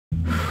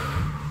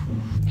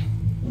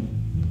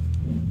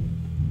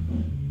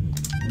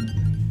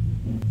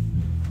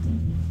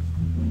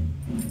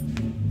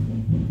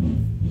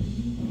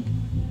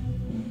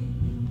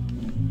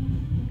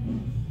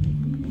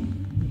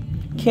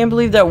Can't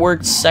believe that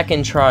worked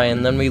second try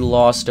and then we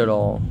lost it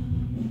all.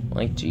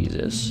 Like,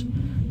 Jesus.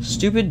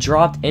 Stupid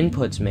dropped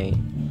inputs, mate.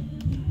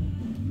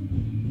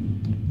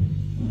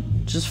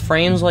 Just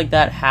frames like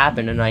that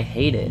happen and I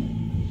hate it.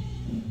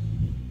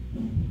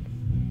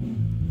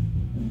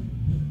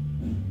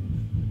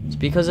 It's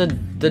because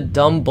of the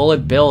dumb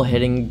bullet bill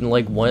hitting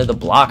like one of the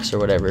blocks or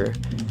whatever.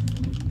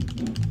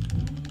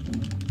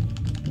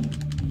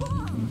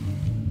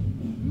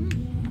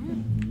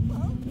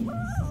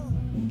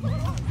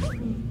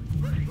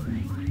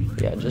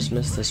 Yeah, just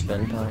missed the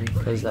spin pound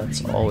because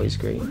that's always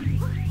great.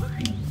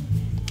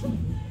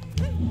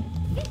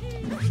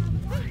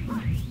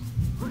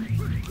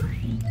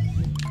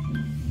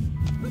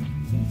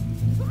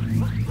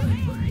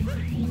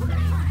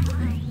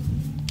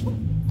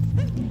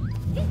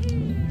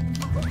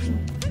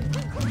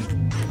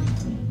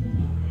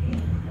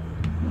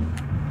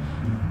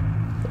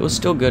 It was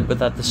still good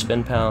without the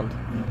spin pound.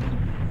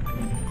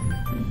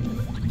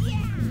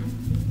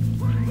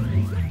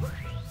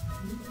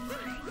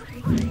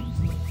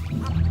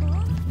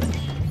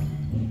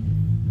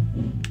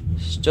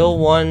 Still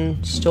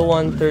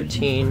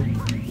 113,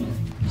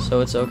 so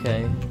it's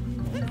okay.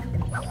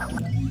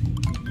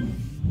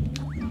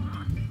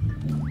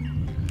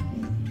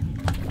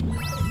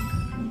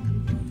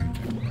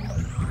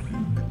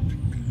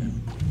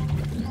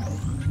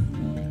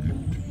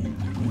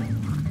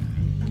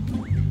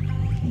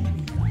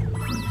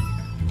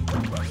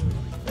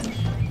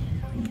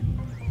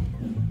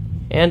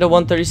 And a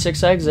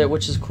 136 exit,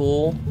 which is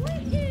cool.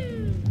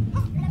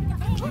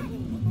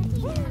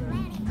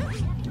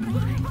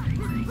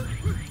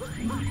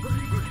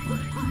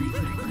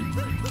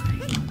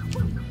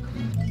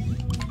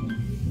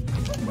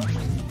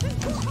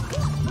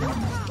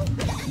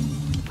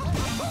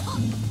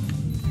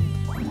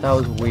 That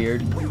was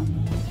weird.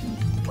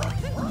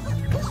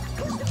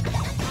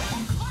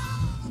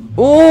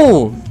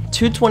 Ooh,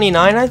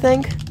 229, I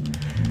think.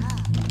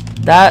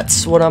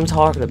 That's what I'm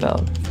talking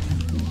about.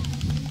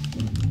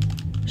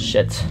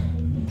 Shit.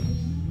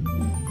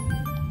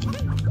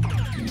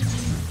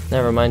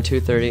 Never mind,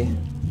 230.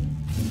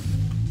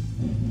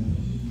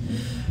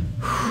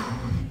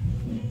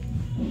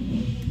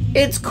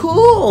 It's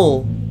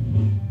cool.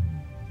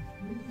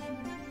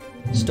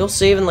 Still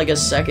saving like a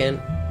second.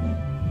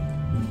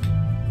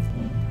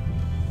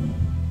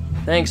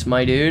 Thanks,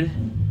 my dude.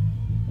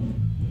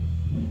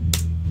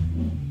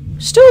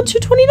 Still at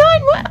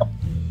 229, wow.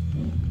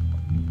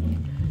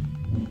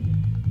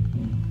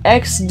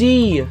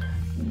 XD.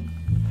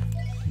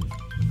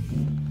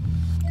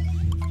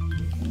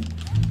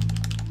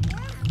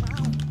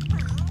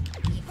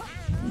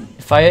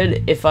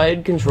 If I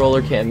had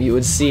controller cam, you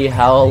would see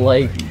how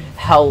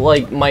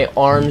my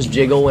arms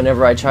jiggle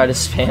whenever I try to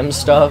spam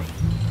stuff.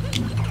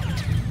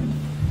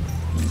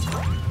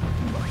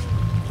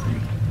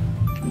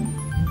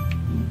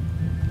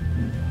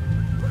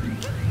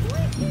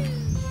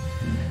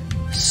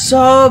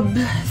 Sub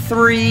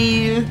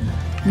 3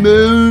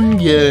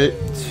 Moonget.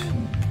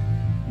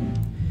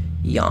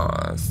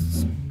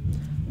 Yes.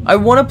 I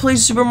want to play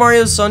Super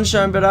Mario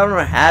Sunshine, but I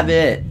don't have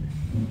it.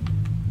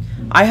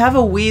 I have a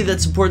Wii that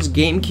supports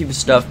GameCube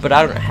stuff, but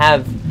I don't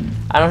have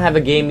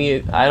a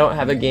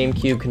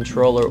GameCube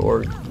controller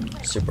or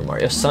Super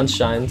Mario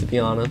Sunshine, to be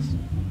honest.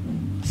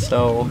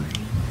 So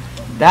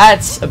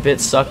that's a bit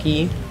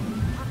sucky.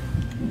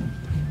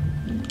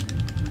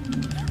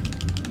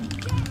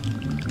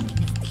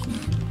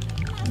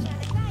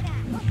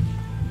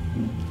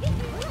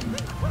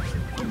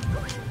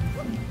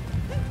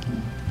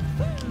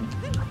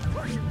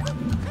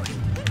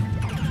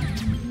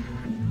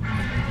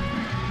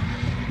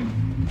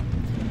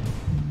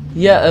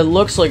 Yeah, it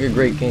looks like a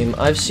great game.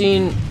 I've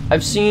seen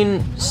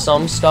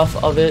some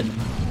stuff of it,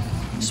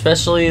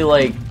 especially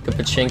like the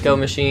pachinko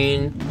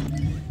machine,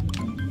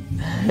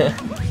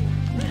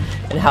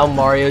 and how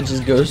Mario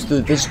just goes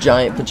through this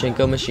giant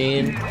pachinko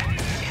machine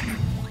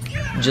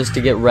just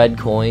to get red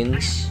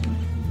coins,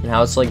 and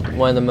how it's like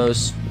one of the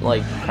most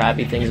like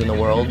crappy things in the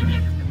world.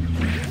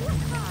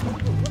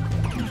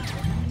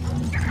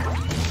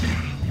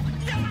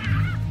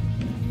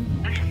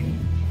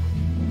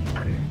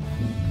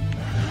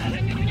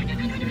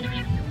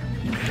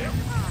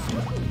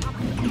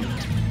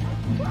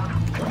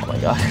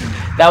 God,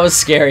 that was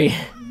scary.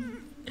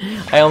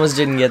 I almost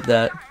didn't get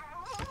that.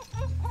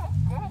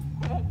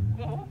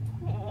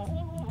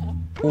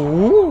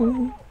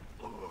 Ooh.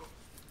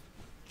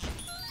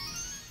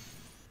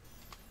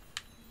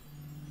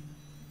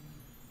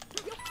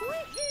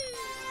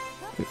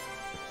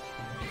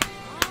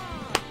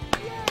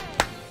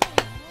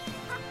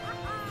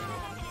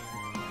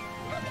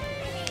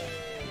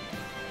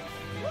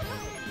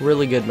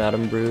 Really good,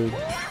 Madam Brood.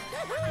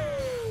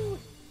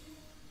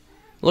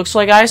 Looks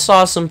like I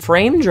saw some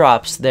frame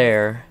drops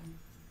there.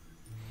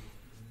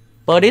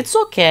 But it's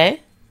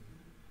okay.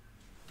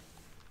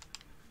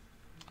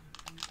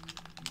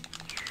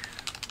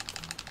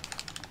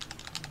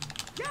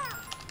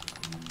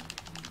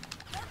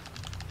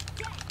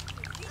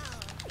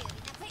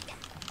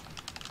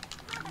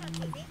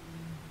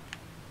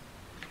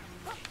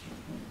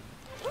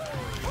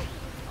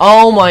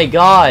 Oh my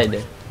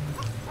god!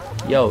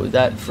 Yo,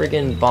 that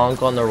freaking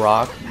bonk on the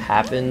rock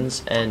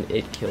happens and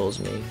it kills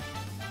me.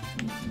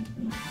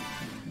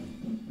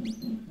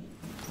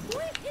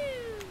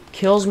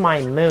 Kills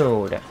my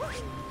mood.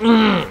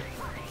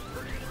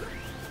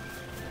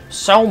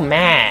 So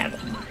mad.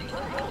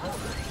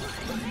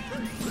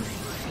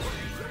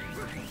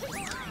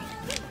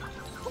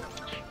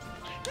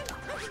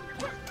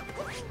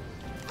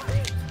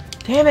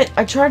 Damn it,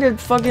 I tried to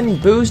fucking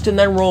boost and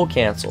then roll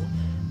cancel.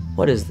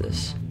 What is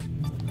this?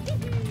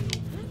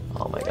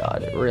 Oh my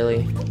god,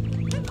 really?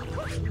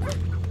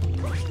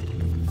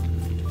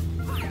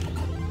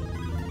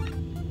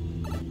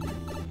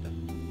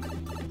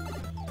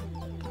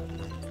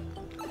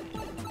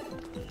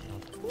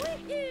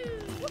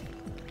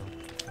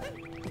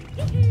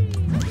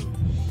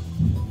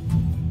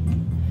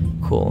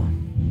 Cool.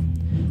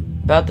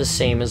 About the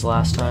same as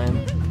last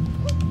time.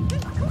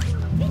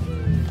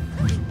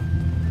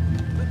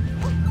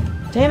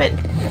 Damn it!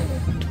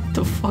 What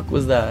the fuck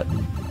was that?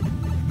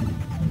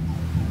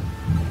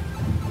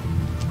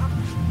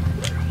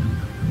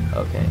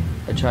 Okay,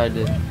 I tried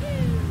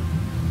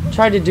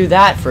to do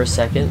that for a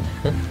second.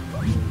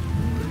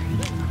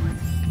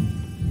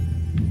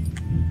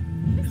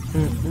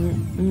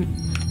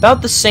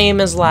 About the same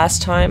as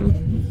last time.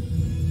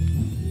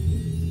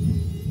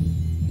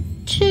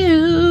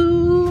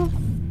 Two.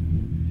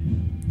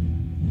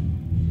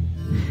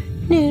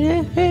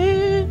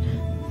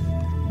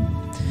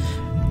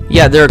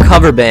 Yeah, they're a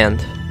cover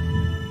band.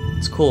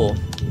 It's cool.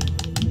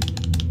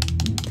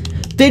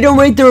 They don't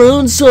write their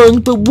own songs,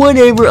 but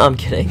whatever. I'm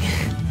kidding.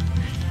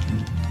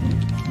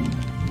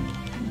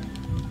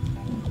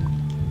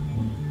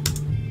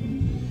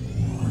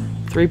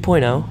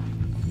 .3.0.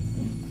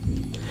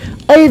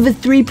 I have a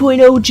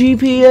 3.0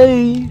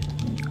 GPA.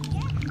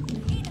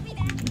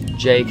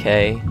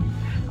 JK.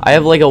 I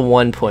have like a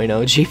 1.0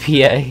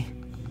 GPA.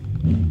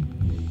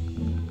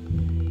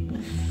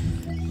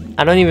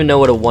 I don't even know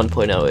what a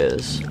 1.0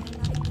 is.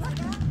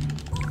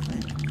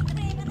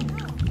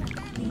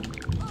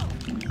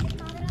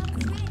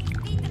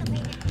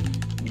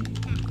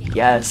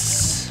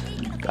 Yes.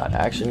 Got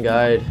action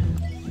guide.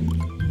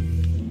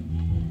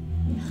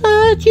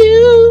 But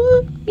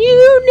you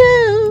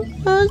know,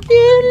 I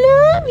still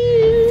love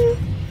you.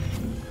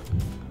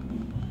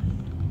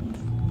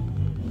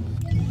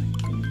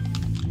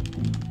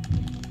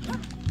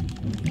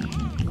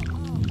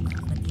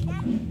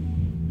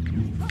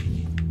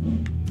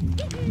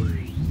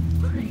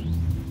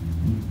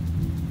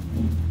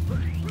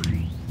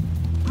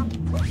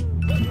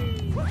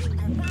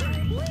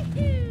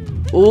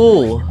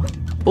 Ooh.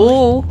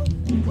 Ooh.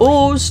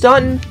 Ooh,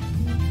 stunting.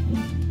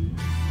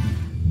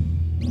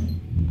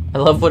 I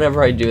love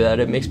whenever I do that.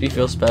 It makes me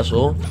feel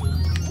special.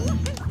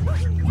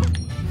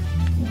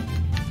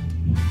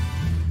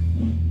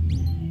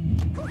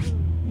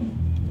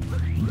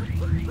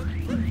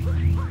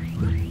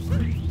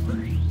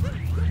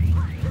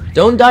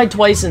 Don't die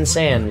twice in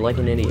sand like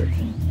an idiot.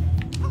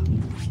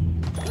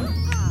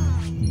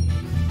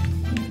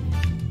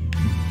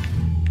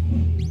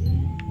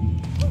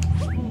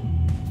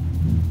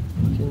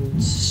 Fucking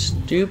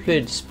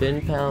stupid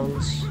spin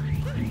pounds.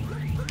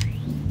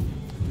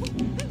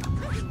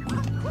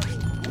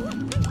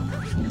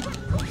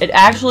 It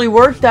actually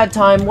worked that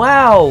time.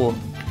 Wow.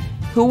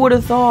 Who would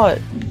have thought?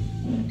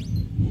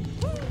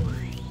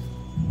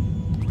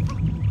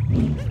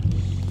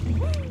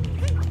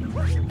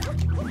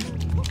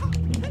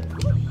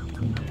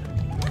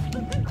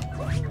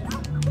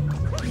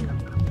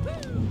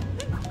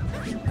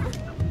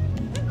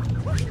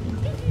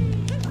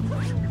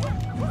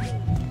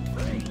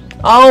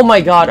 Oh my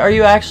god, are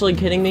you actually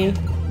kidding me?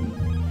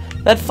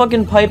 That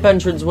fucking pipe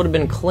entrance would have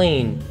been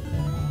clean.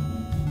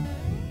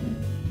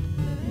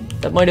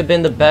 That might have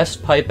been the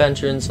best pipe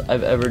entrance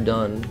I've ever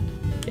done.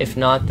 If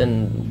not,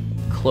 then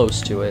close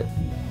to it.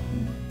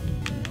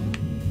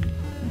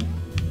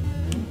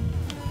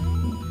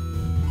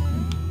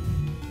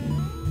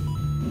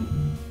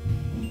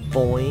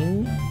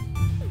 Boing.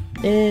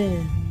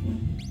 Eh.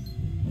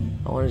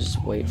 I want to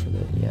just wait for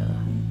the, yeah.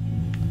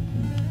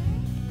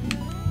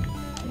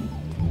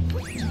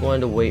 Just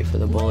wanted to wait for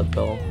the bullet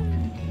bill.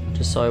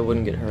 Just so I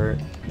wouldn't get hurt.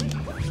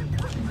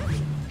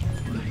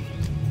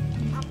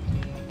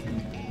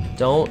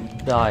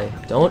 Don't die.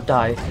 Don't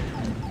die.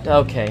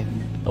 Okay.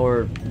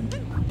 Or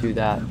do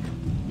that.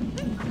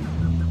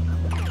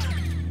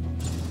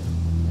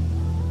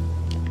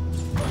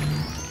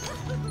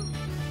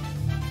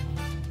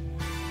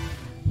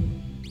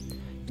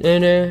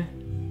 Dinner.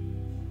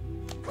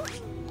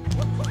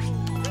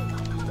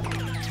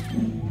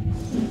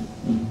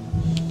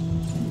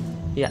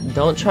 Yeah,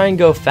 don't try and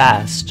go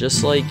fast.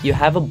 Just like you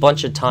have a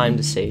bunch of time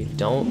to save.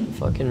 Don't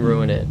fucking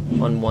ruin it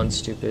on one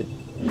stupid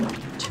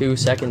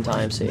 2-second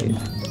time save.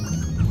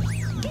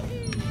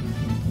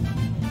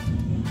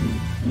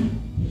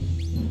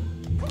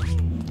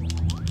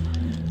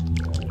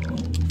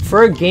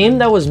 For a game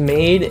that was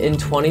made in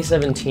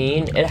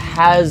 2017, it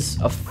has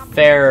a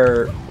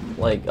fair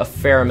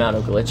amount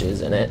of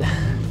glitches in it.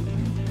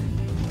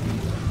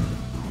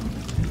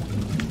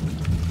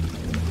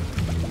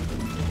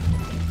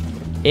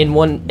 In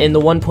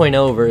the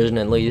 1.0 version,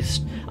 at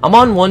least. I'm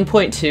on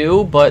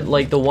 1.2, but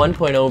like the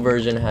 1.0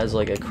 version has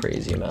like a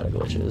crazy amount of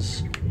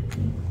glitches.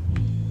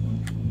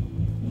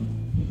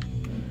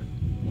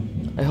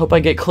 I hope I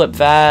get clipped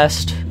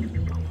fast.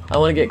 I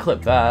want to get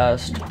clipped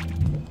fast.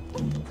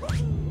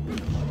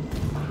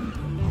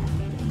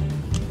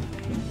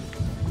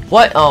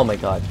 What? Oh my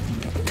god.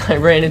 I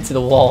ran into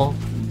the wall.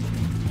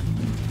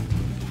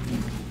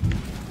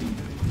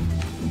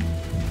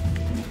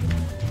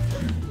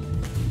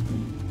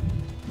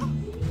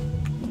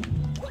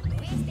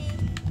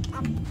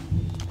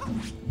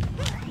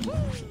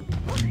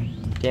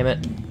 Damn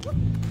it.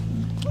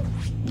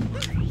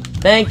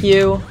 Thank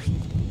you.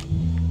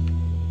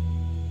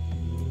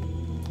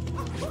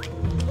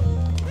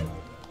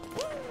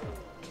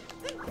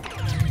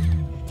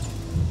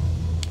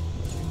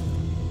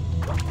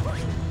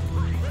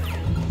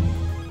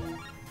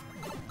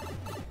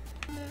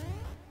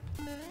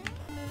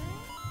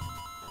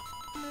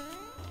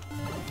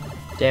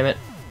 Damn it.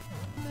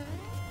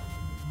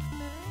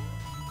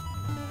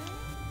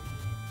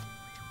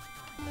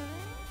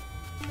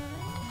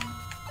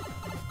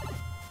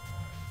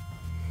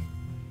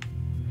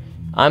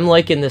 I'm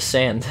liking this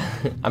sand.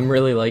 I'm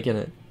really liking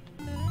it.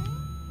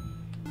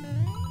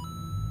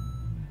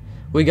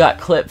 We got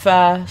clip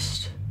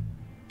fast.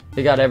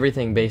 We got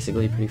everything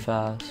basically pretty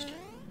fast.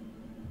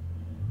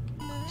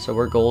 So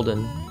we're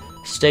golden.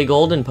 Stay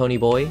golden, pony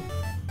boy.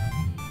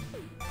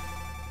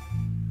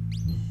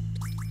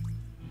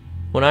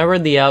 When I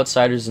read The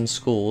Outsiders in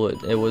school,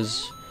 it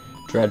was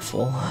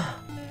dreadful.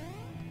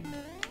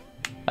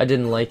 I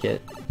didn't like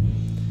it.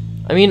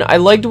 I mean, I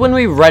liked when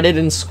we read it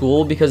in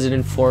school because it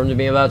informed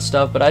me about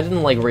stuff, but I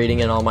didn't like reading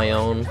it on my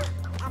own.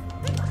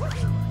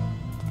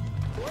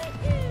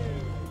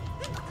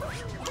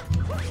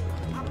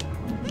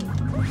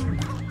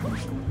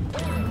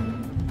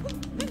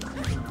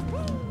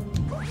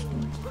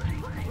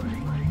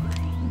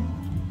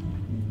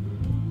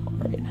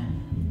 Alright.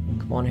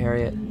 Come on,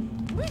 Harriet.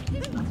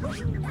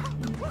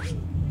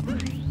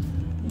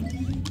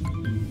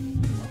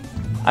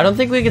 I don't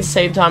think we could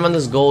save time on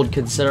this gold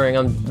considering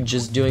I'm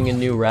just doing a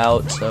new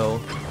route,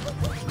 so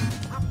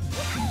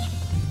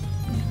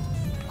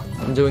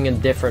I'm doing a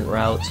different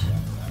route.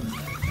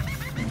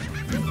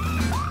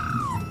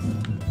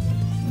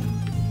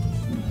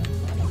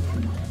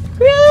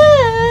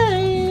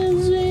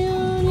 Crazy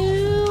on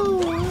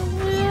you,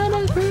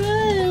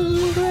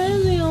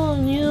 crazy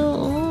on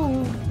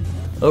you.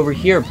 Over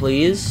here,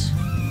 please.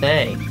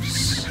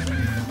 Thanks.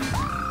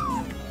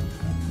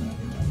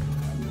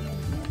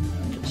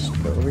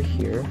 Over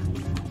here.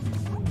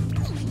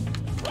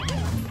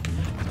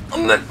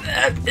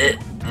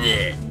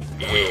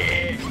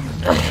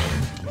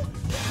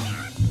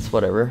 It's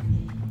whatever.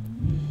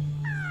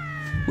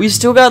 We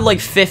still got like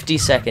 50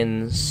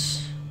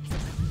 seconds.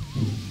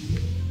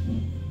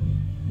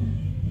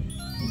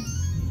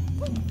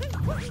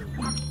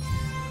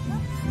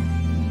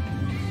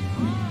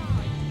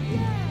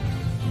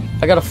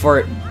 I got a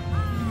fart.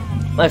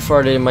 I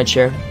farted in my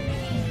chair.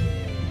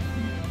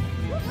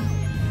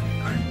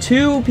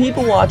 2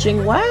 people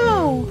watching.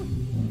 Wow.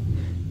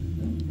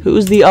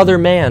 Who's the other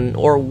man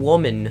or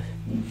woman?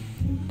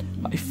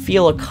 I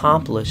feel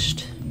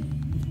accomplished.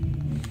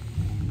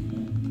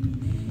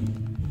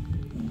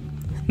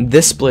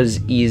 This split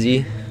is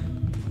easy.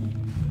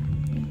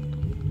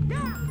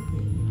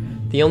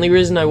 The only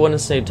reason I wouldn't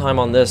save time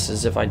on this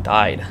is if I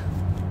died.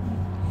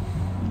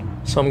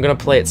 So I'm gonna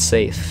play it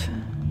safe.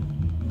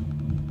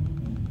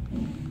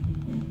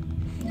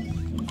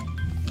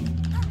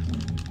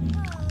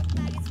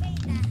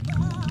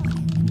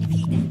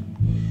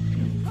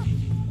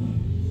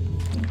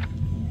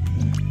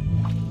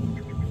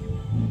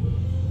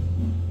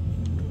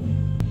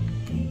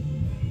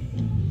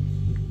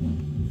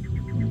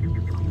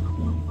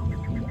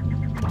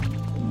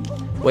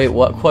 Wait,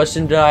 what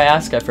question did I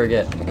ask? I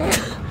forget.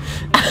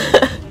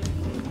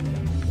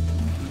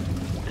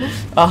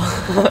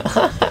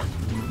 Oh.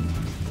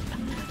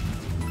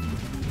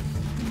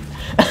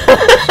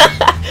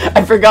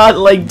 I forgot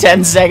like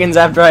 10 seconds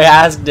after I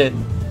asked it.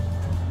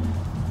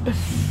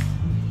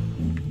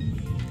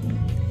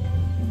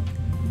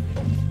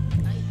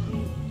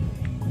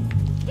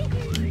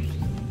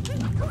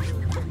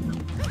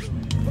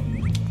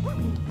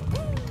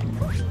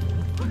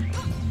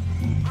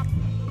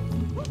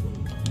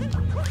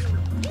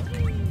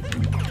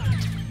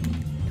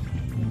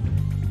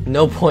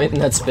 No point in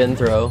that spin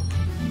throw.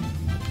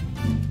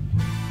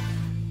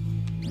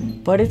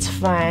 But it's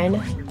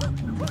fine.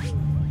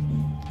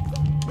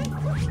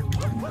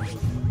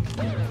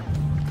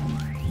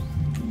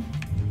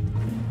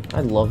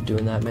 I love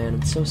doing that, man.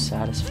 It's so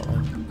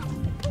satisfying.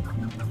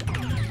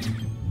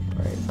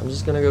 Alright, I'm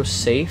just gonna go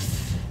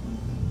safe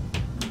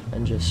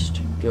and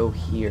just go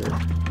here.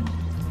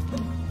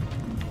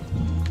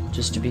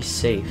 Just to be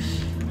safe.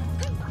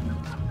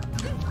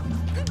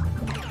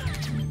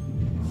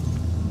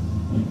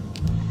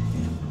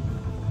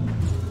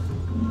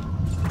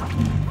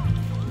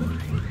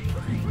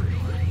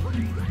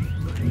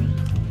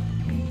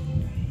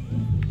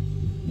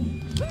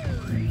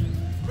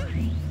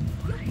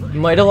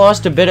 Might have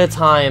lost a bit of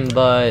time,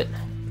 but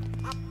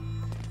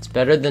it's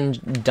better than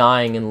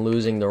dying and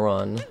losing the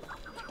run.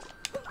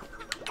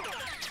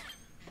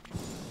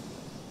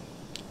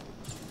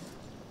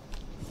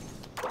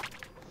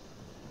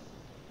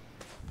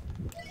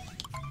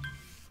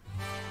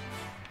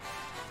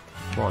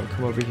 Come on,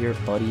 come over here,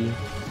 buddy.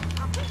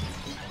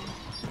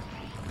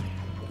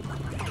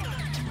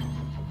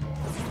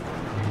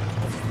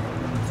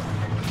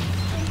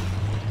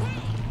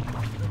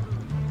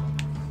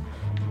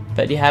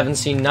 Bet you haven't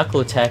seen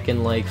Knuckletech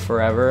in like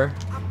forever.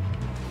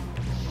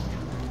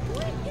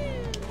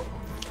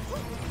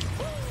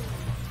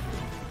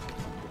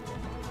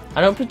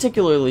 I don't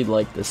particularly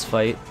like this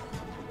fight,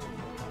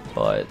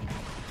 but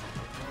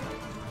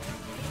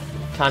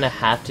kind of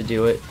have to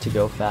do it to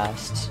go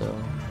fast, so.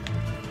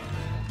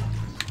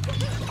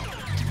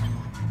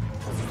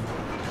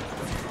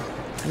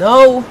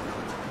 No!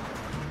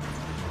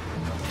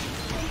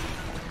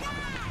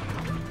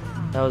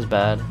 That was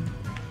bad.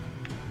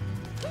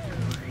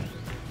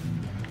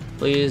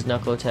 Please,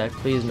 Knuckletech.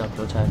 Please,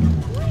 Knuckletech.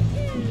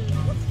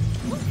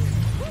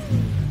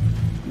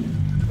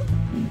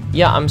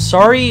 Yeah, I'm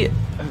sorry,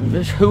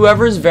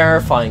 whoever's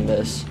verifying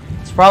this.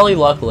 It's probably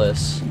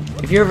luckless.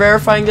 If you're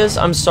verifying this,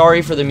 I'm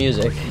sorry for the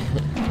music.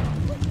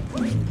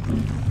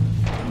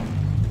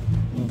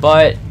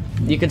 But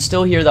you can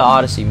still hear the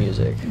Odyssey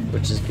music,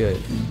 which is good.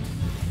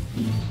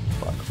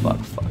 Fuck, fuck,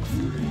 fuck.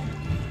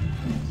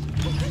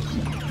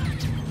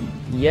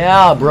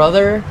 Yeah,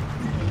 brother.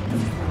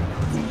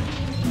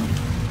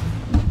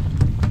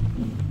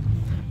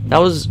 That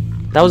was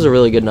a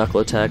really good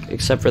Knuckletech,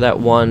 except for that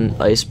one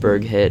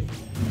iceberg hit.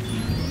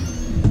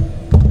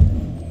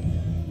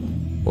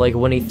 Like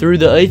when he threw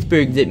the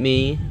icebergs at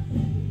me.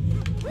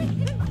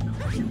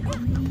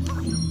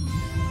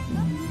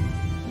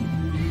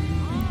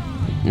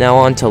 Now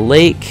on to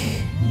Lake.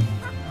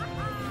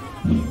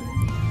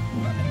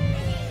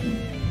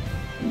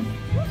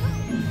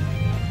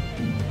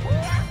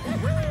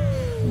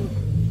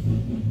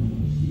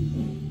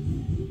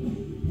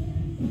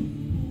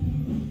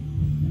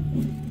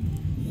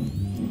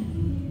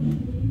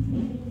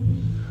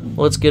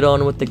 Let's get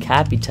on with the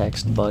Cappy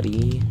text,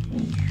 buddy.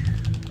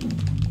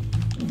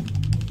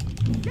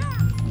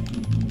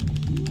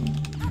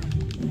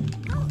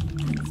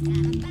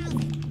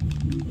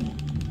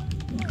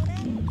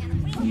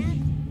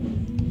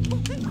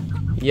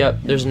 Yep,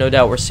 there's no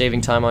doubt we're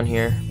saving time on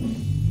here.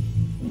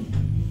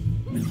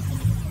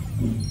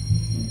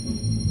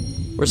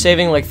 We're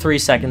saving like 3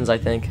 seconds, I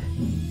think.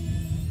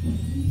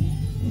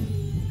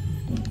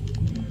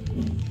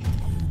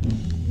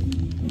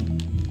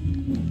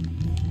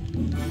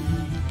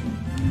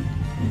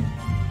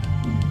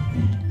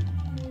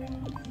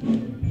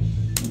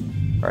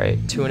 Alright,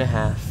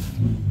 2.5.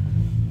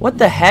 What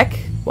the heck?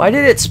 Why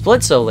did it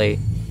split so late?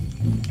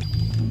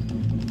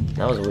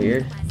 That was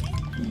weird.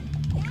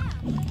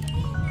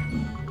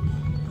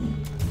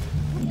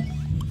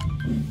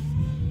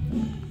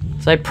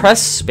 So I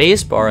pressed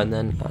spacebar and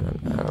then I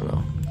don't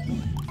know.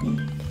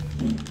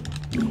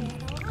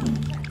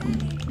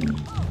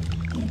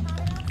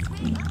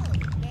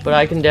 But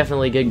I can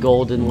definitely get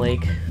gold in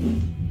Lake,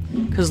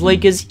 'cause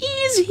Lake is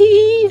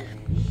easy.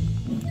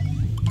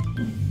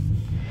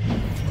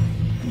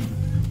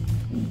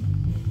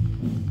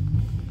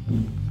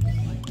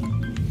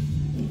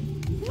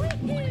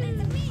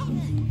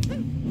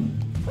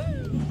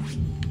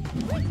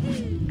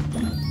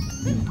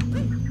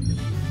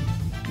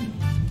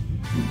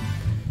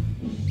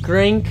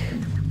 Drink.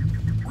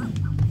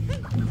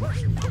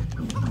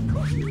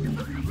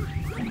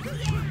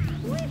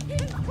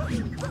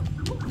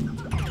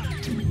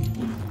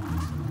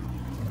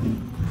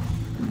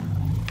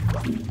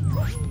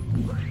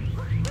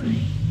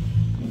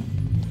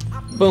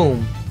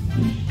 Boom.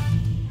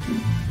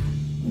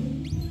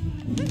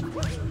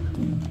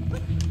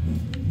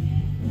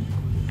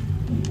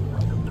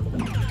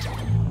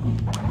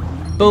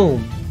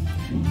 Boom.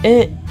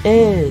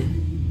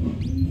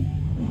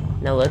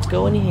 Now let's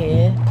go in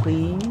here,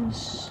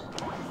 please.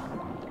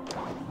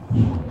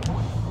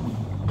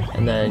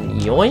 And then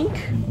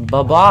yoink.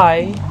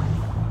 Bye-bye.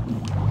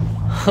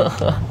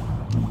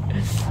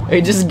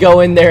 We just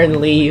go in there and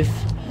leave.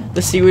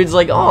 The seaweed's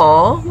like,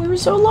 aw, we were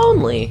so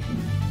lonely.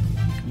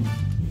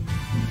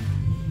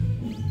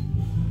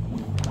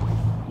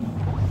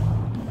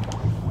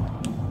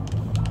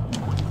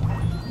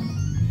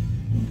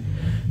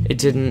 It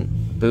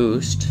didn't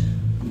boost,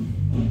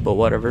 but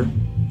whatever.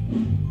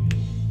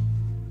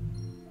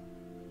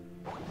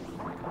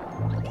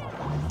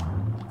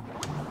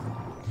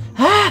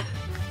 Ah!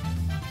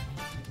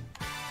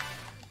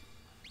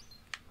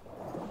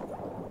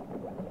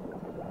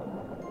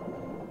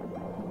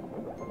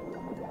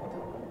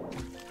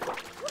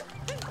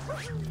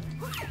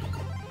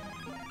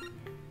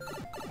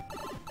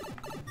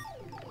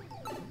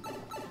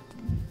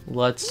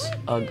 Let's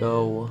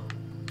go.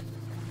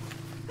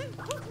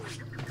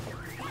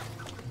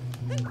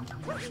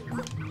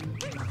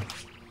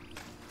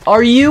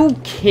 Are you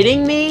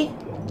kidding me?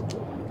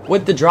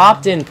 With the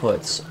dropped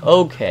inputs.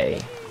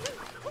 Okay.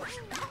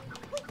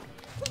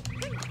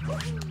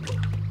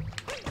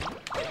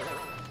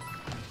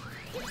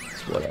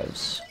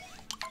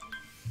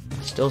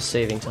 Still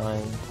saving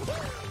time.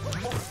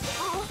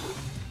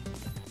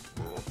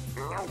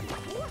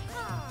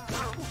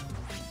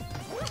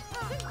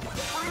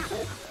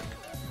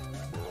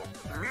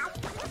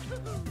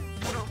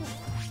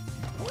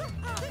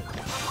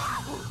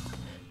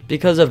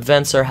 Because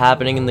events are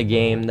happening in the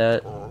game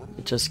that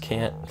it just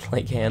can't,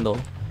 like, handle.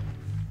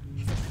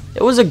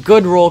 It was a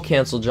good roll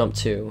cancel jump,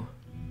 too.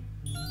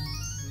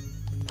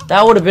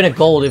 That would have been a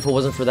gold if it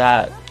wasn't for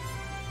that.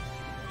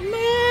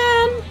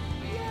 Man!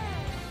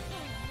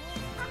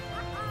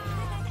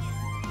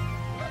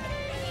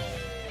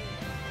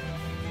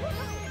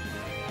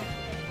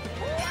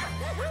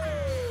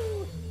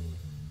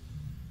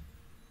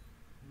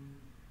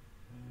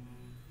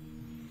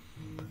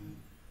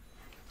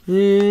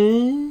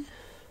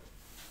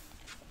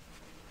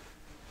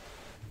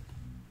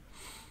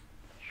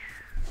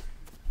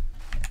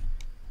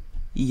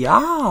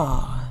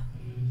 Yeah.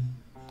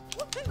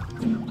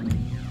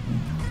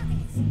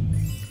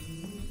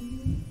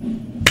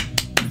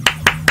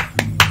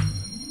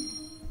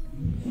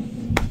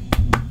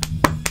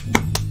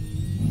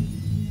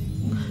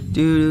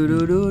 Do do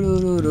do do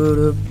do do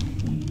do.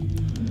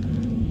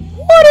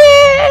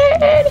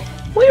 Wooded!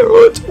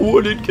 We're at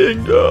Wooded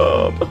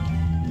Kingdom.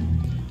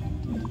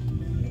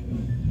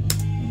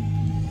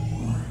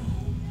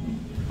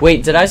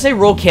 Wait, did I say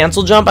roll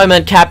cancel jump? I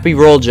meant Cappy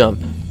roll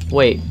jump.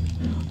 Wait,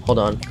 hold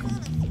on.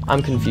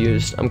 I'm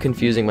confused. I'm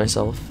confusing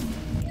myself.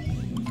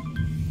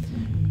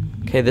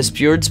 Okay, this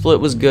Spewed split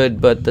was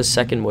good, but the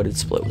second Wooded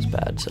split was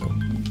bad, so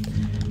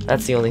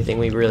that's the only thing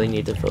we really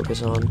need to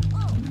focus on.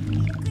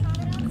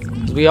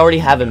 We already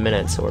have a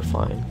minute, so we're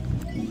fine.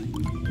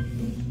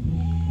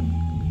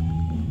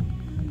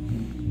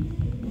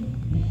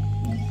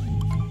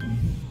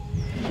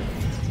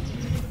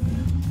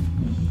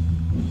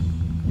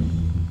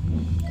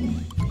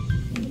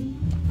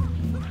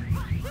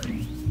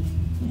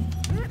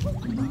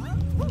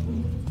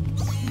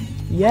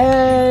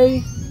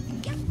 Yay!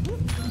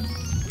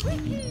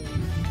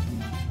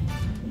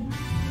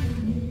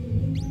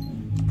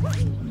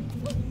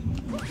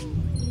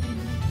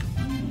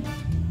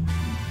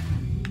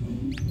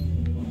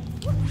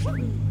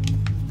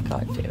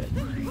 God damn it.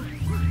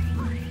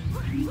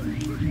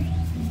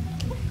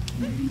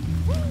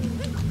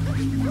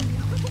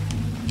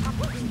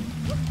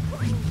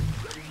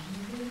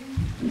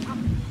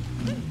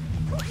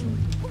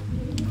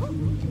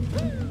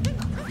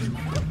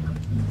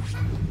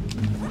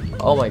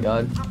 Oh my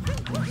god.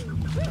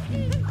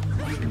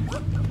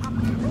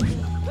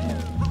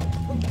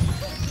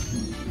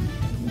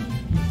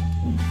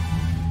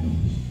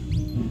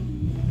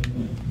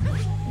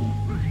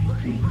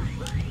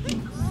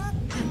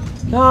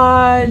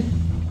 God.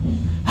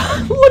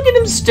 Look at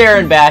him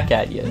staring back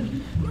at you.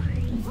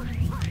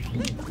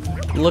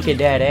 Look at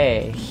that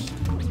ass.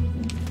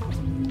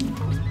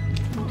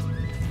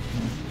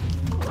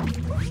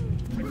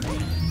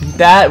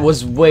 That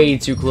was way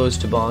too close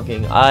to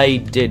bonking. I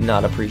did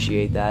not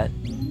appreciate that.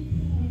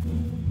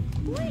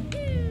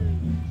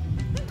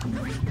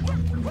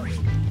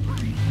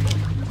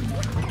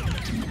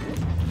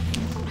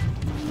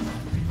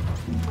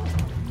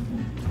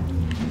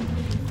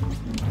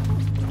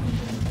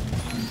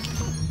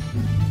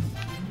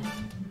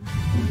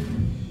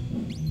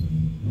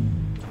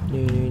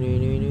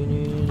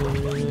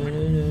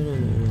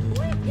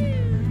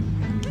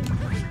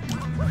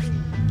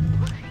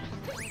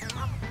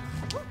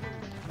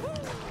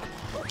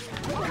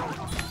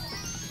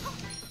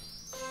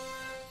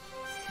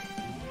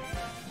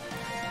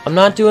 I'm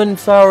not doing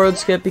Flower Road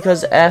skip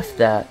because F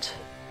that.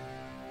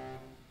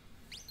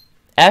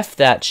 F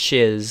that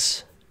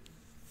shiz.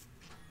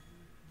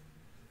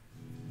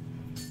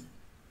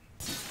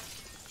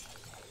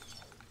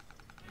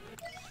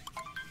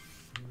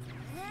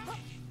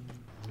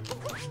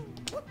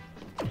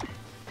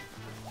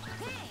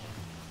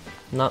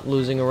 Not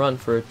losing a run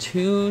for a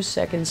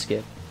 2-second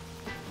skip.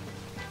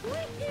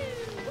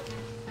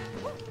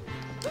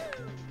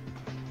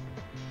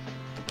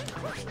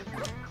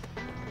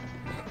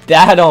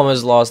 That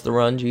almost lost the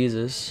run,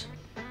 Jesus.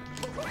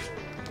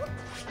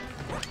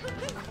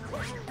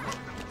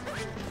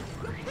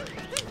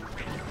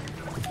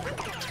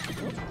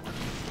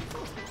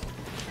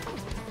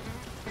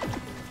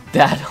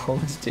 That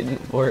almost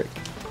didn't work.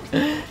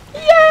 Yay!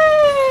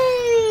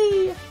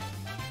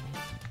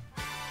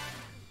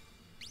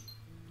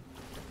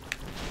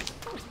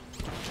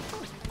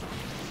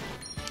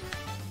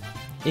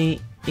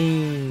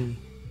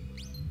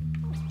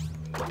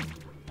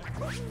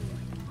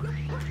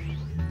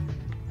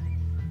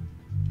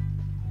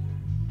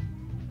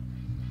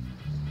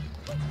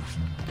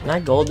 Can I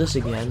gold this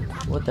again?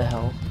 What the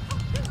hell?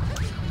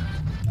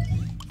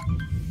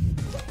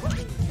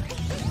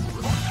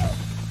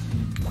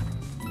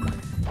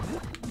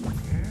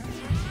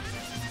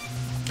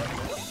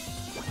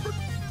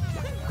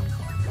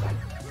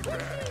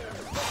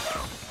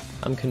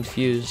 I'm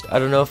confused. I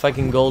don't know if I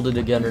can gold it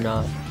again or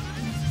not.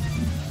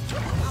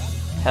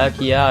 Heck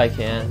yeah, I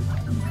can.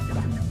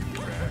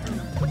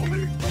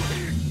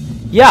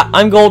 Yeah,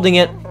 I'm golding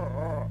it.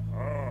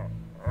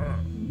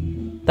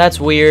 That's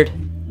weird.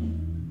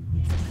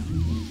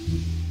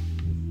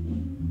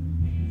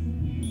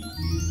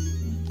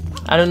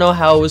 I don't know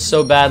how it was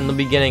so bad in the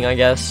beginning, I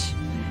guess.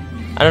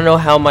 I don't know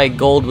how my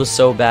gold was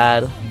so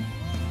bad.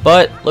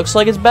 But, looks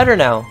like it's better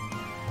now.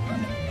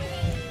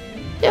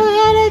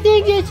 I don't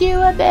think that you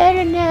are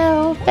better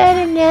now,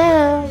 better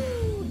now.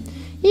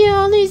 You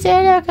only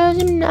say that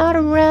cause I'm not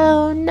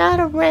around, not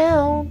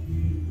around.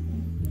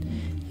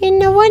 You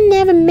know I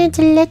never meant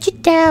to let you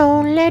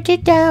down, let you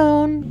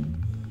down.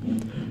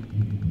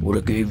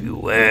 Would've gave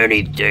you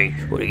anything,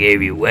 would've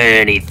gave you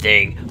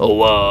anything. Oh,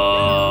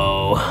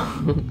 whoa.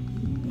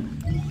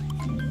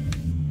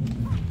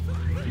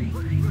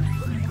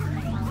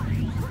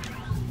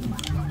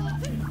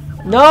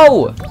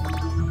 No!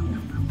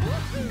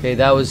 Okay,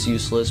 that was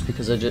useless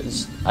because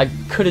I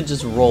could have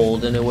just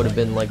rolled and it would have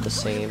been like the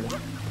same.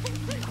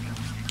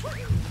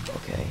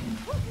 Okay,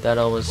 that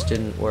almost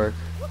didn't work.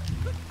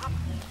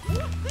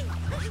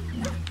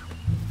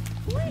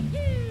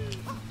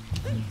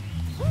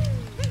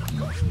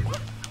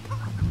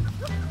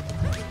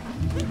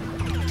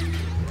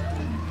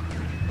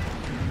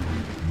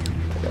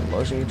 Okay,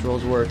 motion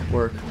controls work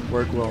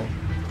well.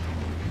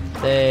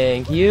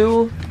 Thank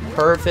you.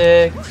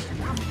 Perfect.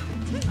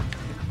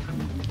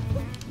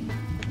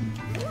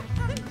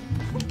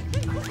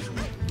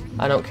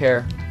 I don't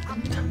care.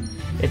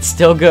 It's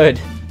still good.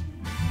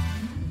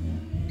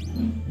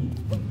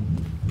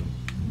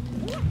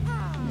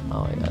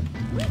 Oh my god.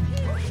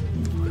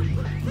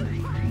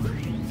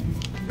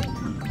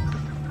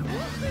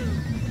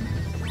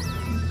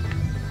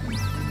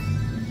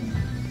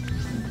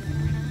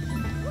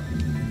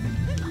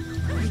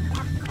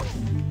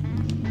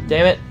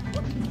 Damn it.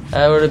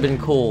 That would have been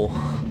cool.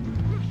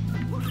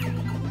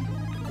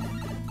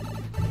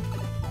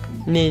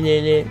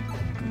 Nah.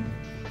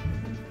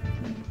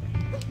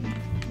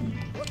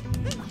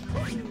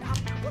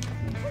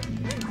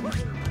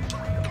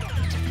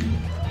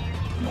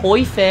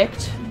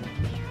 Perfect.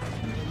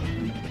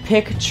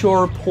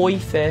 Picture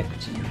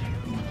perfect.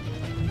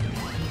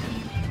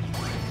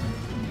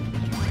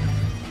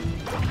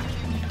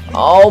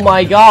 Oh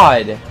my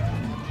god.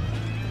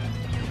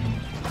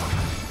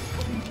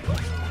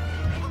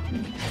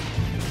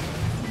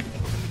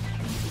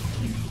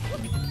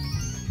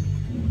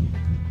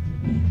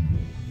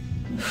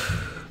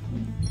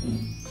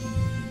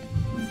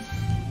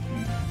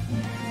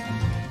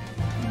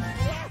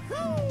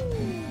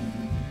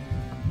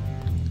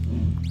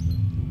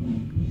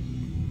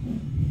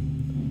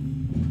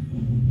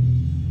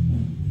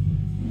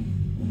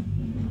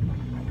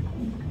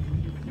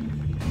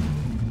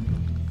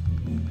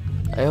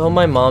 I hope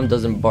my mom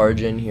doesn't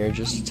barge in here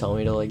just to tell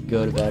me to like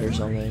go to bed or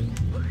something.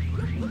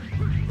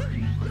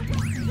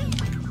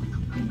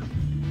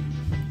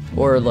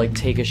 Or like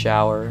take a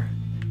shower.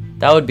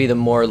 That would be the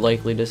more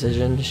likely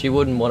decision. She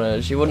wouldn't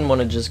wanna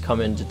just come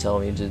in to tell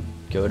me to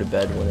go to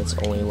bed when it's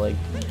only like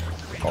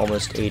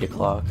almost 8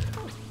 o'clock.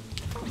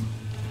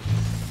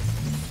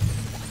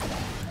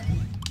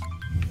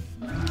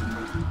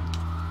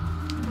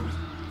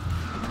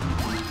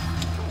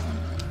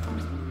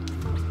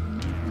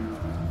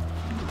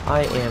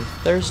 I am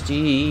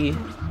thirsty.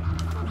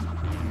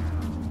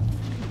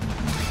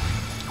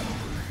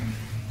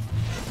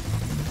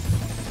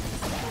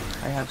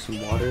 I have some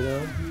water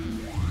though.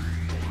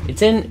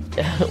 It's in.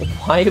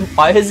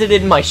 Why is it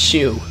in my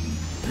shoe?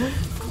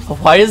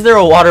 Why is there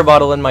a water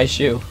bottle in my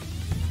shoe?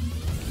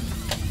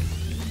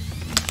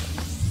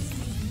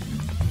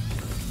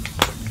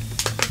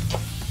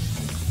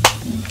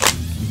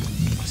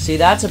 See,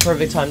 that's a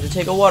perfect time to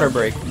take a water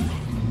break.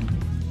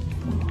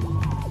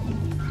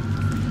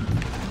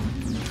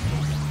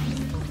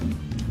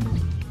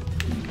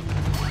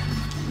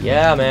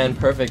 Yeah, man,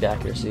 perfect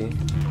accuracy.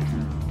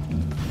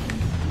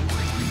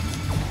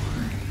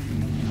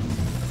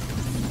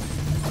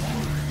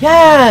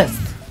 Yes!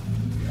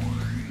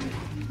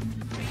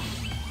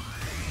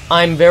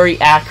 I'm very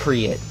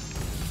accurate.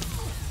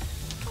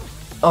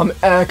 I'm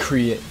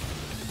accurate.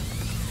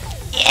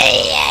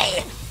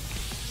 Yeah.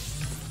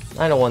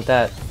 I don't want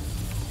that.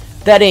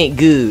 That ain't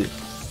good.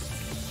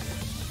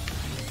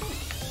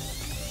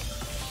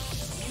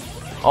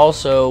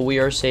 Also, we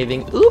are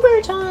saving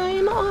Uber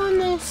time on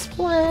this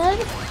split.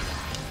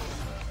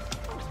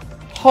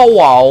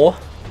 Hello.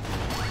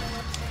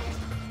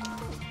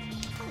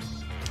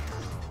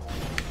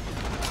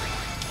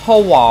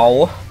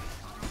 Hello.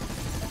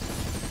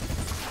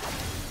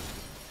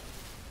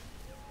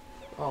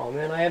 Oh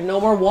man, I have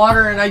no more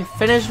water and I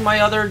finished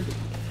my other...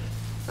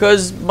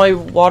 Because my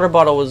water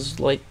bottle was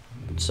like,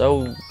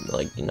 so,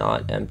 like,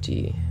 not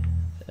empty.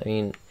 I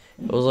mean,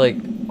 it was like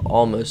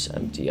almost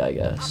empty, I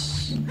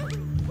guess.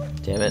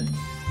 Damn it.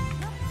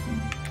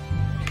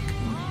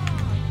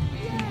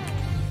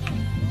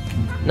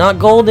 Not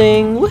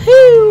golding!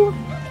 Woohoo!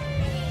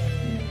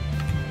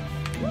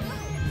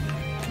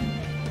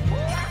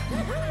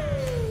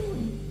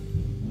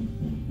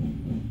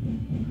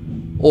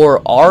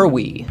 Or are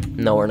we?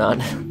 No, we're not.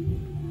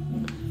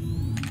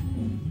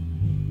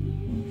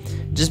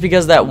 Just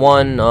because that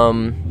one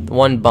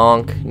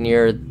bonk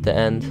near the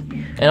end.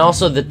 And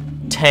also the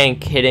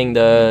tank hitting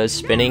the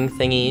spinning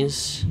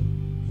thingies.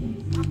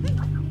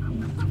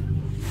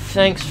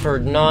 Thanks for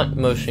not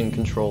motion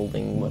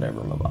controlling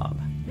whatever, my bob.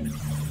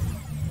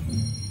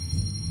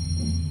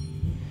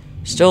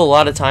 Still a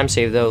lot of time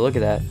saved though, look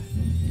at that.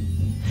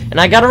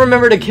 And I gotta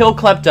remember to kill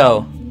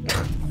Klepto.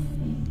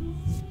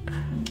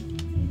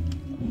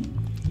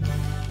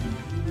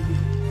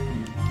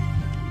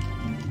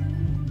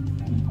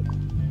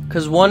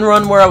 Cause one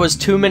run where I was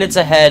 2 minutes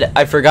ahead,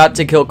 I forgot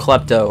to kill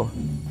Klepto.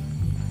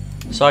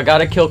 So I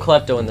gotta kill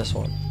Klepto in this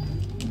one.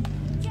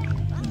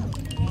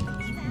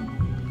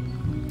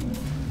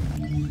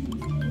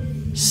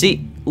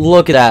 See,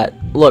 look at that.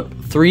 Look,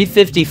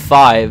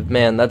 355.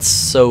 Man, that's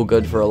so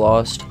good for a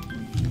Lost.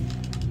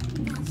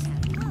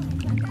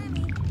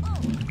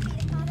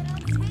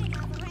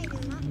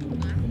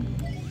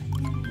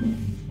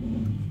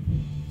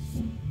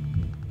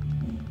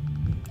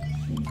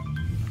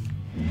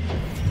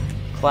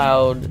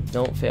 Cloud,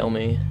 don't fail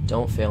me.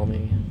 Don't fail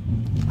me.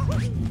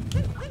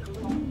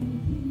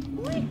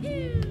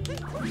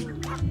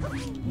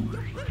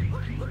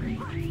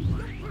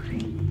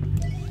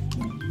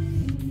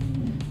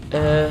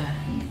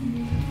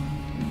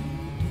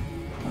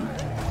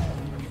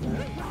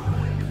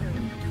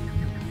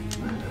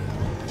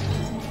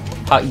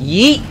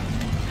 Yeet!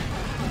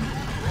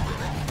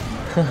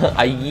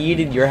 I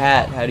yeeted your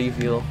hat. How do you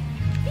feel?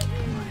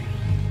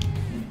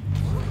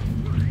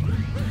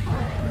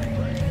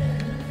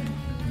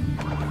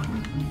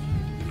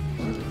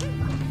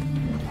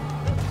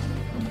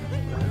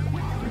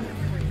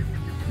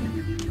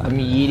 I'm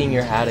yeeting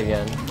your hat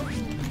again.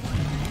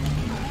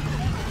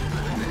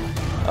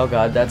 Oh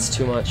god, that's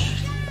too much.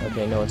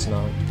 Okay, no it's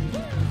not.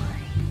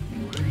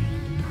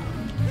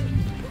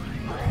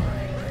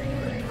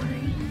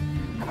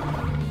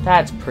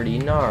 That's pretty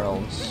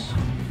gnarls.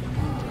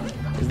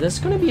 Is this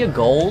gonna be a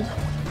gold?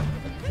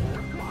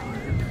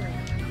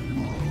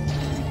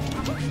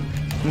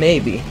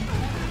 Maybe.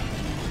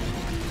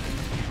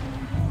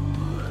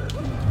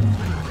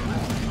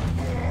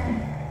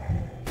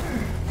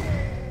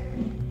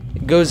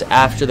 It goes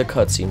after the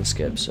cutscene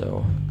skip,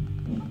 so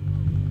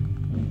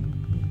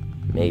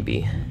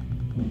maybe.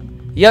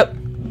 Yep.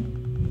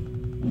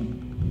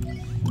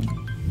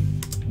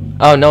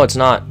 Oh no, it's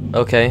not.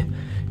 Okay.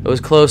 It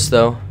was close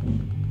though.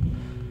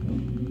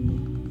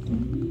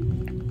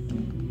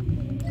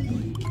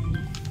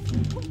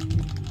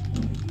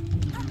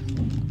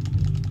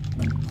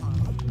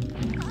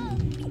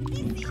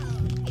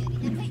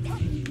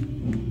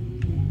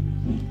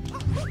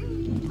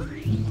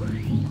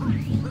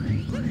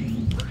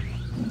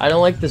 I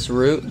don't like this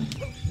route.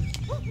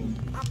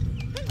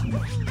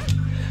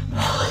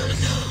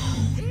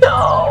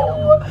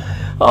 No!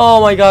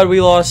 Oh my god, we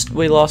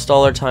lost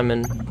all our time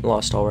and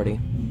lost already.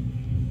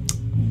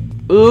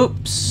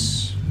 Oops.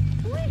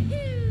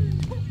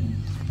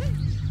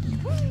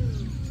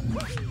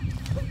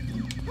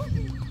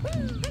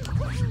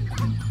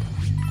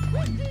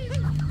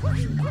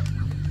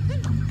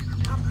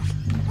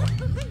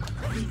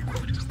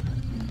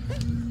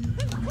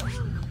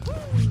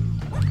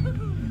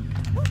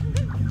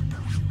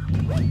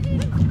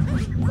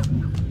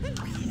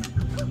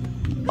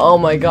 Oh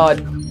my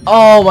god.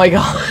 Oh my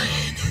god.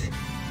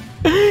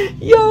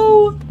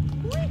 Yo.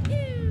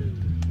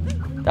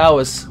 That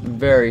was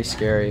very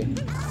scary.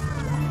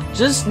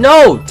 Just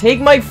no, take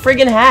my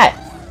friggin' hat.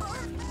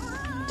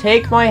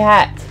 Take my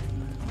hat.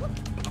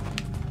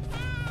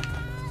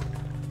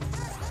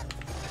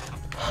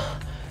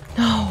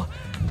 No.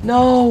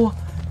 No.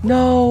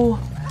 No.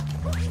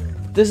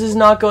 This is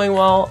not going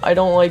well. I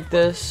don't like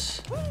this.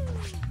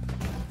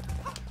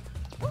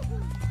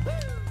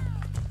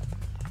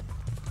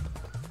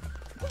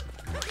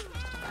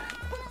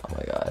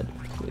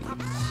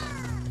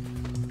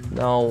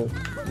 No,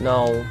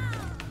 no.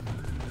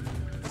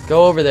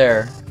 Go over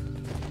there.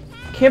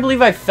 Can't believe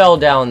I fell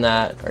down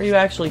that. Are you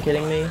actually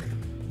kidding me?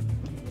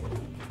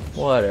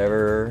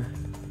 Whatever.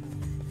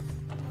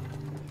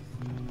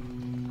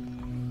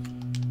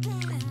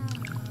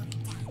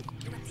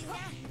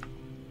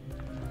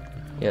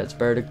 Yeah, it's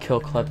better to kill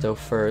Klepto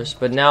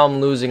first. But now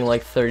I'm losing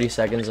like 30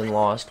 seconds in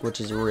Lost,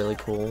 which is really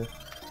cool.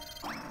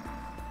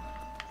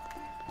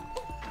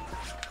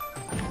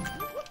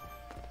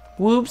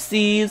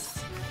 Whoopsies.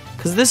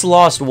 Because this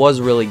Lost was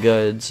really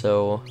good,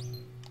 so...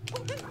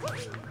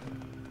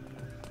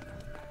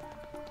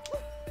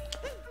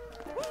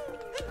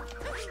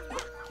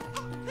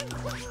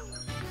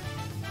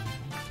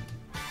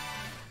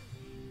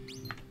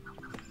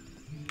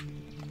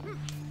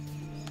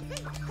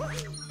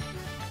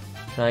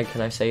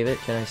 Can I save it?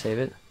 Can I save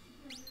it?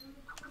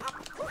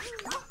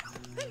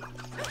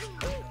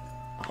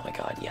 Oh my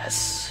god,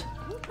 yes.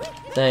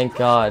 Thank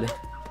god.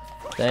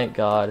 Thank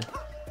god.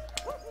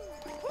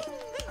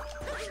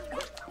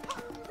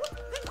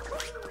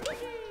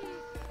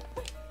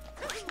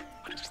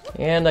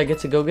 And I get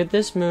to go get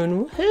this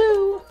moon.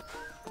 Woohoo!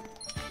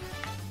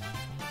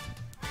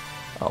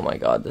 Oh my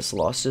god, this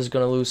Lost is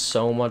gonna lose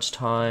so much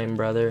time,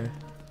 brother.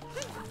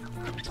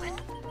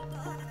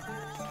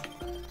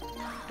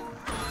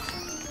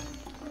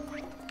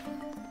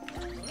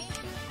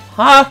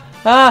 Ha!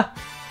 Ha!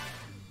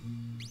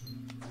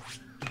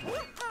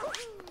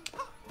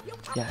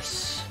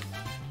 Yes.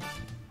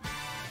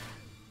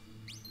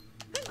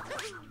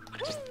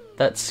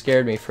 That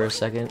scared me for a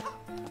second.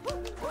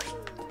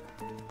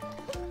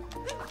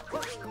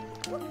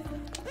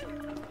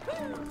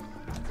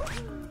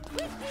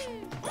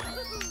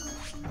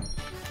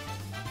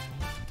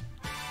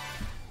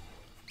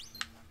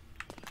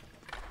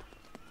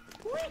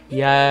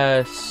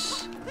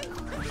 Yes.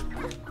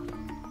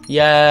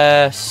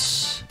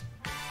 Yes.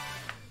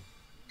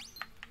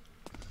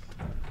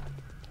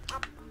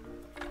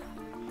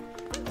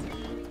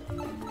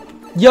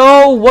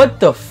 Yo, what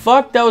the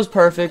fuck? That was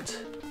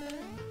perfect.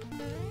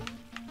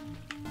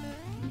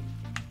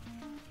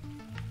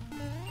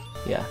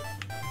 Yeah.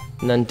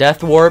 And then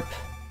Death Warp.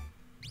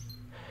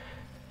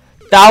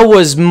 That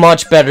was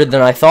much better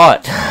than I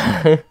thought.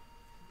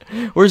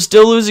 We're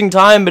still losing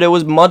time, but it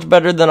was much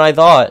better than I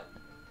thought.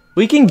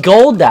 We can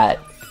gold that.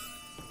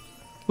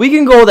 We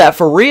can gold that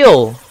for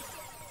real.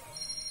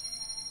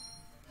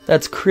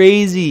 That's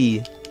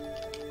crazy.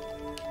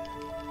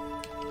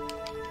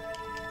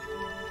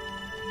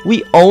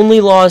 We only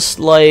lost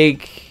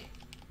like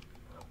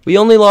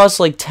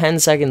 10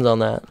 seconds on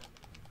that.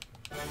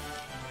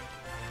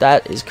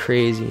 That is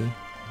crazy.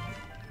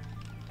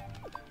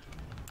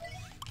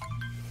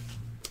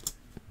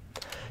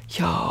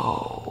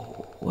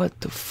 Yo, what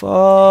the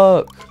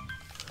fuck?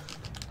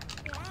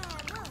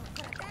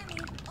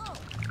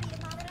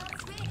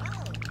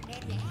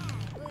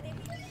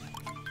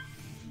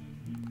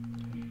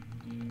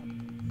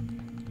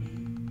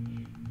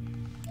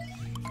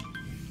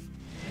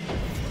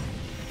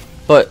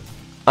 But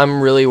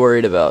I'm really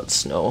worried about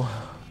snow.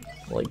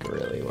 Like,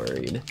 really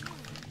worried.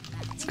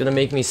 It's gonna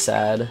make me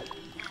sad.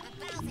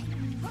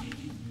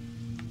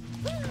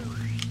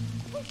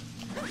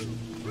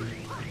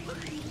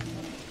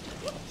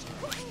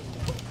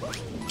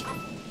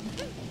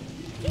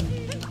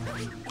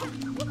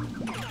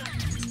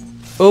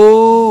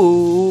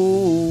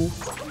 Oh.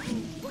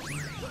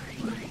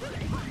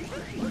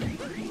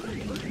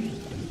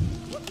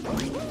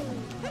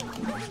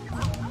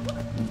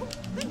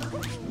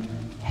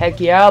 Heck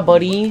yeah,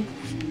 buddy.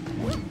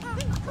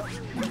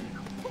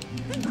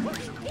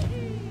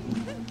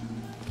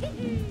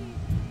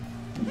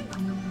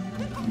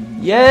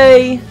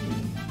 Yay!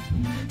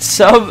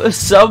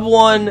 Sub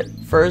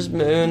 1 first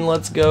moon,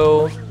 let's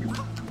go.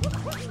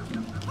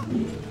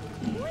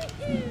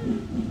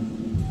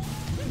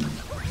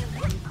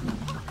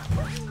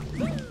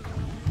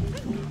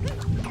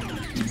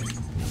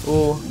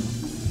 Ooh.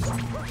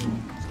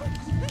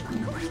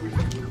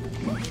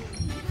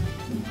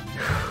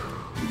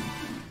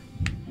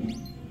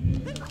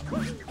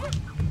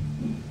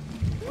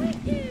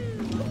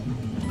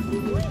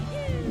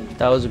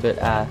 That was a bit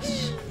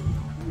ass.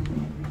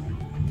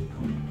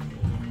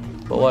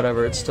 But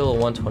whatever, it's still a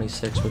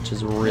 126, which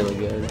is really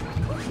good.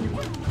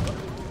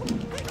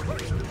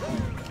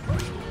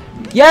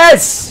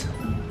 Yes!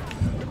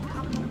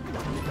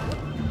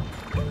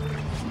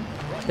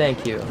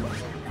 Thank you.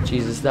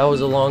 Jesus, that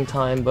was a long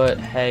time, but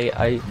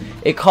hey,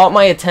 it caught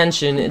my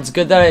attention. It's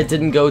good that I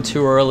didn't go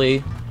too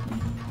early,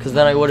 because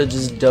then I would have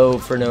just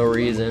dove for no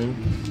reason.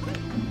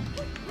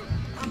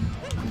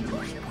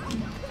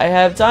 I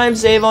have time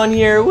save on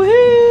here.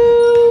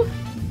 Woohoo!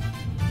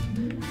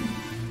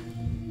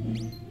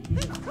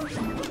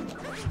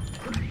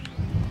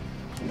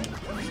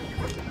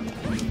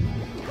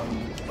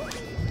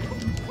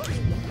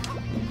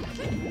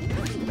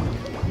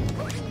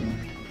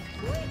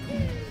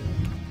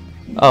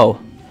 Oh.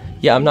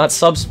 Yeah, I'm not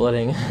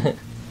sub-splitting.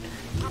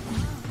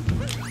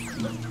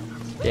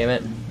 Damn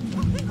it.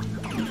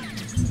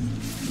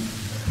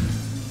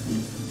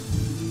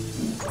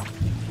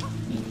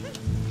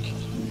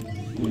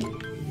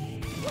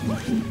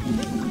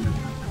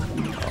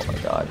 Oh my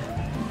god.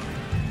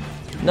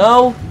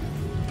 No!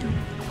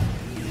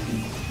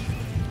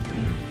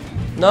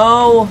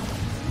 No!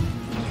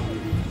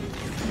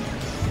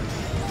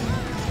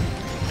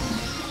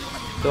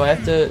 Do I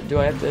have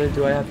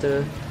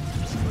to?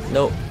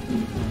 Nope.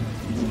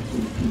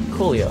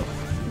 Coolio.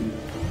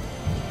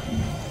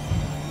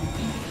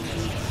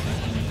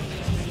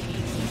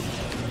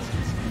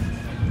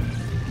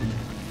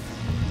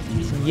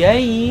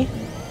 Yay!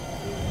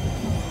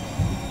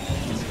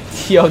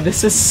 Yo,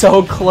 this is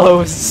so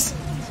close.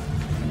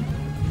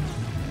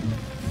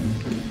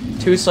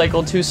 2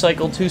 cycle, 2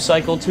 cycle, 2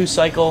 cycle, 2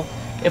 cycle.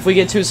 If we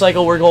get 2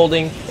 cycle, we're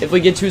golding. If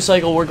we get 2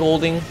 cycle, we're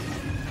golding.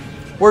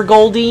 We're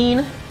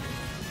golding.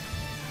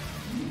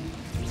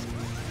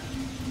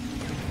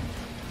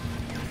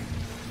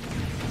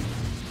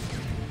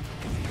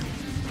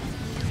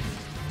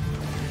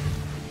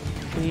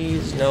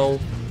 Please, no.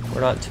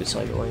 We're not 2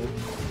 cycling.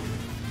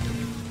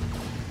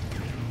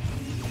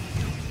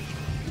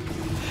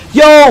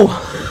 Yo!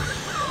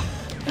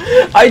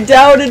 I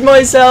doubted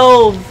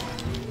myself!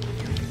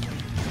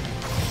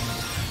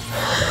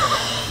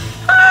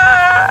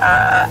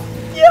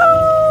 Yo!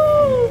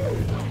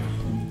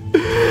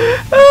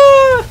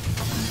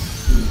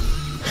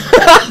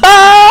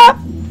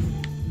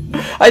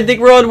 I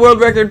think we're on world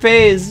record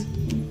pace.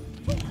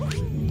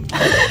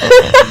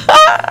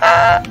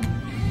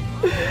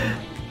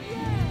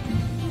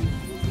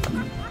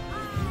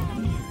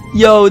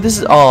 Yo, this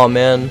is... Oh,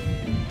 man.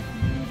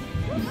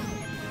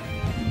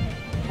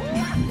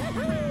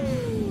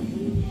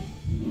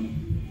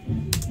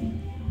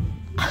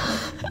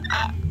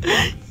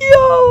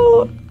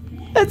 Yo!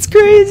 That's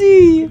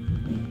crazy!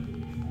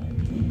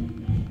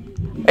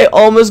 I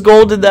almost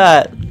golded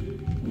that.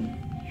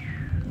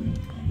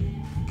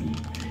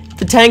 If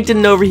the tank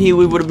didn't overheat,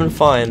 we would have been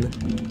fine.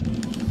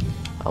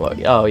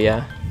 Oh,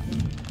 yeah.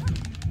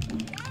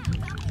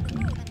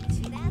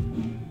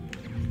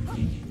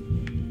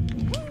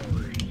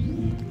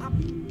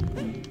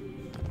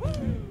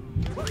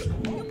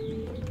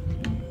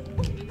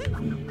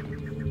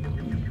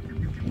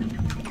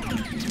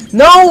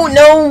 No,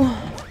 no!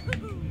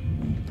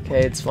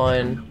 Okay, it's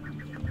fine.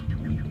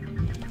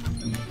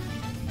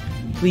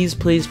 Please,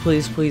 please,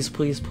 please, please,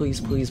 please, please,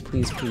 please,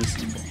 please,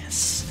 please.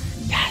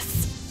 Yes.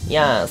 Yes.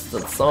 Yes,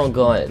 that's so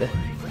good.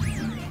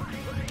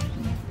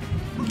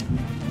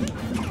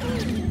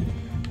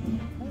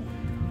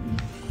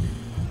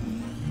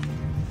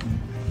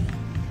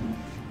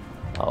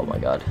 Oh my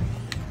god.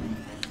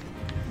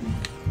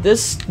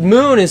 This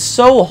moon is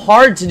so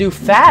hard to do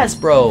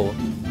fast, bro.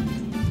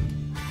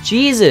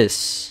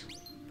 Jesus.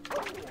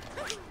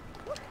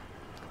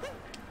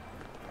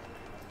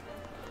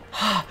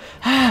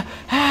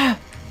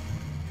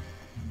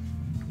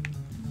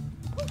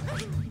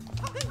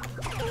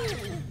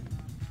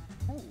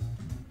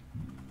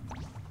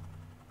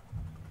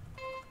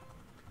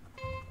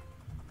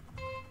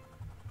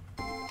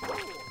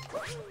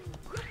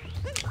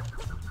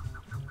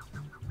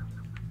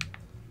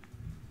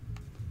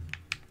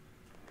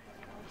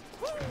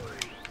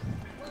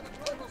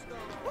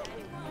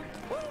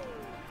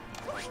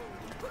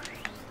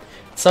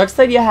 Sucks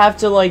that you have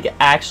to, like,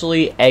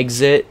 actually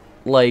exit,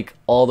 like,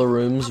 all the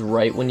rooms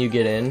right when you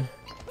get in.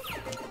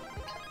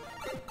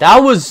 That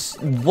was...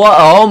 what?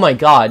 Oh my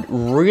god.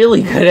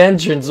 Really good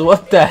entrance.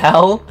 What the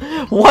hell?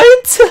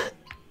 What?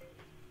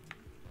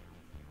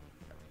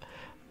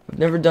 I've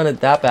never done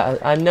it that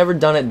fast. I've never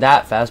done it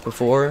that fast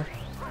before.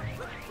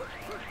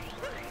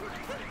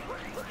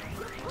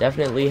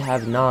 Definitely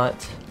have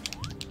not.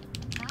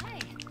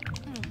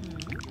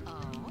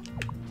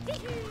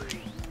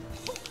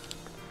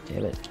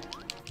 Damn it.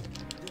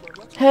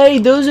 Hey,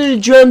 those are the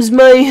drums,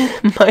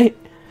 my...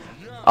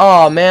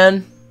 Aw,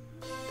 man.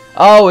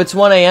 Oh, it's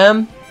 1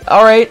 AM?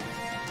 Alright.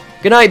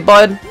 Good night,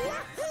 bud.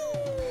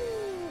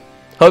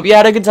 Hope you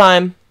had a good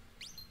time.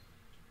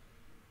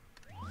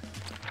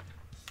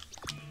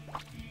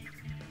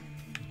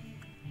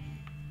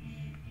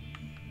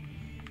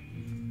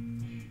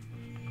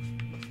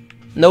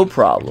 No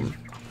problem.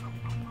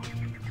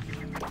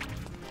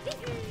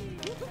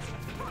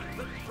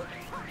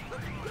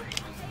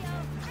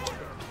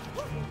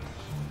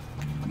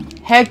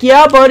 Heck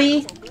yeah,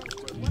 buddy!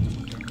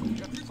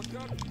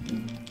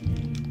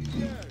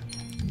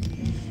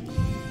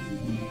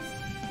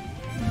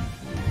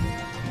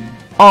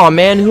 Aw,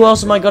 man, who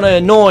else am I gonna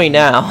annoy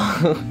now?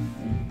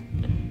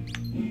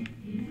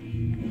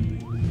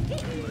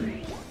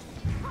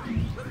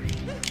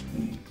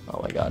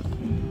 Oh my god.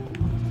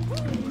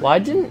 Why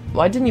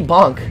didn't he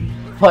bonk?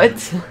 What?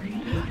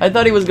 I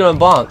thought he was gonna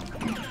bonk.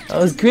 That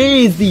was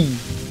crazy!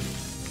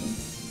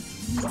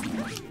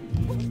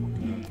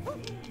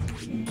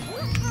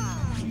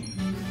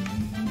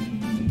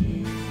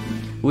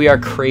 We are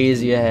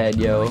crazy ahead,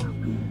 yo.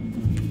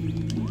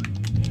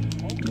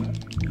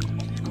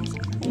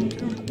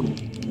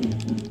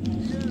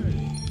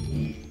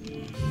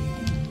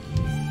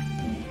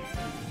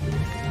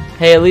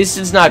 Hey, at least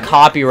it's not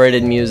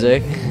copyrighted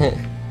music.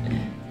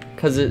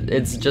 Cause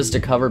it's just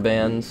a cover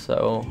band,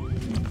 so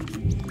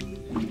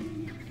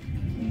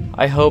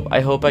I hope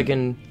I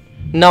can...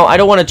 No, I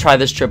don't want to try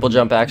this triple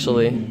jump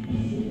actually.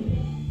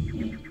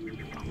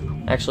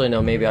 Actually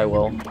no, maybe I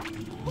will.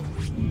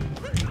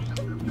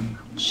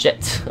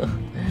 Shit.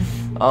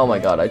 Oh my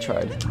god, I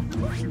tried.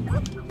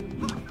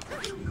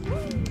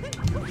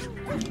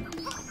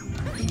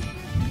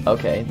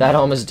 Okay, that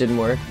almost didn't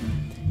work.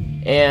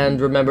 And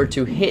remember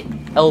to hit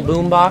L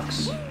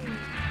boombox.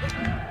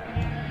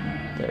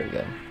 There we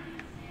go.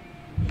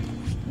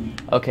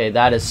 Okay,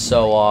 that is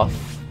so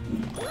off.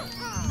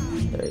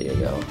 There you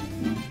go.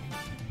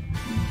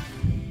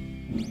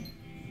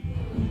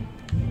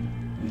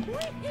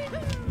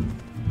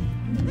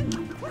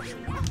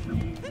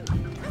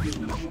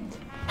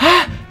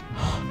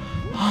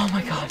 Oh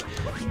my god.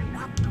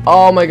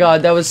 Oh my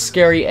god, that was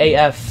scary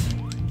AF.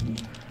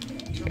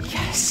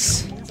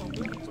 Yes.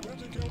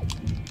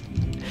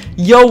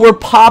 Yo, we're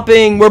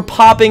popping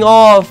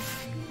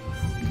off.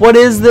 What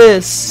is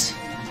this?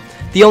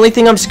 The only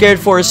thing I'm scared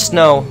for is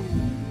snow.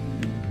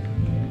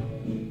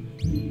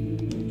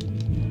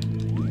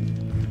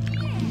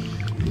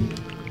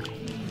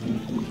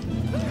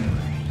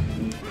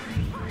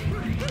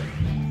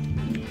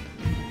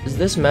 Is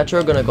this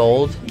Metro gonna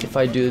gold if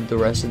I do the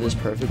rest of this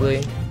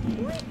perfectly?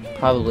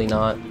 Probably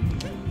not.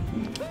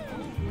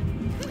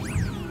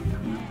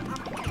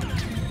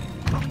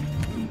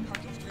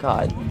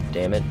 God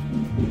damn it.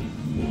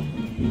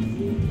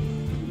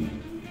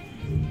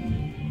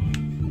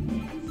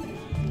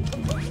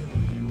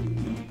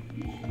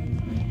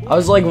 I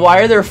was like, why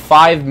are there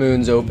 5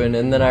 moons open?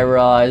 And then I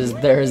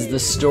realized there's the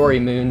story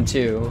moon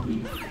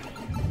too.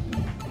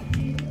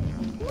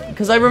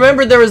 Because I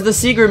remembered there was the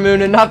secret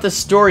moon and not the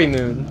story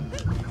moon.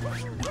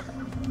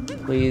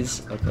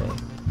 Please. Okay.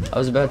 I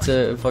was about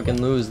to fucking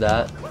lose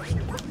that.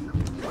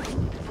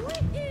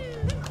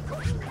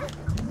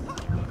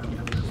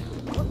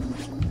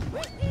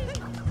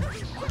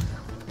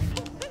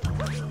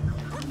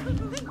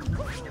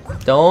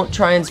 Don't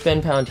try and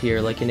spin pound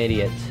here like an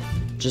idiot.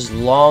 Just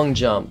long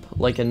jump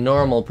like a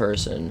normal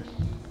person.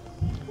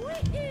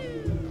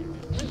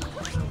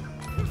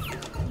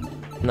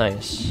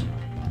 Nice.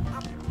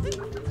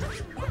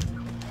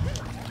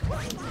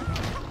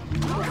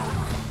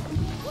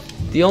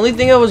 The only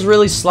thing that was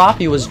really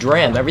sloppy was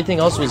Dram. Everything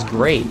else was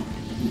great.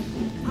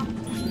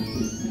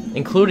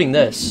 Including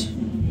this.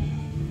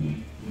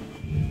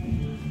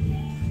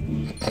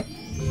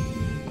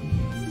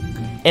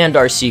 And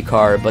our C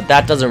car, but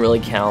that doesn't really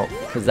count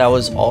because that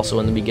was also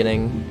in the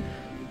beginning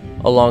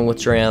along with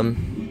Dram.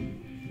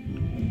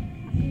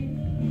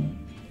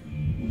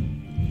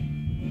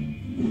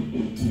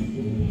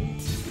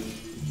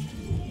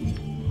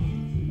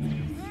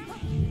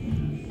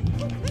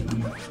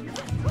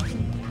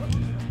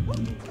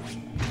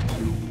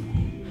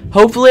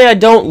 Hopefully I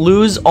don't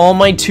lose all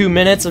my 2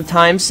 minutes of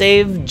time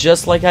save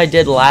just like I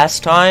did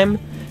last time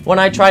when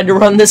I tried to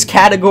run this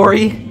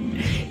category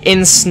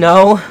in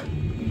snow.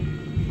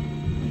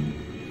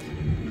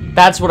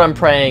 That's what I'm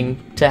praying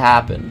to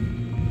happen.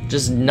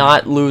 Just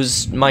not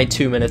lose my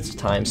 2 minutes of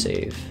time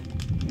save.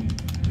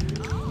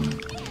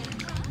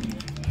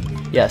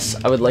 Yes,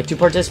 I would like to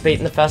participate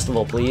in the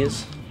festival,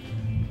 please.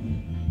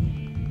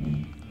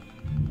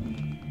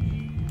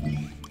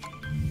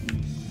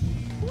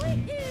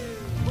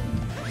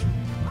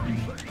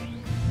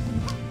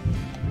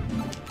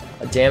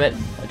 Damn it,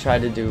 I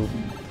tried to do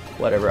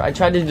whatever. I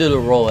tried to do the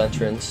roll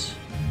entrance.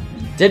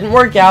 Didn't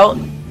work out,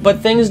 but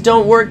things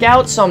don't work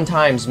out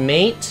sometimes,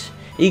 mate.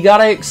 You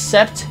gotta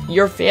accept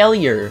your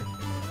failure.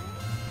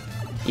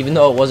 Even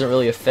though it wasn't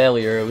really a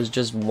failure, it was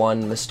just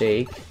one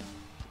mistake.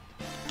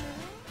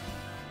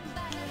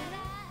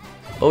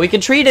 But we can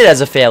treat it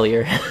as a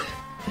failure.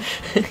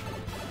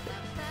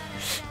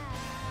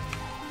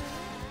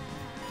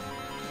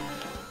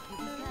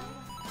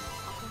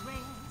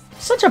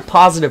 Such a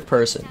positive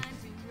person.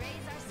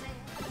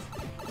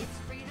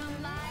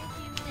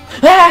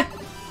 Ah!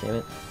 Damn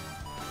it.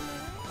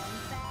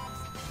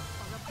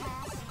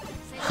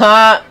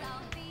 Ha!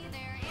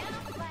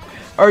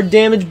 Our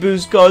damage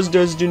boost caused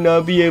us to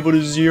not be able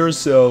to see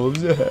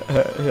ourselves.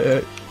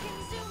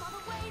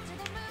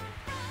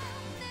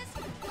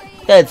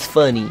 That's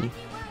funny.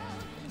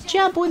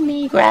 Jump with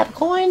me, grab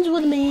coins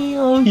with me.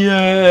 Oh yeah.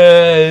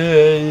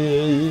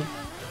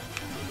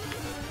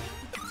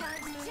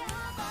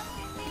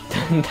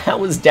 That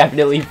was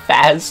definitely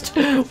fast.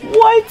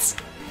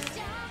 What?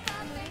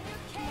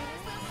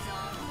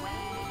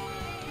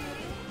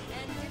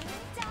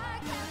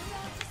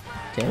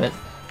 Damn it.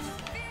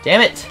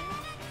 Damn it!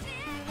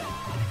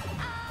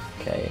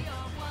 Okay.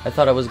 I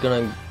thought I was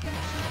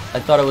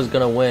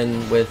gonna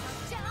win with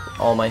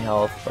all my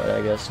health, but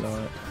I guess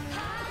not.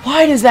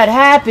 Why does that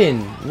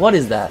happen? What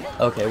is that?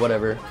 Okay,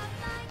 whatever.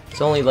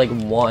 It's only like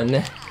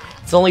one.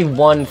 It's only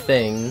one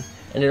thing,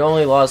 and it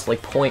only lost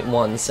like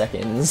 0.1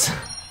 seconds.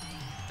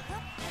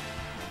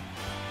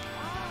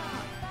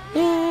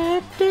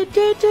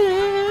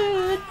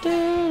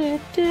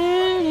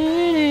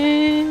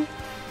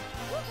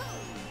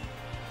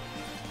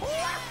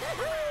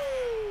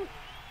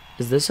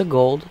 Is this a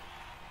gold?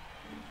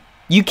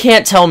 You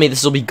can't tell me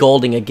this will be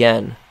golding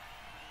again.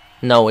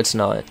 No, it's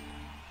not.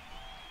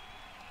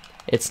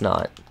 It's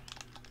not.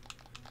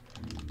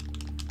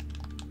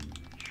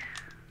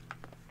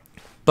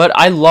 But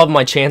I love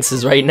my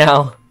chances right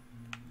now.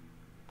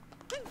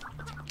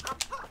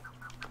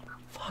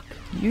 Fuck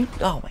you.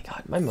 Oh my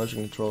god, my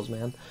motion controls,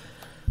 man.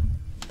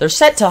 They're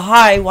set to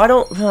high. Why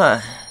don't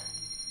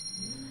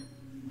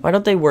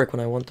they work when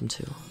I want them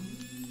to?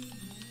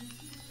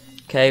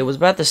 Okay, it was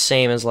about the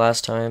same as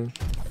last time.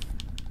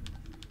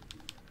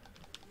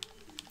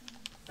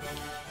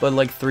 But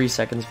like 3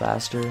 seconds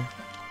faster.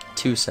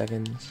 2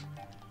 seconds.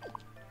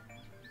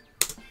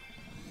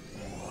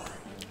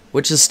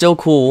 Which is still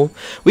cool.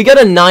 We got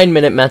a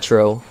 9-minute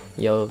metro.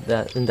 Yo,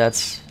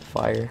 that's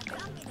fire.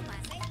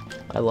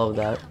 I love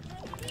that.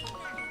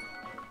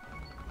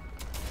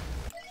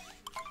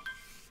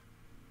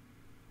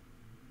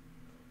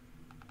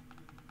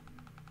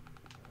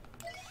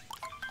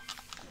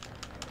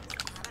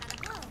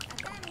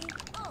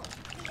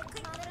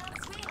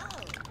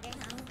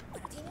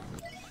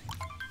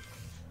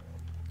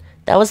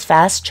 That was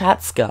fast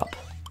chat scup.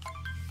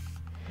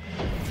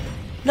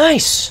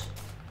 Nice.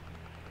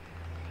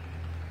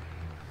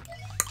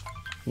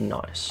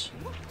 Nice.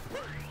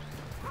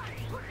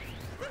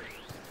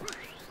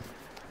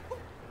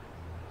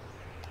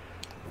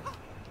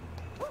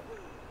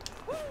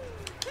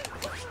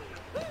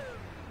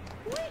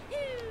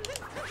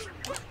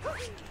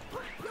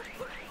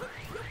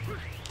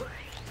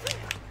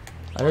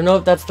 I don't know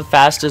if that's the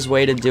fastest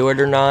way to do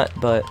it or not,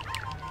 but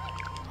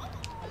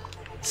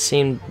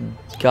Seemed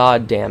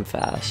goddamn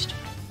fast.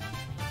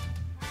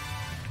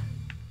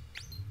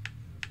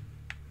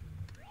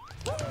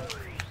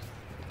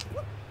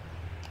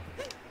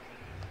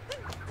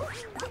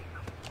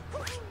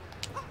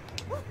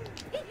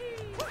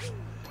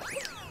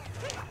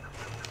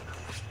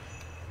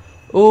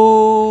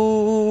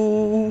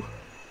 Ooh.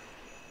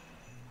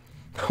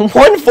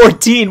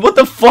 114, what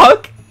the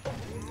fuck?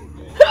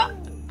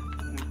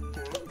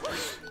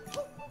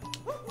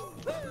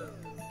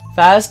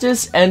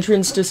 Fastest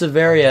entrance to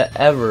Severia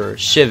ever.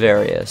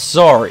 Shiveria,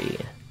 sorry.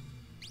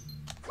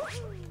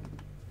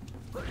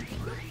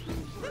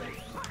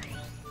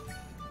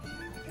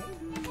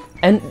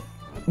 And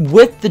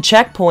with the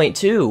checkpoint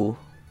too.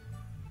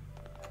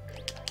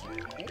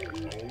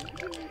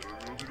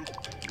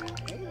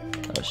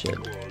 Oh shit.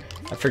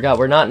 I forgot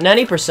we're not in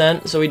any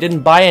percent, so we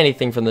didn't buy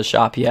anything from the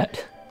shop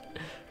yet.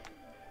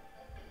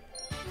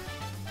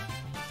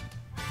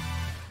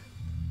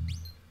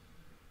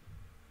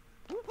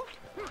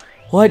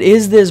 What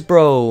is this,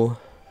 bro?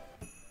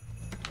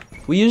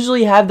 We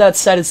usually have that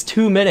set as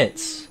 2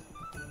 minutes.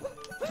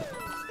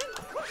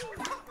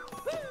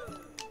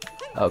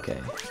 Okay.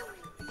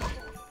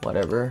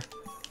 Whatever.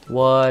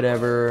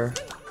 Whatever.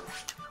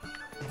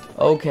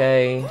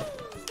 Okay.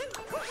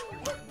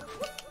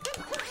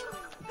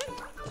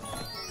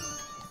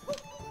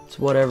 It's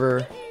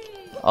whatever.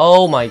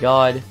 Oh my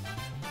god.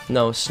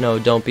 No, Snow,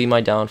 don't be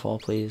my downfall,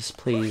 please.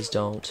 Please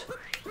don't.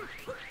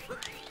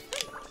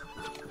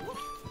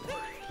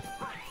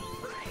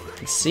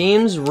 It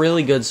seems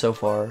really good so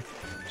far.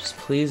 Just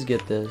please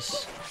get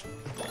this.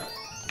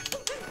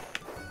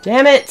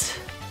 Damn it!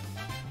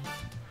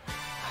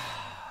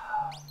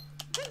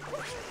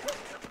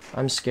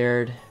 I'm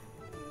scared.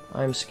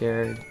 I'm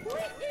scared.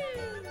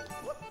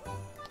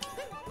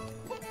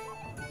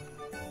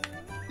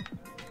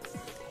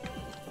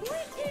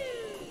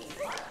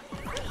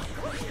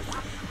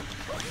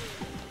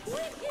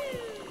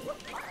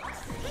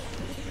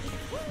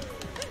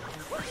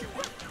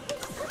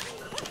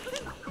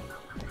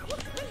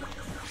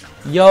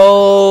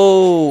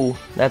 Yo!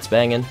 That's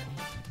banging.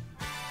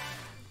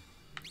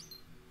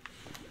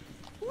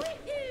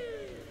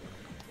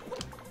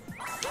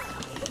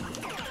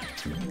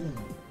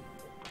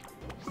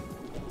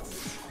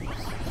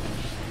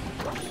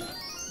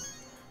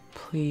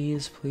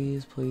 Please,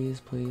 please, please,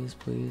 please,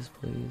 please,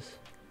 please.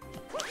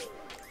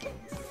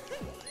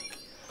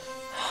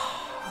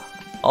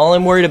 All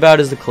I'm worried about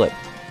is the clip.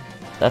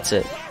 That's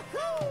it.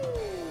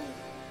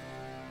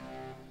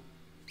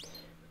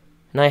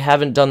 And I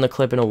haven't done the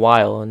clip in a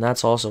while, and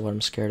that's also what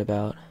I'm scared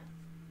about.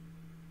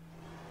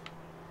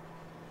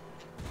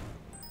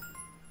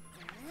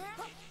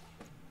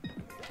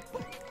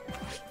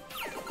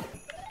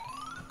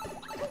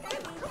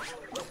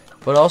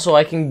 But also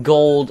I can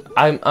gold,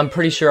 I'm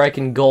pretty sure I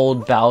can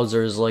gold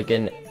Bowser's like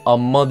a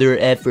mother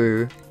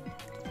effer.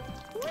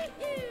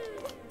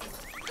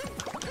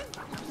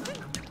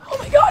 Oh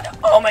my god,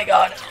 oh my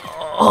god.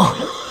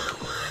 Oh.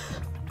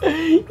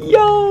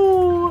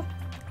 Yo!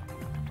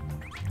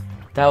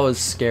 That was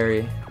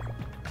scary.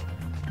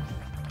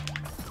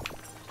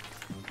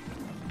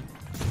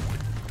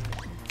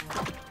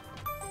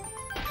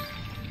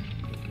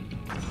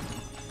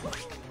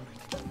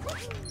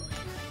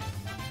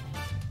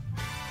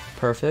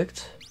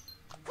 Perfect.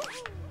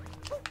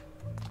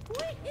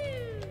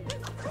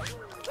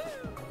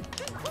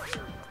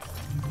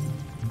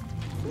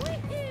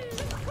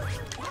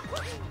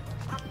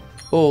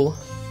 Oh.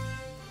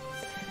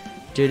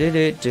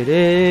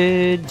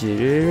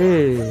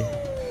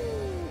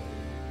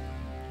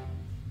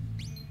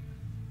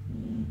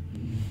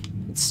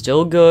 It's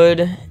still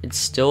good. It's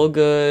still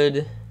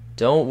good.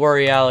 Don't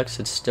worry, Alex.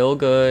 It's still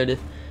good.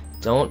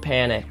 Don't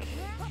panic.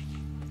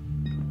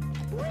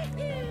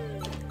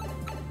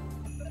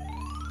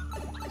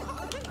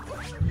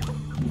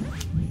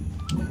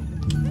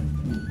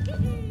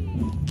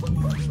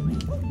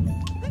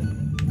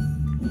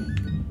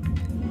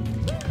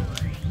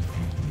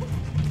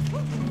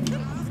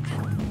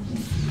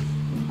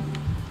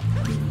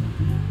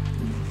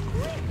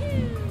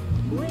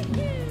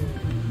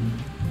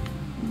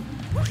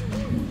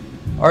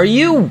 Are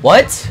you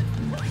what?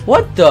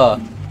 What the?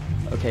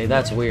 Okay,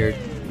 that's weird.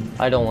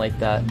 I don't like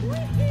that.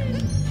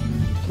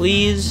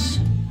 Please,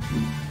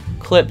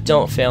 clip,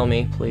 don't fail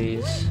me,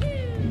 please.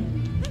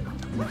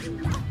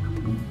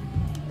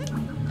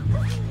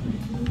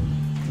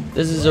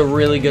 This is a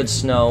really good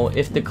snow.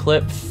 If the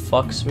clip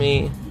fucks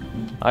me,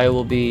 I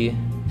will be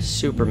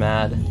super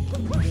mad.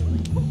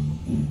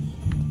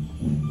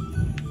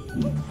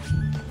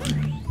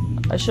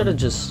 I should have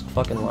just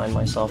fucking lined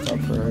myself up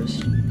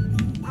first.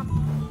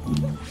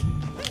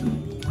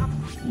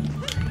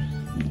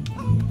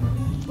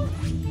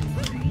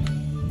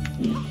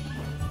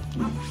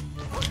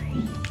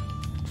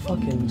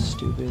 Fucking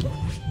stupid.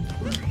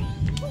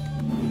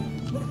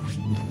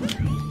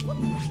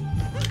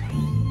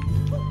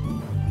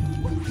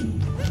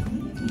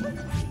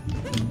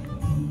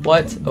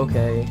 What?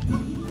 Okay.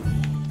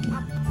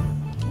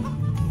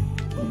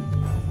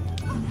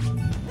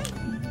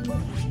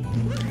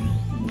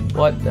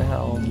 What the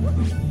hell?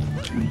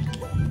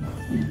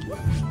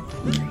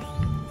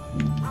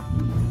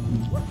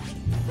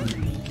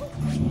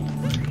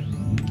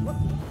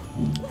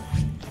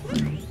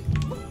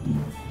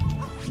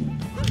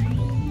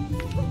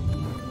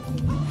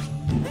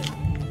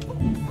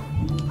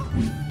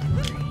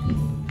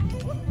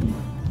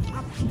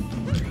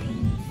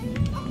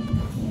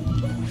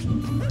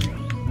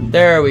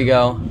 There we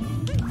go.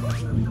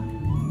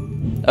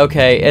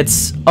 Okay,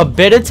 it's a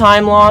bit of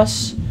time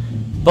loss,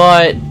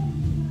 but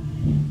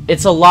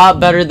it's a lot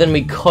better than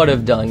we could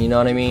have done, you know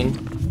what I mean?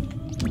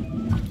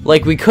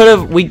 Like we could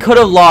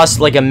have lost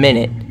like a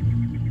minute.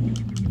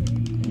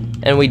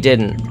 And we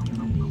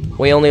didn't.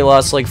 We only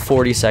lost like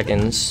 40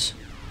 seconds.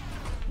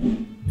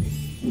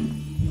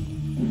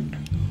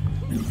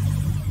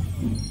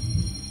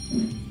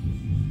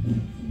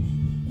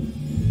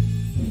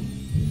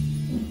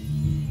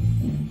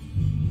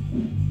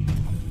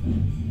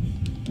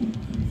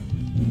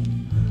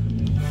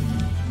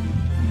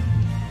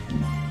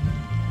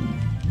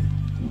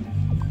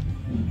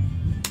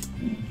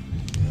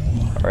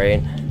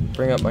 Alright,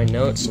 bring up my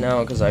notes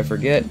now because I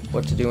forget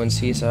what to do in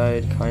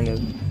Seaside, kind of.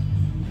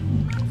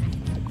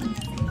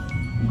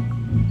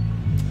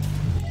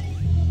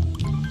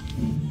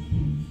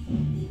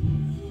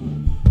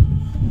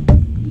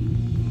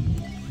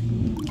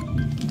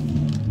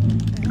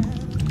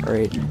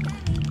 Alright.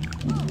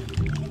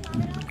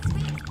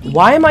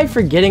 Why am I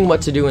forgetting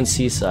what to do in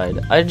Seaside?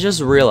 I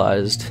just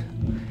realized.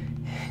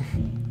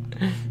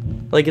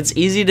 Like, it's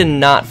easy to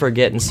not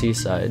forget in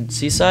Seaside.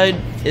 Seaside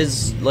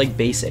is, like,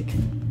 basic.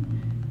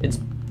 It's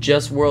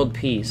just world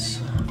peace.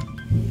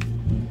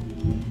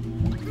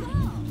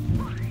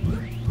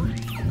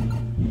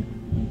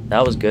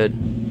 That was good.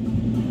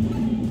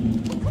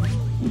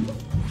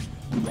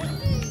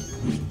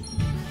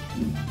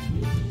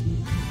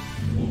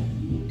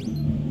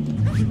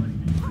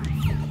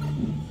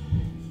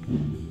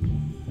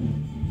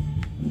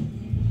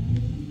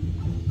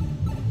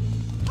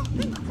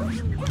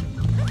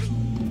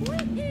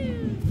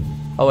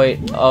 Oh wait,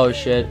 oh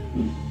shit.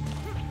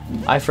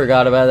 I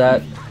forgot about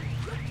that.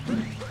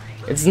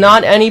 It's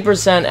not any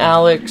percent,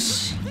 Alex.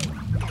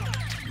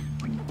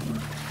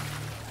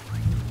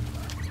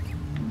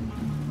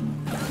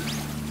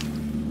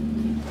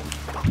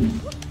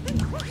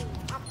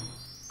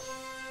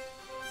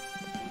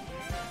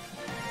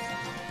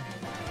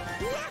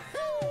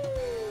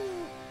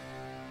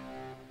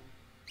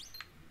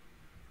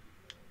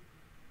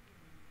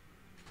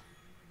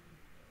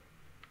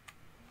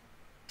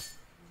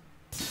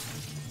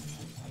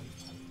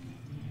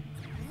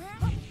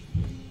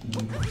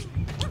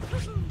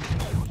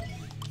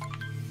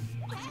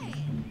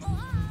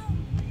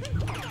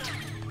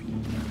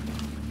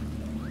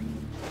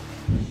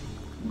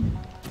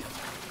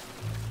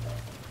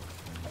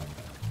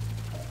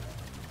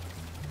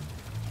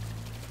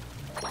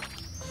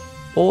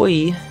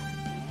 Oi.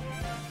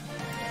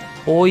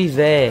 Oi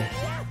there.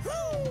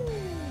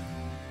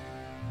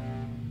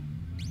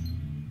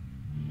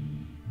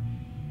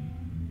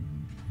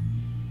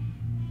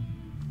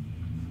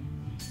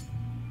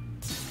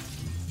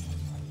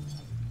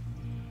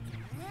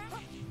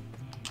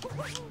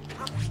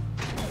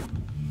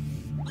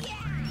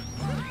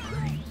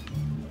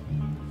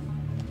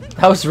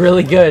 That was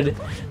really good.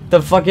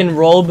 The fucking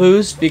roll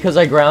boost because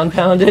I ground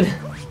pounded.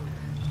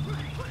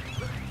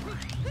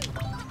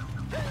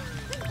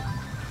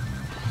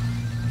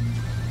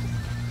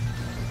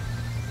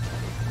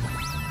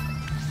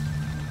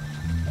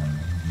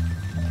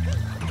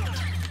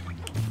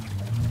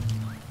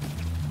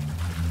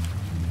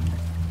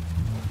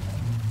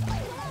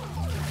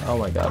 Oh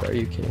my god, are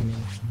you kidding me?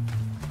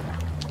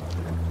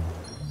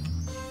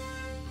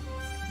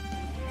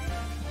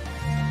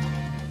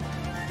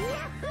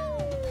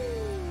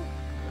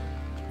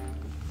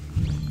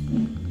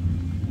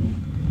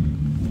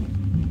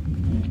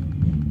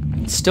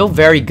 It's still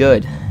very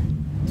good.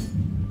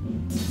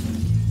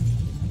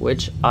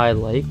 Which I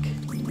like.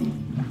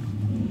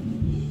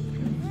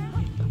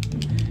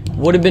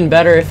 Would have been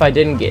better if I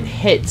didn't get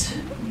hit.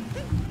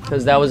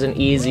 Because that was an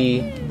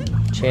easy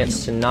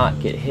chance to not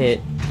get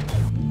hit.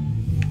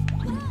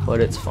 But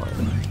it's fine.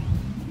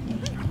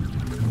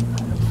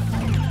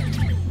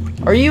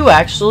 Are you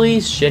actually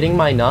shitting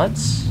my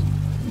nuts?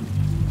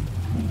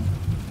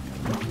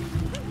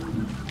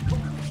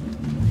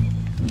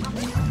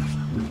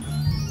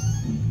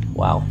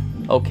 Wow.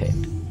 Okay.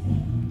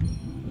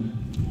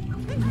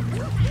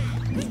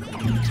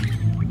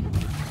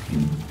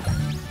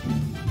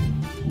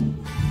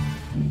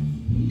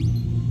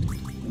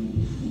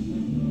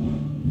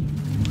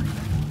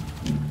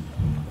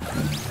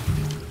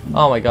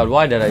 Oh my god,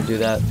 why did I do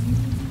that?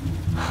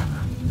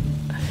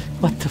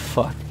 What the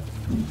fuck?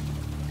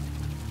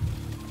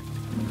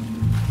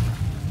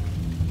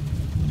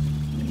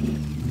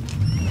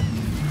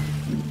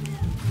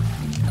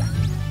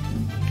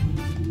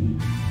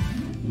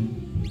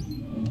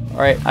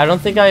 Alright, I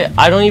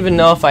don't even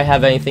know if I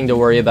have anything to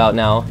worry about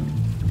now.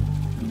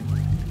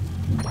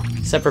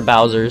 Except for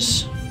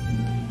Bowser's.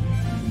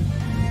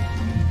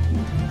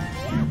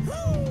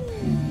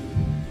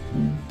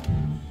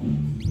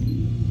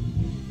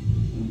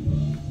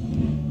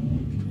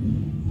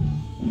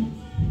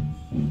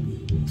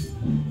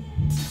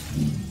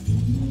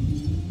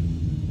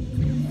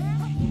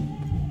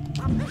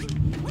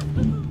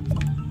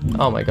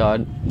 Oh my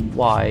god.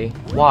 Why?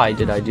 Why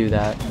did I do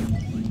that?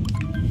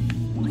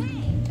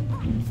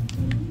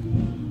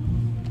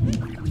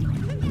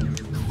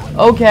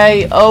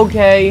 Okay,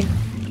 okay.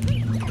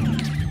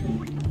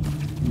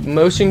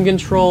 Motion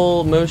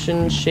control,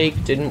 motion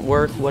shake didn't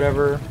work,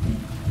 whatever.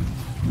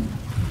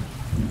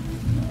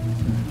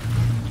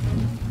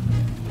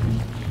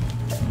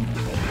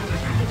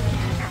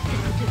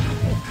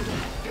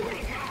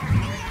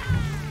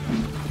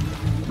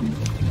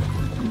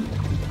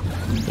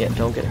 Yeah,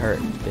 don't get hurt,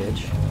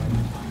 bitch.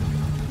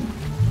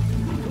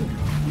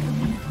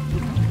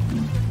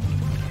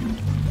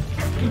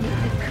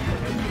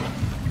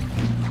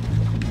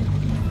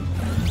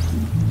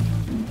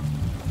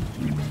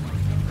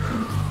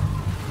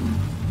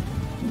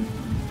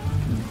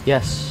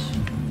 Yes.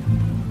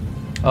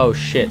 Oh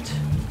shit.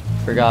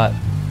 Forgot.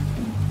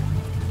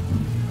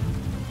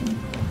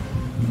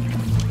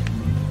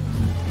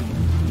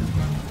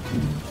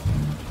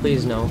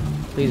 Please no.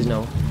 Please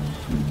no.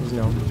 Please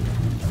no.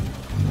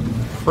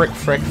 Frick,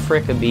 frick,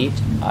 frick a beat.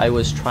 I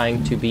was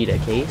trying to beat a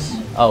case.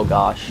 Oh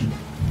gosh.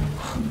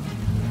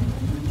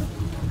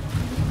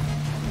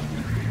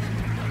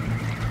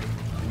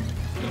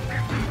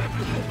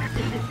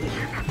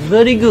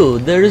 Very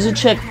good. There is a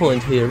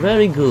checkpoint here.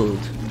 Very good.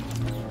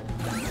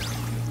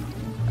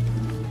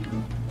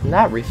 And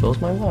that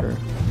refills my water.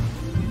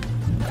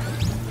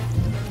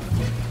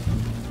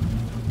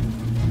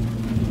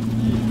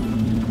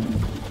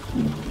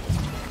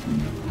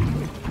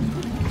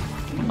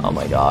 Oh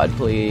my god,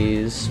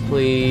 please,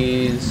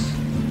 please.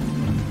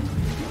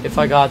 If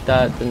I got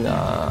that, then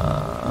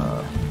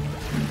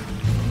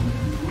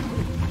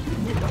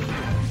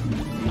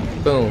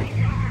boom.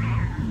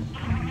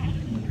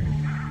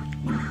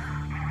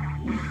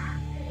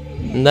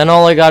 And then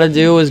all I gotta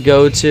do is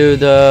go to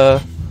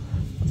the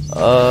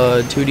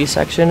 2D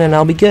section and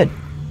I'll be good.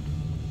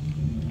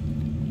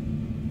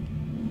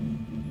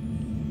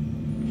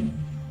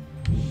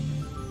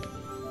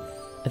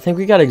 I think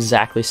we got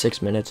exactly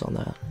 6 minutes on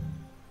that.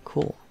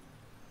 Cool.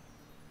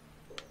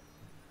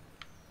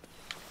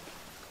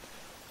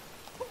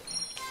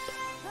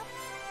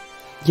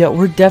 Yeah,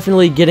 we're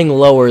definitely getting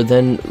lower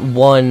than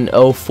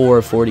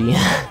 1:04:40.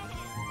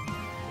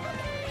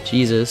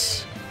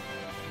 Jesus.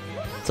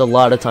 It's a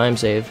lot of time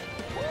save.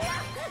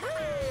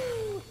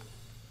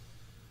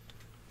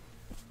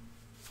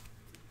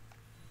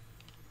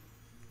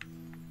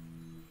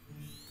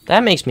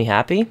 That makes me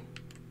happy.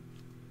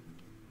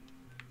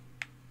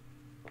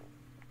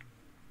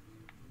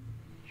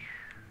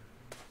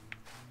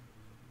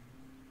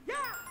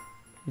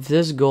 If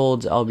this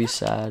golds, I'll be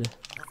sad.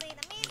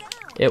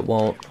 It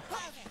won't.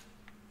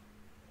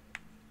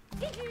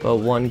 But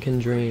one can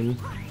dream.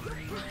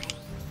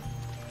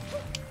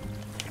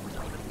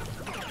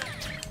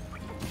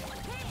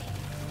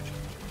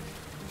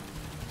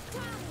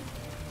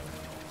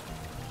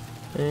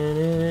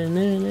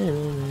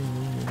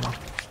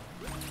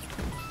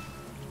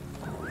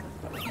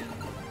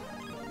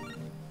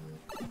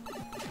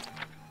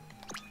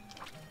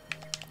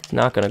 It's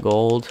not gonna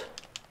gold.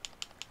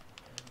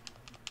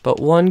 But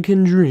one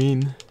can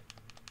dream.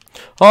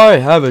 I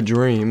have a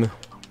dream.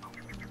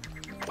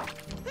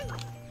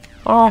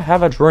 I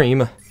have a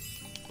dream.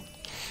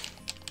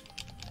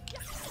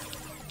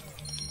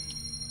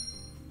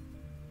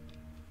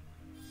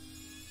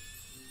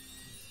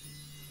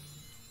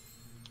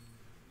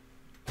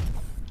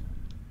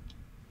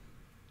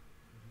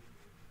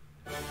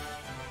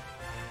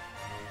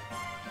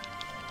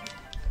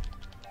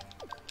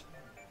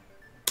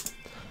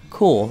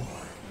 Cool.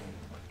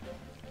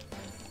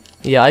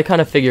 Yeah, I kind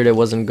of figured it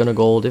wasn't gonna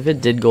gold. If it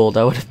did gold,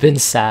 I would have been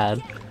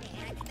sad.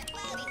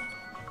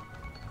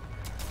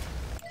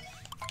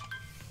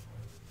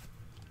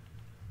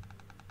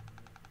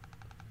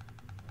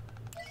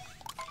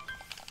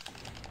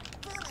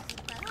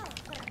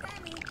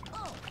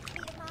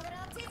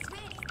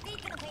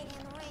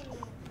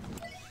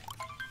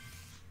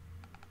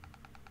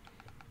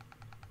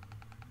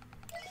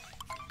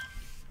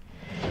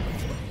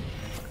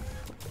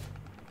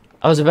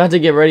 I was about to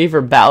get ready for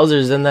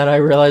Bowser's and then I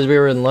realized we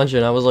were in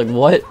luncheon. I was like,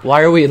 what?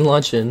 Why are we in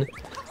luncheon?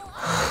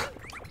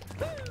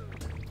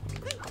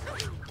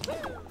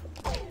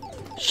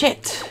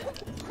 Shit!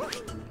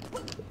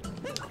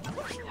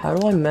 How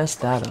do I mess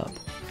that up?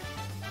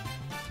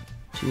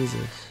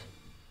 Jesus.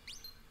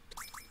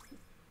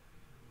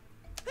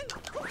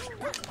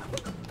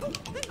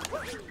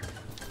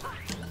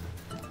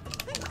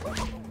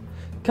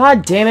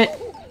 God damn it!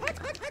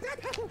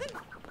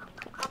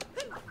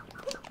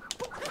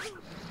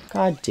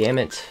 God damn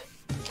it.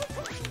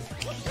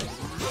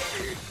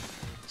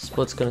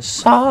 Split's gonna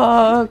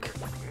suck.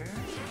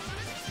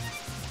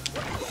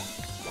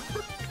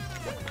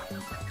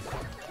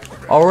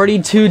 Already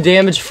 2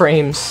 damage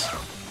frames.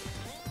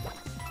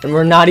 And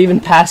we're not even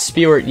past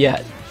Spirit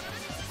yet.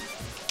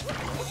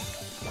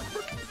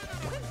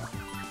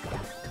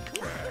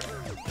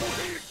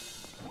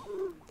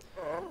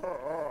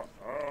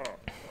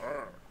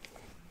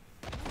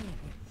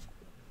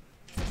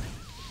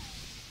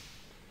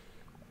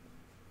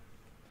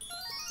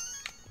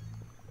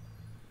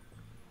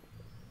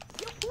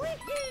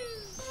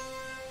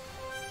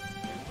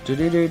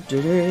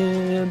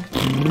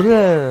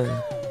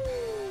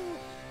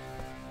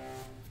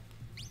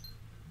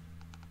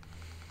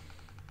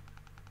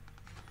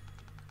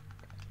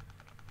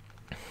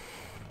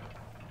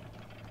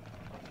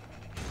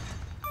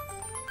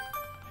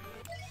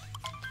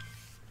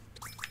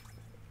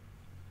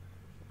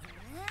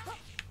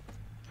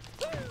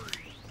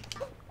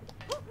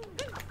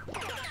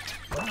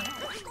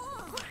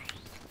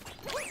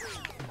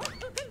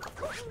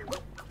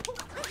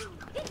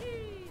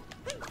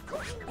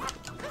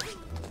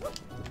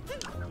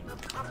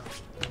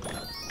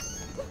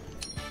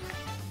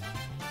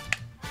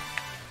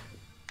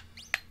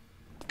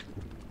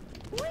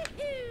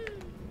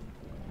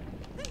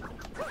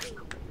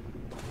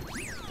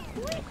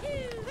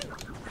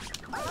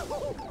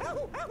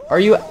 Are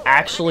you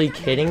actually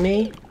kidding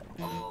me?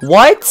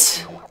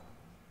 What?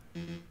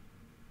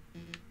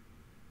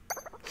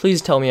 Please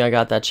tell me I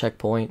got that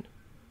checkpoint.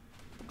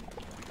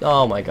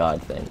 Oh my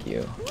god, thank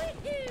you.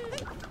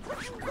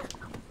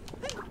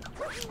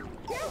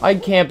 I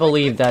can't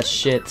believe that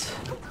shit.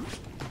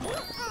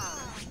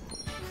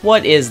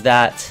 What is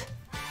that?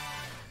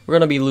 We're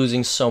gonna be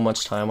losing so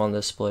much time on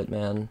this split,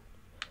 man.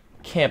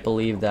 Can't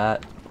believe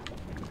that.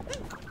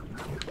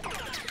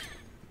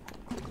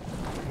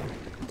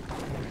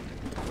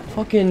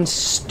 Fucking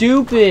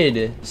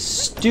stupid.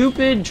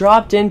 Stupid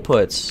dropped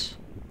inputs.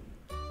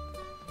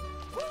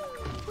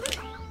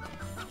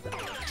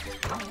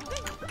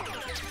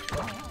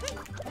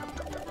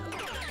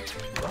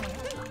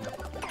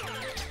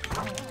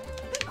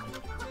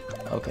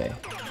 Okay.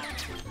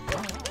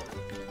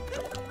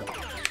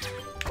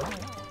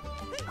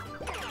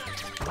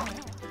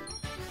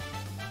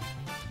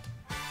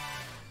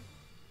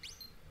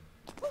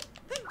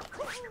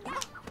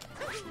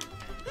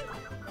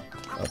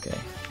 Okay.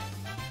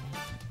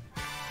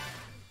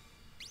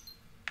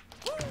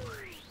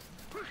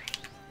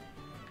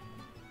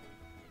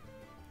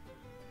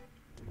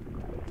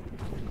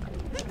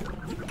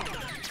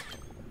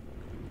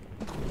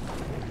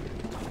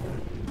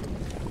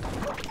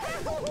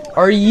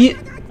 Are you...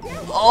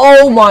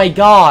 Oh my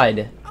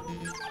god!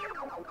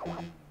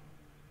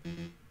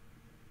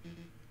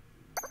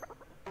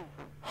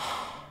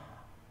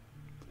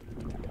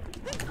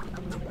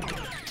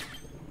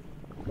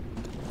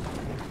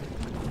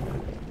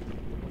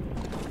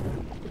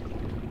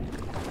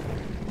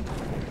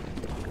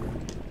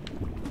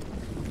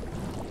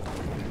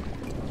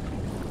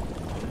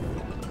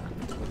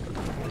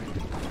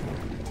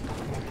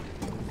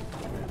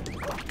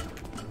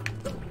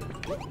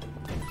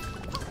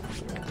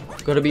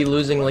 Gonna be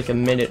losing like a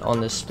minute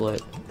on this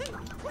split.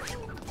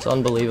 It's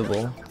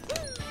unbelievable.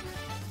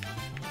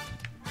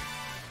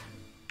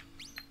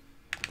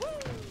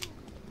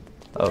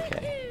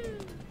 Okay.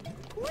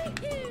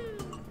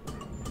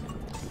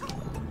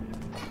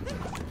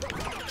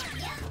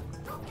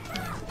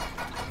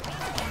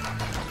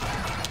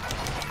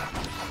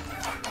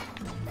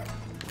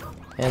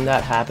 And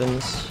that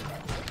happens.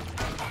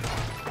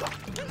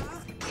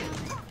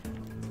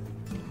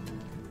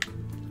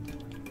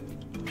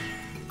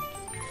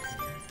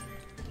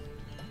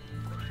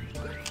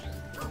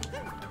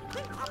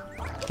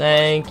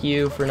 Thank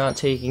you for not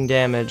taking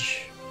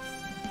damage.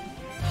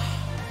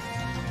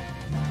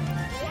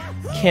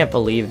 Can't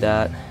believe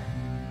that.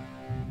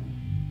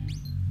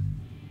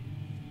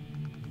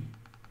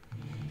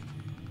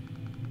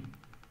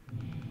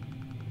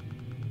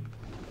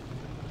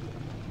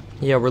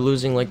 Yeah,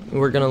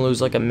 we're gonna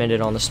lose like a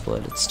minute on the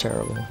split. It's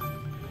terrible.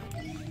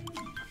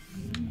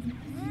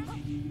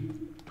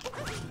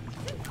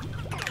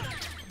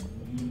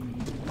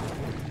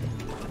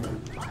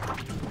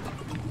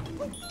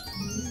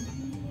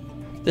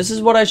 This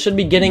is what I should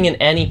be getting in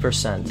any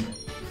percent.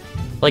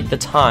 Like the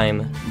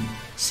time.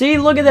 See,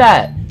 look at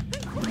that!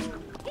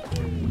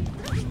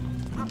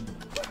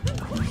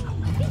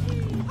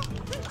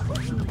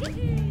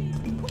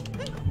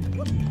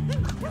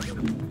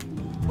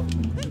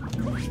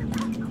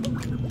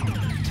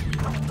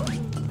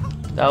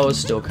 That was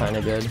still kind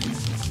of good.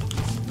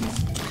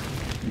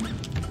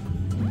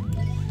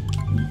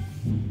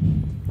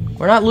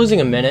 We're not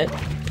losing a minute.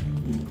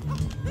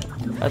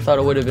 I thought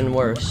it would have been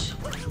worse.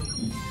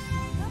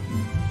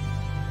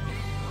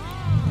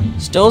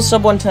 Still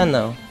sub 110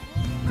 though.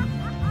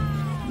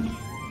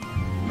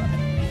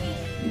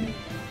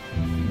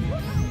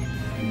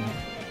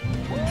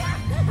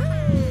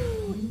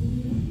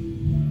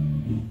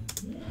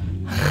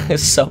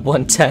 Sub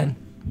 110.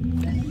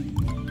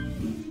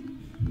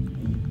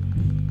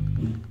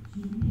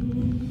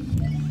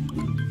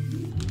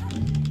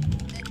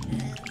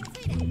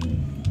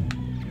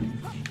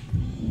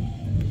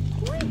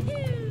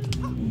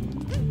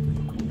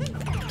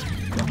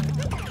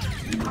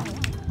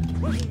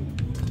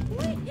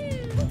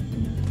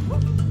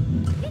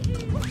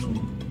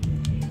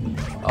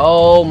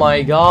 Oh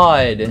my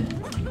god.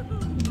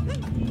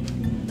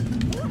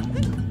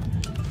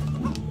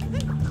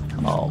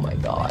 Oh my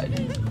god.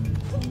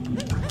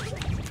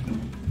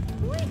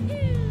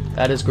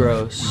 That is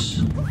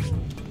gross.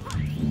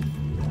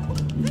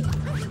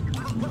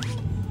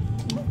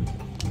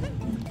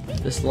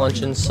 This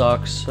luncheon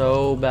sucks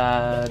so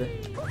bad.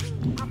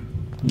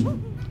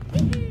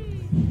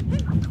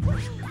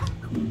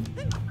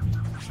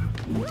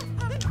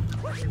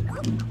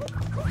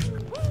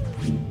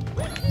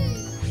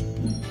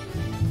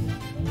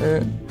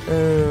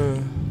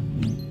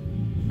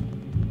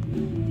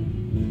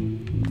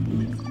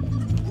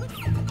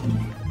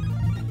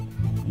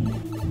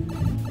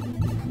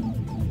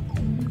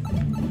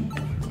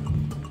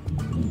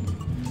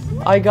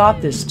 I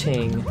got this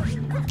ting.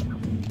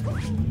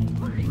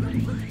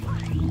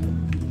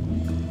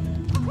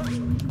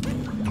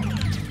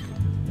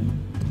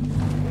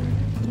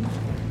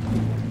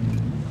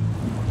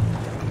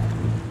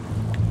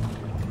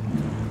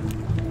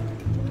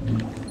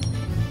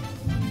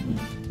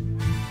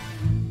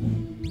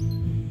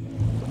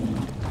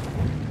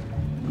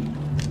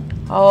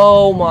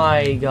 Oh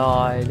my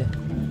god.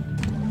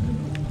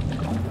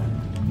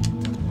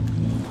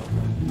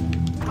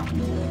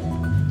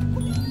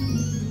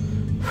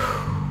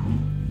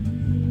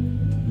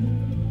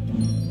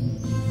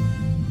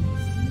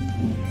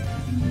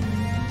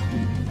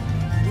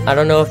 I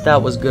don't know if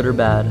that was good or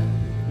bad.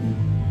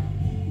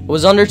 It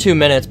was under 2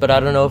 minutes, but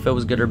I don't know if it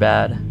was good or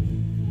bad.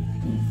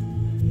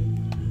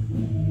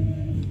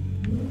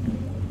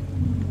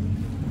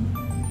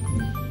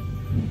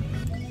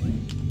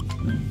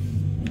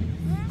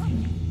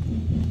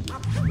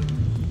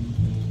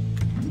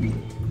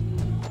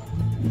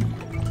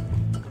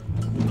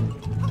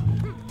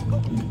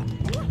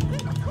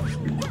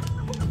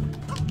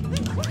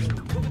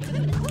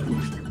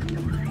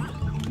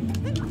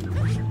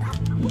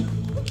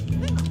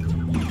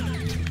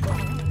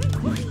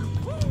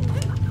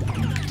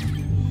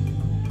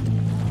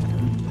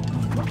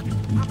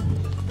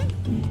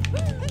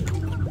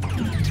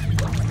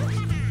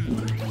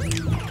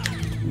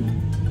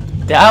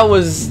 That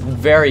was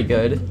very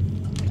good.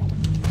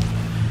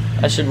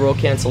 I should roll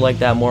cancel like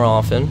that more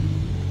often.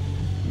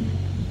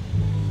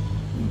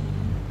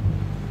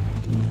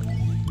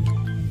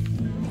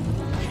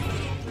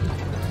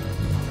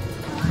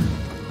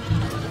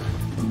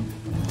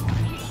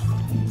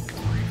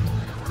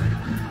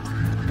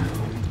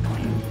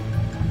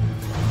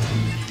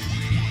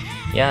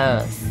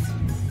 Yes.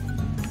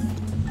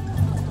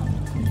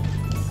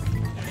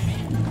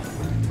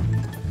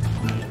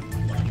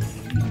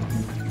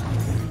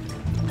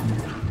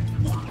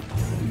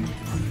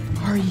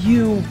 Are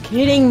you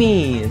kidding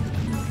me?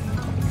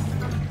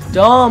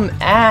 Dumb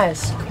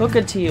ass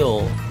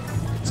cockatiel.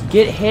 Let's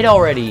get hit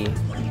already.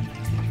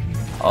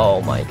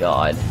 Oh my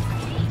god.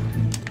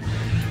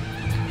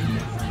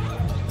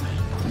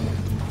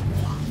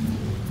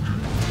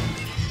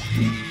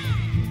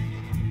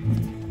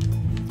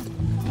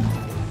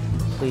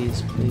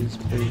 Please, please,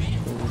 please,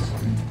 please.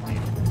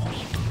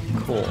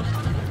 Cool.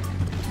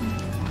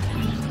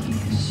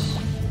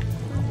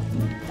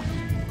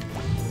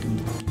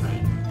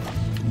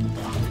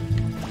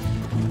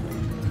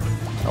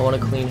 I want a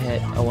clean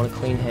hit. I want a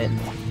clean hit.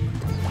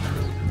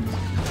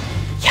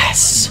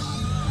 Yes!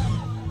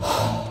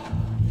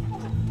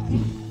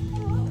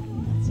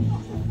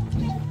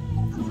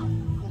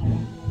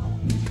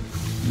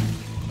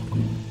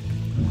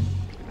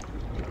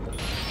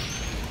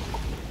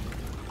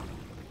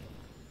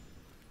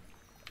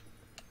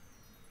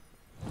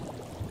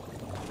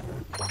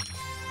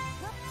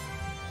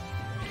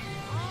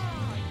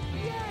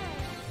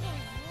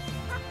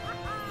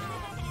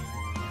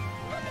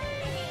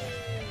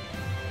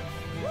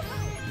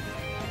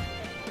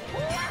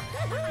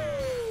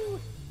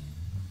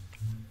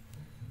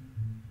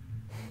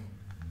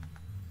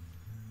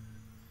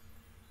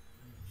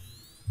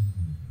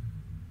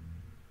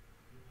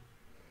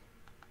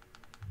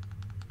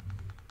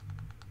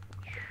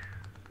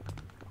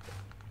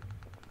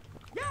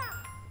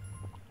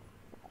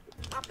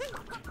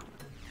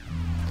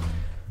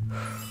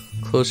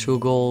 Close to a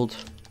gold.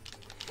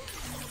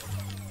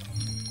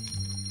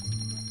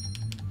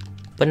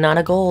 But not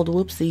a gold,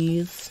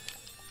 whoopsies.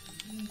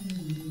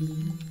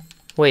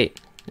 Wait,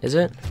 is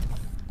it?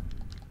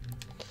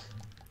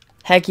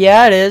 Heck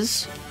yeah, it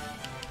is.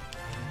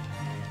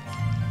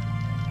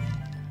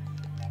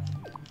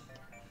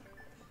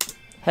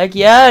 Heck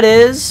yeah, it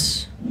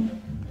is.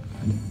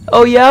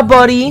 Oh yeah,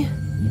 buddy.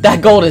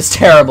 That gold is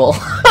terrible.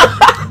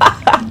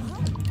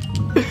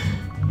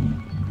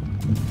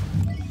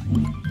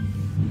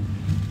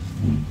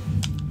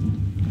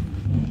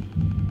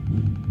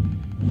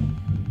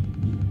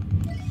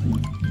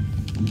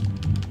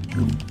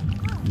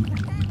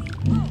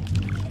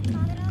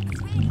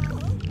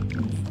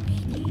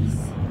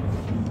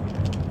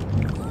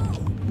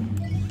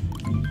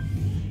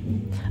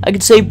 I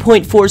could save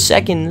 0.4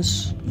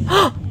 seconds.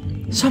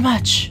 So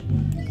much.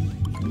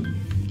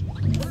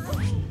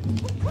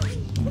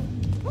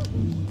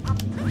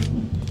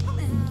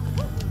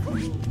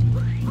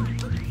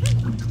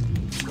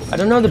 I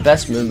don't know the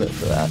best movement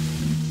for that.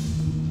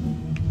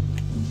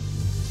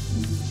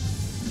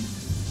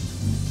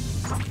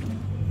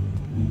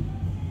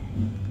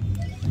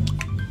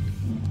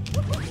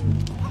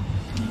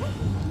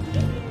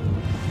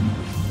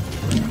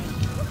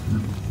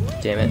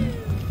 Damn it.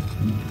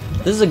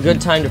 This is a good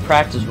time to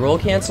practice roll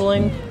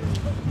canceling.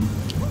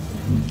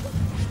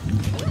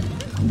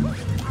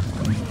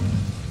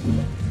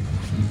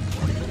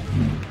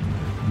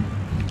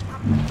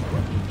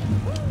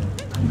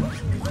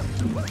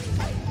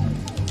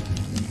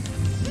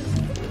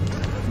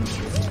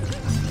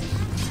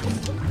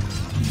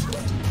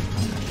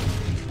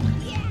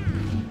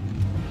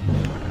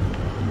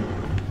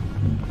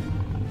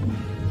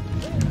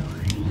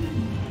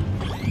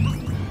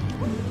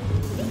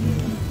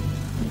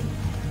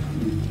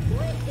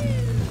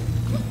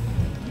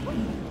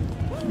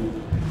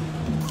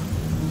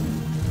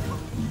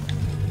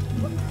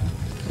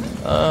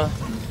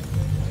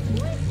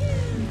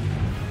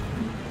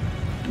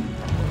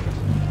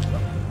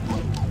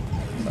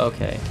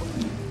 Okay.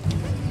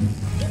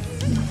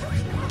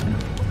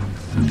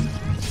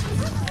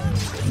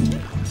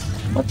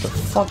 What the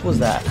fuck was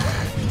that?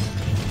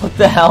 What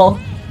the hell?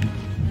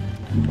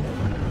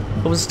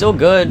 It was still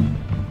good.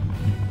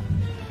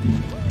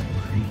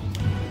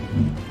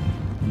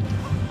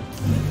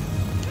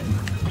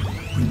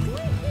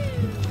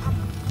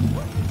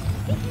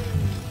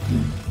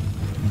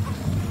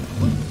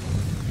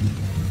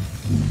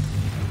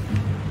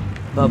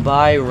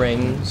 Bye-bye,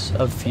 Rings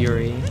of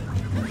Fury.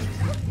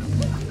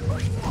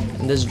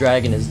 And this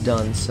dragon is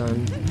done,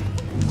 son.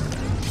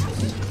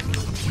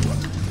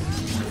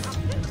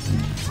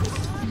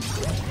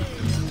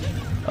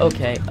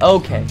 Okay,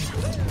 okay.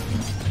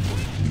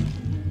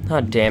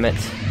 Oh, damn it.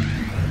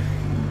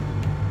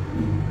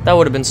 That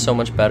would have been so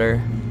much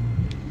better.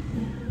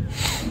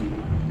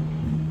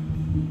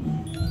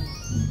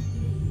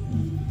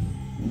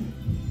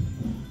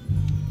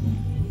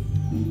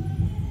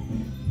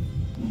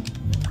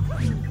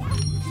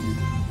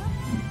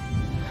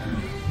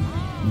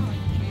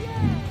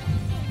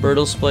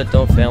 Brutal split,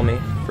 don't fail me.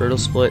 Brutal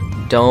split,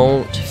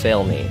 don't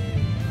fail me.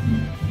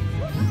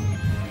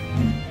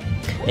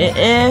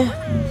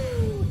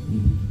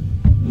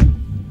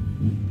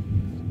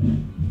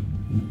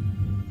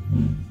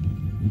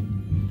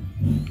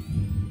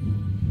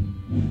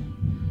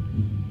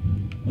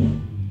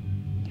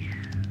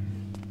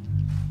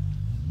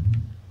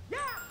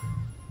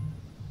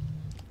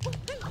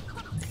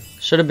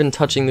 Should have been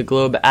touching the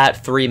globe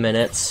at 3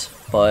 minutes,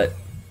 but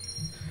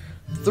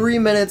 3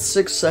 minutes,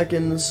 6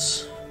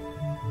 seconds.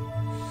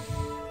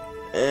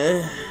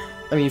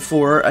 I mean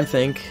 4, I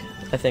think.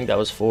 I think that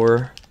was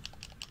 4.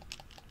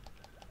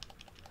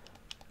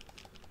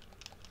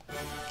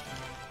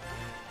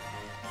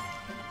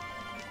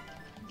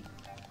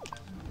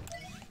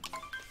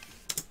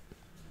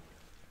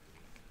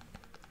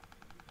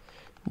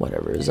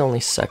 Whatever, it's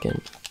only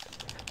second.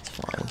 It's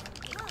fine.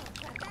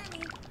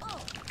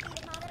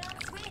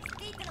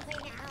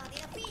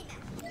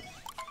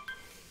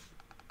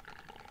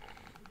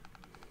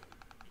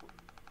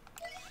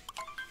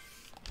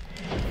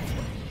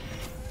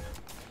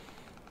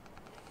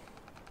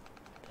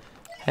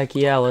 Heck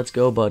yeah, let's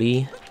go,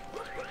 buddy.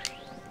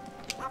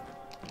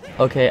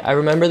 Okay, I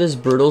remember this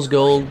Brutal's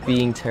Gold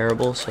being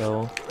terrible,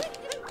 so...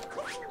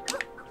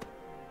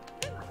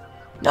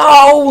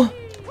 No!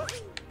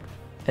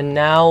 And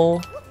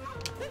now...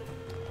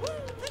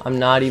 I'm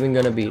not even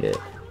gonna beat it.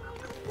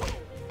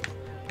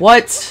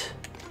 What?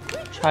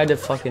 Tried to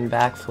fucking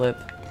backflip.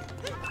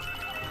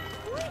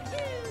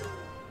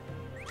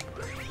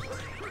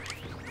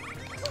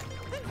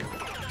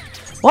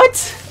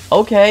 What?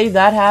 Okay,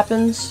 that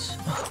happens.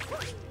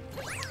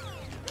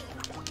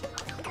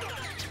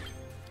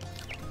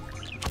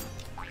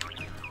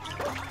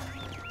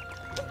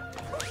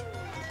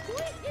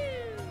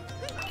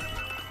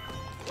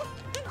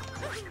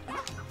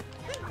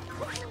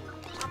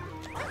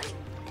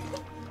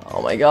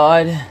 Oh my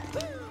god.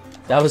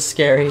 That was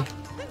scary.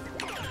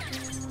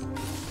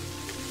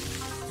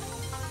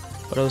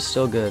 But it was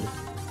still good.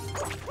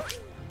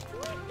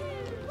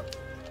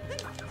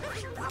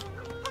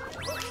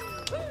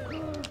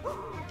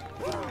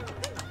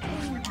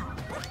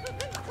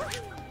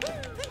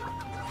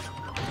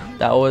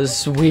 That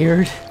was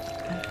weird.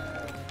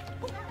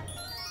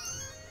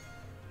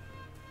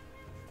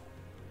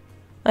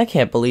 I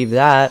can't believe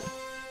that.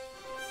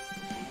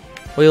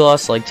 We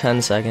lost like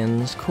 10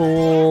 seconds.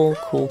 Cool,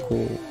 cool,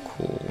 cool,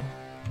 cool.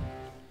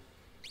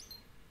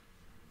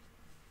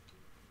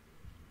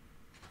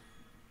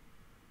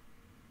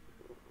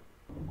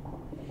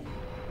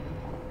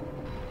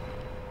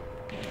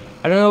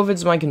 I don't know if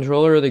it's my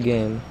controller or the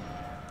game.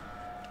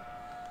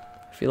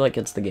 I feel like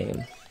it's the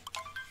game.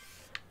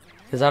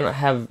 Because I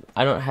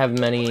don't have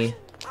many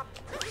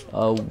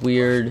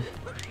weird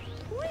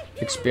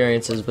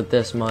experiences with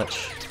this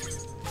much.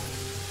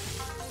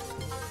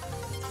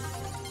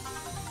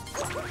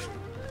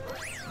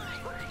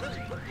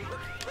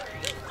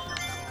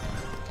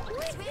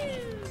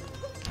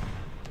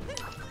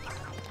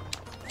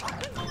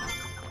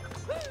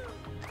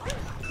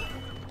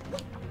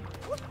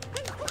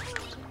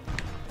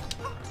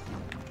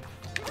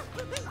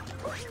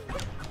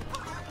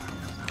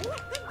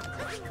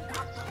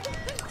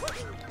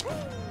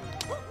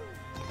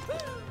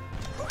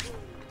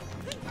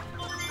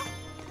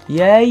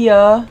 Yeah,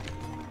 yeah.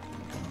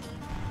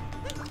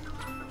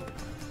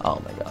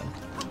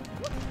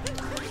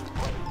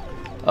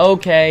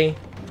 Okay.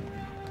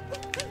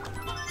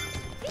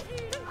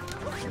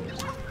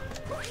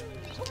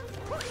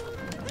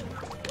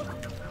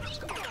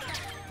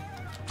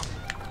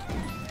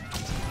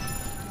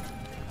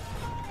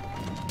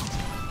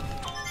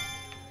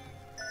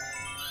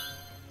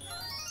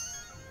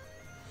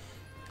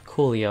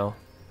 Coolio.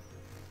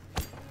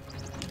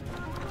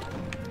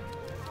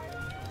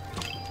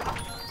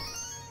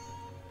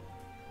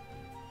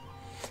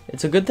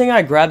 It's a good thing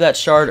I grabbed that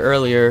shard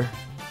earlier.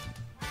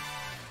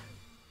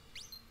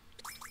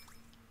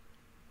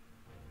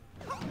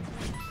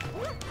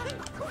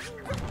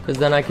 Because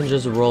then I can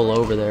just roll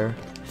over there.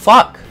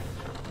 Fuck!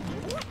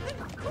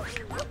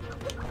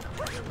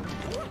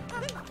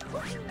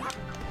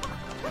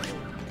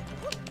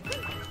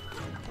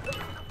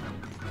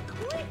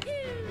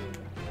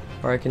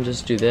 Or I can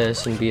just do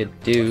this and be a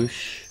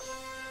douche.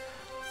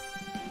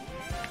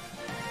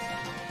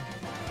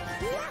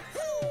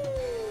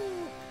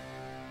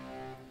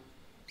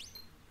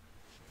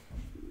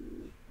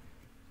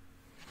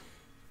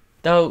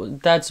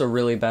 That's a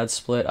really bad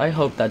split. I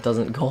hope that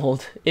doesn't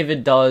gold. If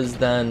it does,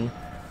 then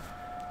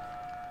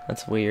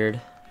that's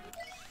weird.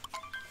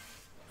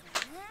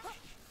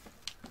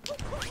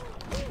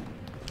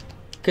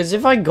 Because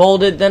if I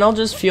gold it, then I'll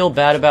just feel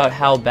bad about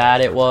how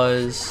bad it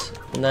was.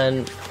 And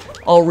then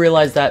I'll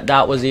realize that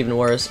that was even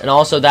worse. And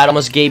also, that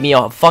almost gave me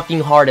a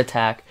fucking heart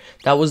attack.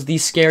 That was the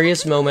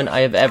scariest moment I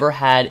have ever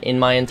had in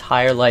my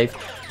entire life.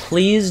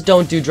 Please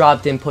don't do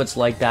dropped inputs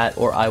like that,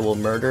 or I will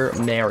murder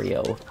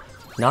Mario.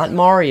 Not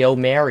Mario,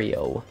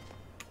 Mario.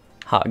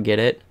 Ha, get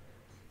it?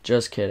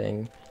 Just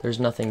kidding. There's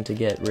nothing to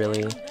get,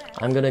 really.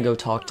 I'm gonna go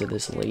talk to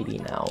this lady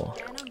now.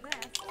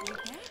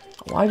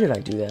 Why did I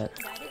do that?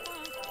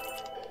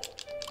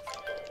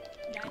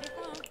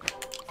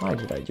 Why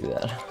did I do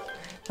that?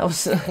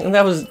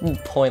 That was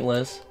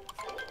pointless.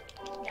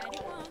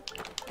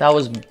 That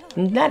was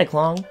Daddy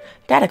Clong,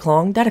 Daddy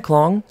Clong, Daddy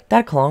Clong,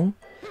 Daddy Clong,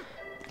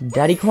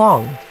 Daddy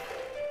Clong.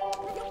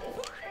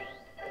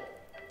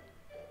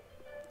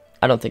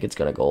 I don't think it's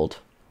gonna gold.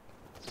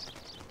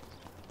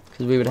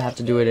 Because we would have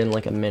to do it in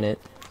like a minute.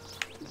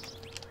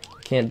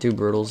 Can't do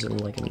brutals in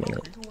like a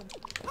minute.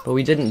 But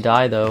we didn't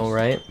die though,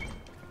 right?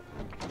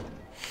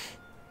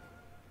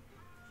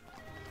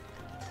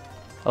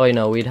 Oh wait,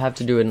 no, we'd have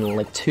to do it in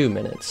like 2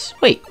 minutes.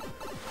 Wait.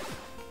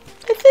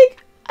 I think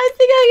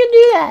I can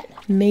do that.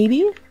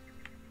 Maybe?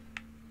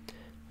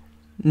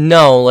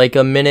 No, like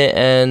a minute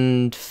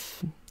and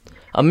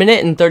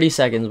 30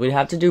 seconds. We'd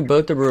have to do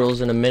both the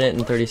brutals in a minute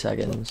and 30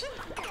 seconds.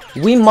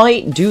 We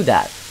might do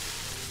that.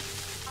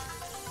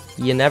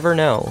 You never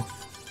know.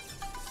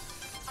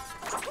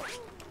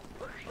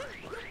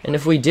 And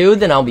if we do,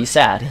 then I'll be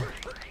sad.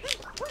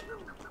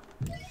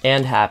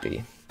 And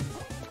happy.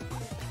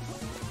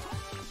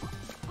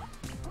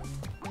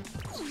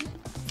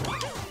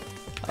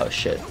 Oh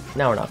shit.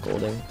 Now we're not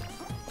golding.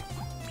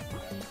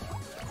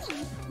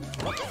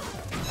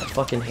 I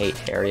fucking hate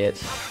Harriet.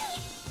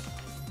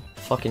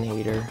 Fucking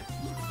hate her.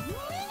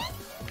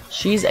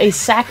 She's a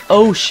sack.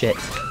 Oh shit.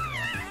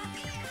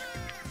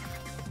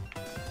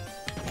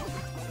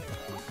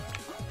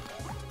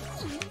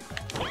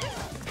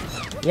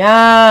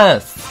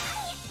 Yes!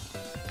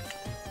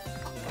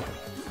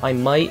 I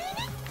might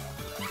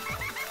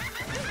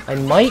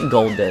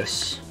gold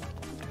this.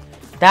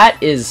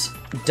 That is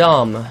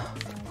dumb.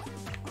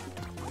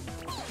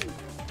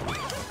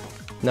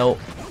 Nope.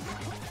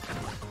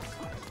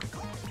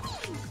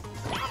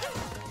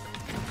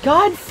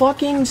 God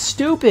fucking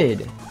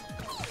stupid.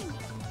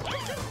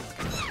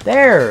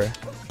 There.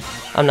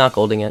 I'm not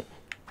golding it.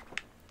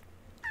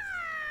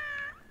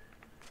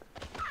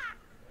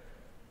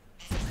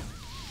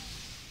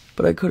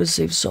 But I could have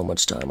saved so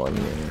much time on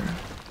here.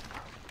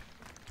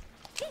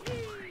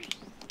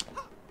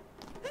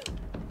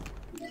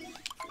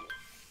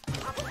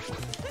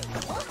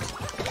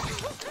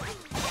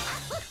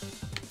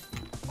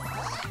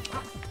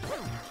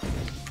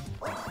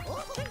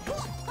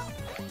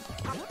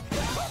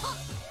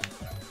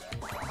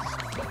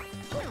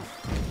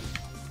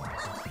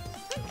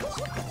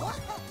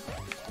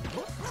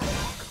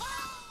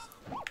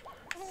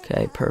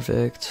 Okay,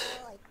 perfect.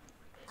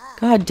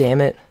 God damn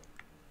it.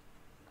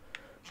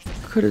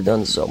 Could have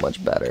done so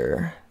much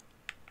better.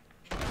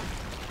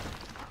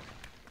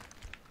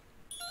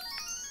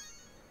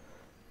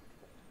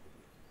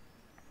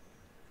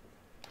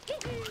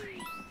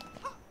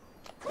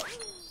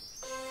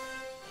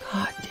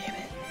 God damn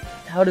it.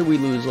 How did we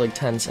lose like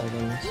 10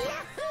 seconds?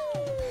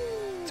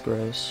 It's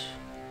gross.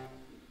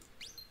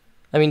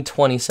 I mean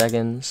 20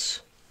 seconds.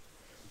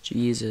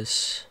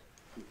 Jesus.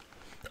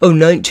 Oh,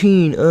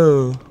 19.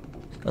 Oh,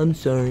 I'm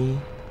sorry.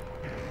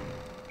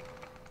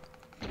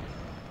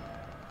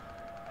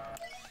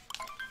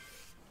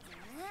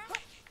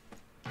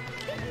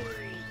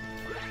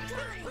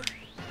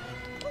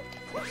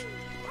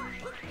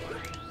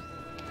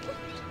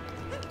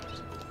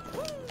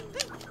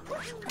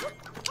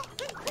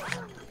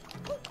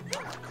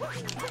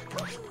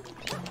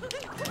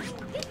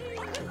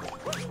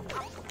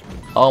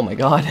 Oh my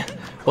god.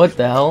 What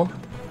the hell?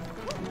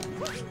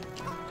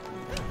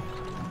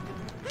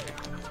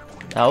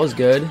 That was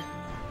good.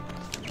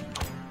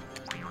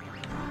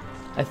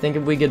 I think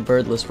if we get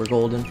birdless, we're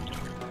golden.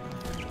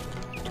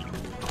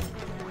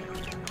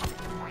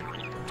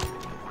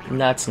 And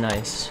that's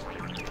nice.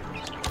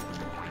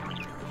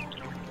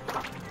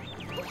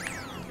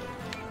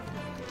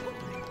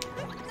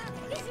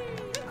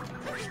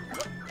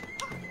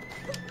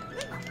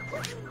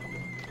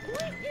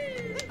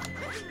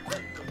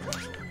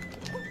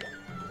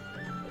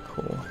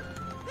 Cool.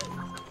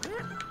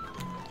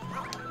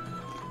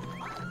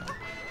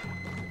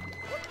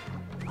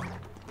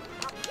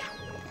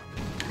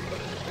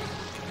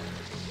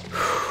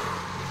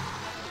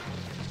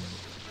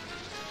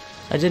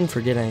 I didn't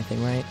forget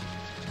anything, right?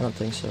 I don't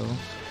think so.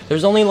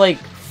 There's only like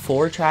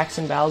 4 tracks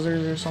in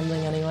Bowser's or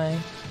something anyway.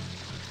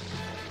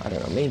 I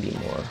don't know, maybe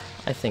more.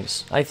 I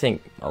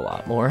think a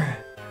lot more,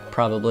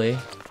 probably.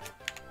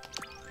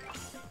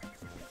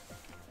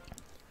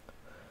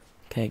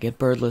 Okay, get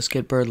birdless,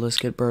 get birdless,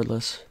 get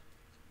birdless.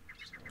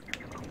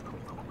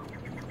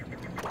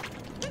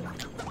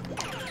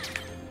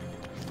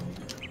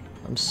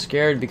 I'm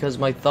scared because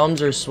my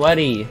thumbs are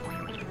sweaty.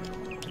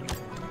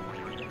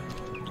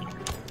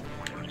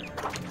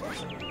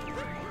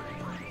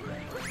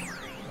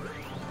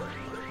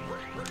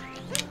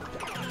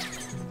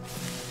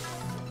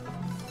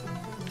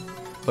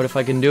 But if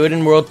I can do it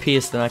in World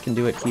Peace, then I can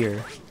do it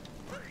here.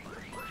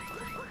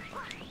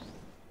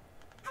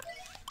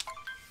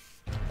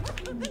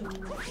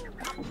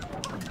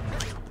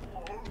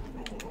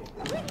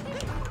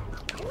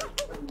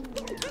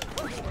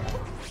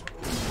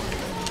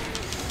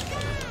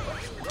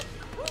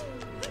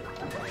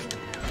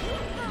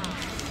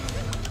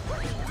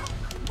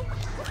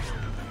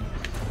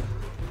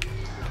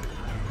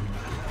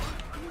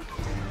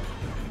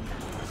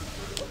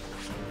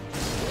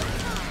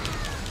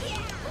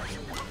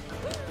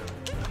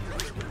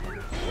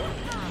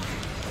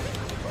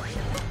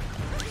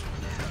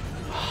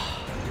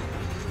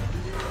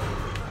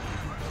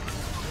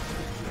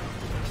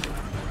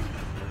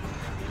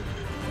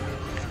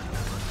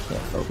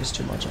 Can't focus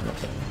too much on it.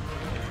 Can't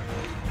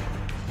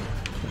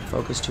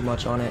focus too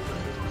much on it.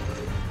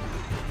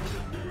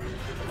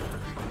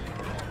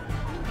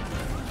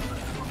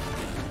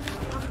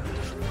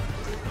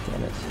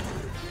 Damn it.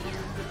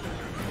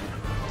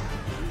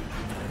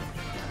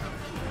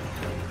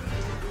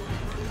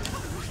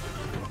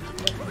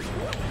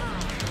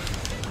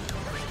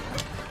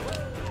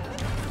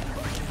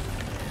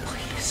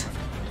 Please.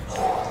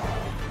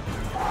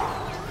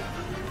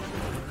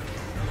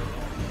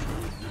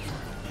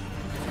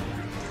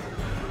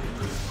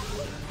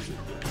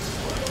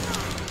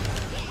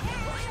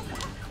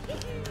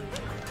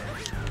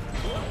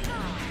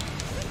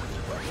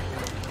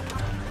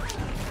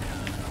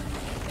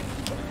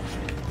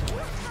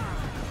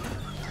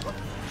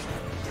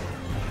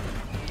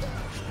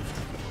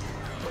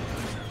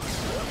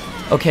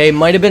 Okay,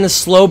 might have been a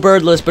slow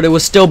birdless, but it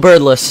was still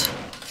birdless.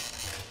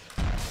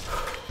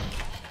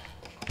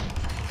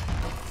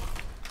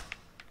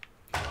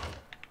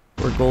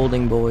 We're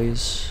golden,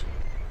 boys.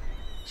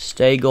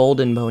 Stay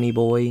golden, bony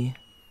boy.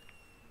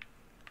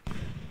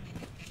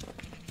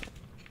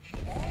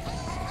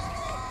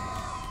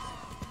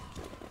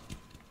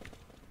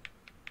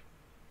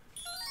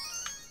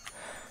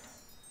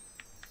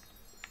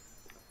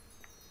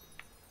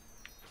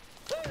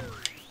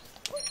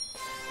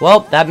 Well,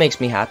 that makes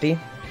me happy.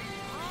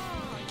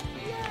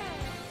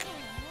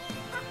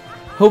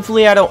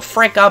 Hopefully I don't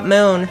frick up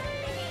Moon.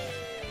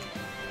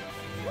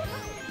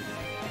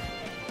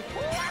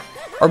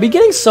 Are we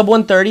getting sub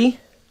 130?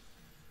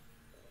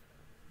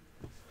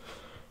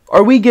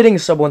 Are we getting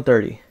sub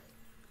 130?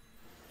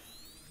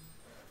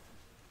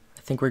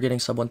 I think we're getting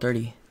sub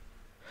 130.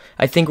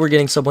 I think we're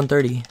getting sub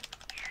 130.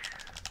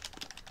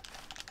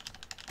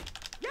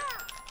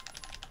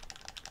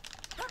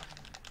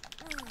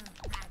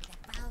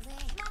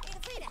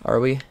 Are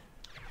we?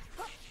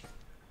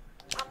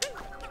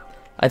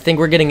 I think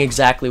we're getting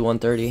exactly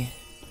 130.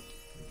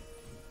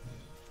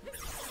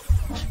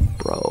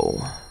 Bro.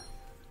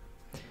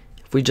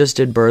 If we just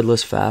did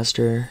birdless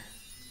faster.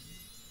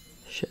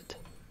 Shit.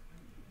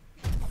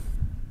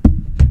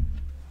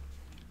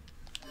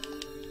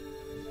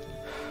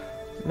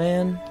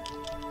 Man.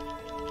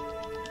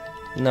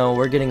 No,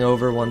 we're getting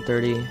over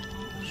 130.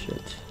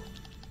 Shit.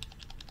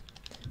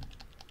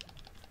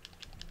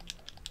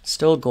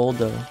 Still gold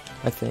though,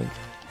 I think.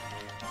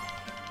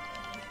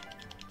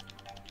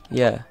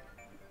 Yeah.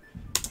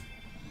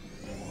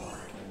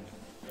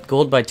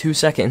 Gold by 2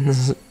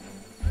 seconds.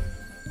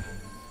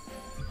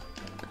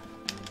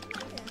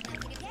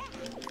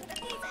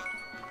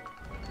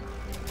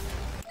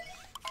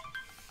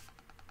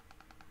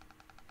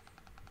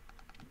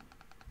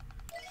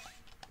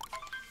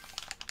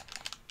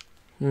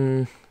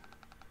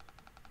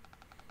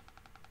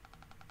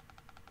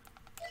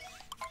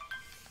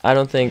 I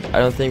don't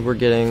think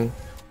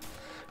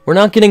we're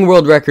not getting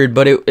world record,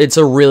 but it's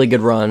a really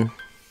good run.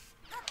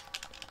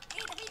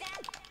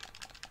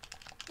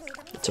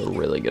 It's a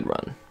really good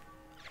run.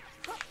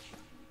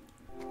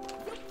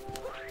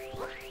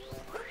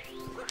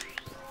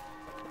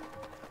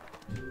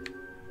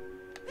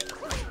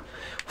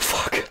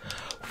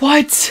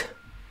 What?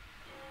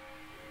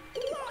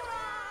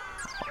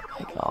 Oh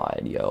my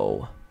god,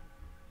 yo.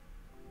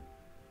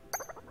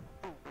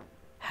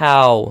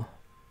 How?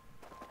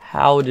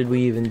 How did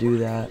we even do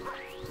that?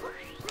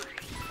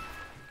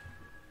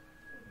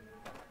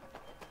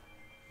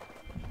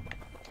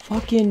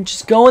 Fucking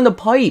just go in the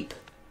pipe.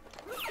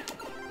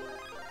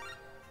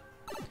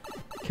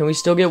 Can we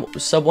still get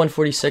sub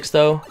 146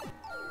 though?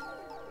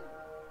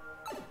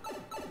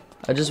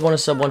 I just want a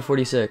sub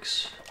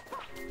 146.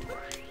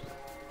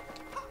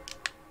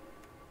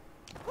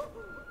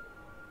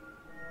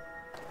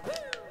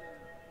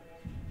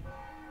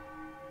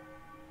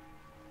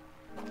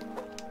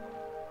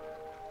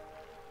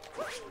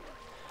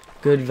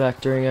 Good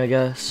vectoring, I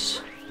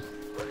guess.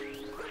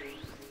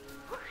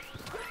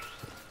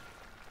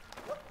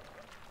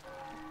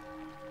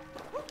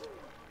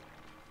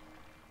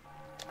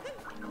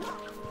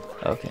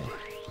 Okay.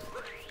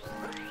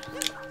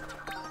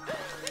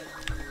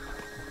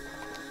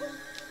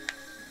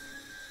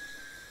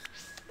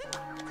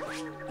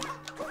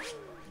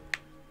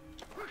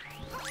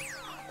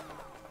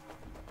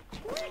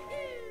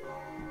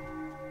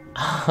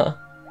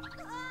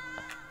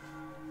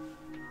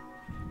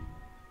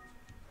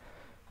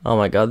 Oh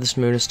my god, this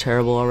moon is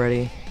terrible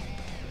already.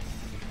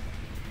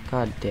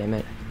 God damn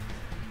it.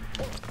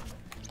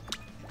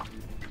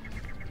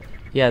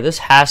 Yeah, this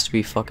has to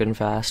be fucking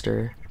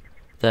faster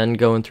than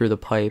going through the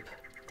pipe.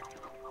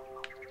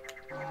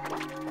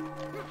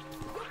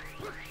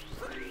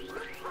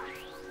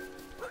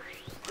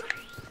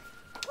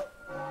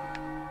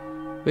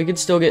 We could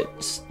still get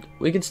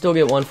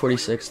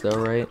 146 though,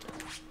 right?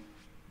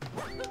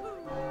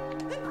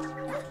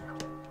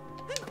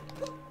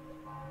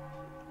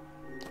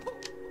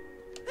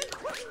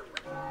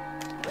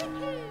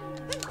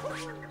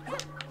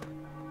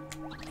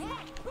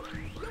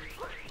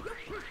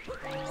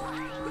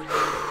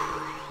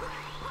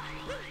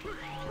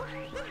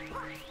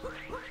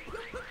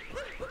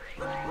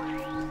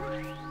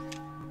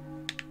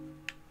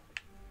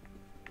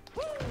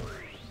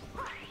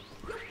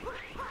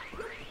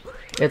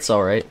 It's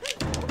alright.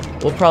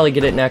 We'll probably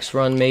get it next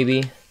run,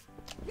 maybe.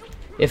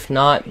 If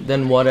not,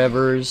 then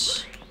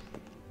whatever's.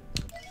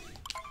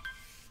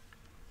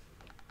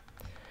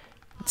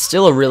 It's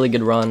still a really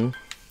good run,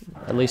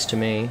 at least to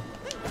me.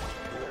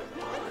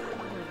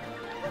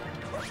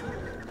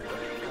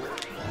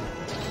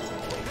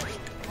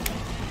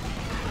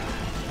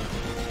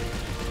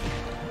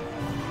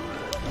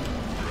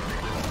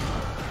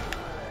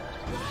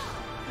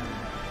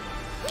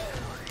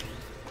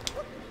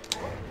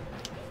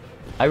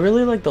 I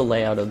really like the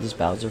layout of this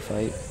Bowser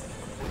fight.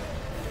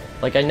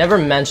 Like, I never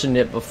mentioned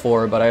it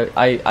before, but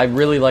I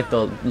really like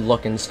the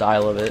look and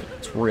style of it.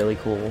 It's really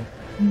cool.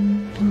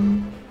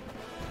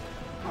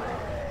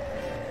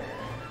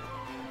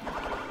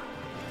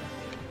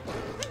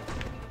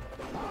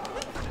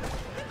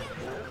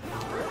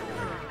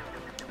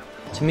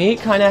 To me,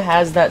 it kind of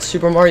has that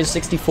Super Mario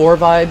 64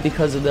 vibe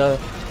because of the,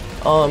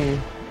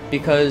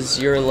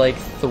 because you're, like,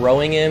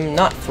 throwing him,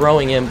 not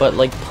throwing him, but,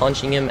 like,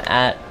 punching him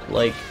at,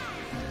 like,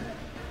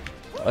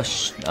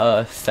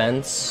 a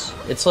fence.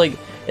 It's like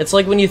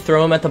when you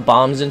throw them at the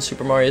bombs in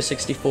Super Mario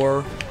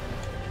 64.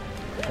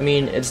 I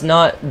mean, it's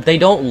not, they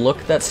don't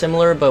look that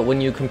similar, but when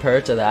you compare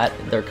it to that,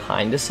 they're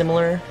kind of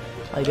similar,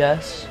 I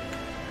guess.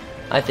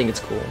 I think it's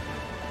cool.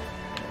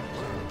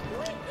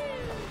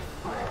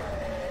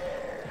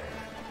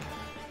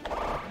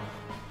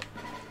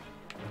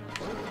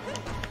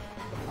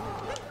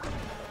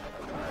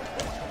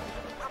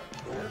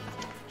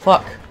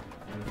 Fuck.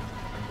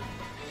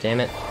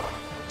 Damn it.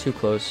 Too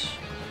close.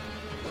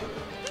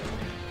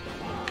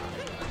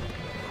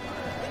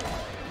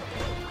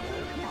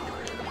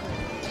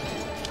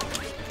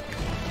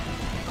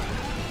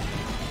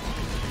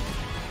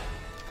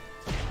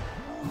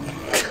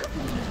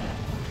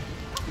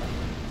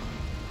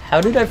 How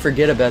did I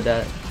forget about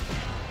that?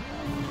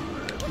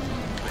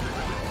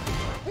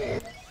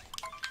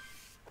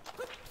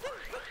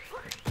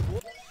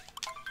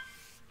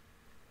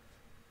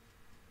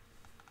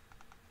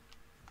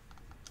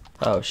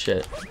 Oh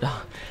shit.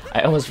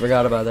 I almost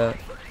forgot about that.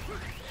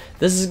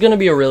 This is gonna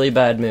be a really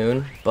bad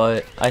moon,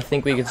 but I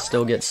think we could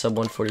still get sub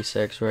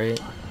 146, right?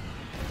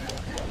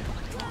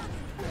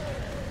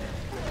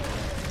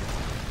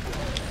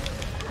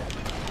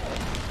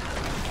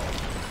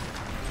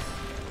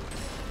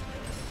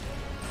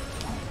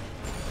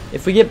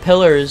 If we get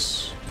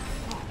pillars,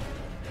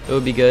 it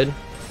would be good.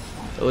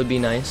 It would be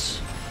nice.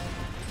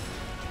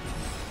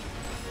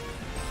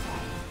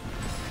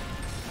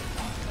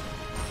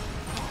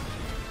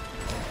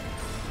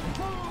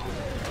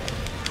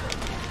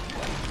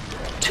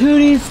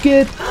 Tootie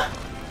skip!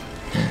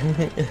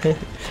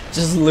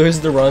 Just lose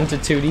the run to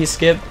Tootie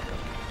skip.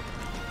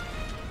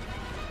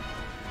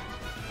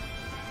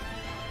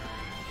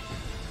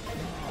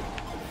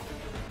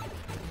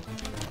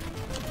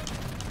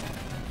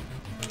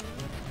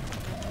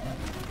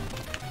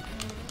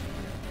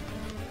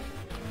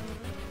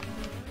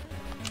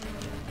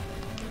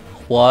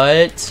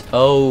 What?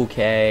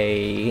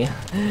 Okay.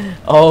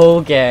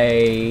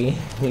 Okay.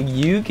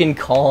 You can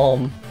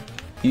calm.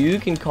 You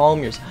can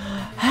calm yourself.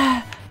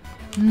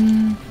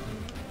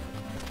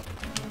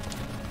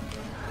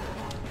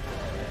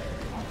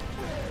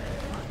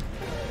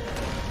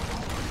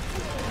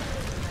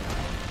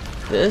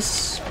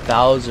 This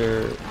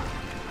Bowser,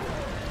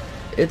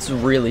 it's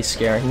really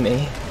scaring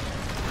me.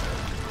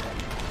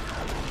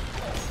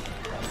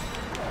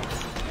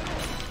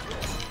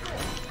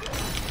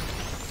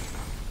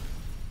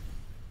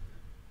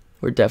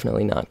 We're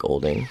definitely not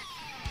golding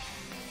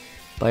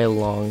by a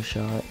long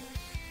shot.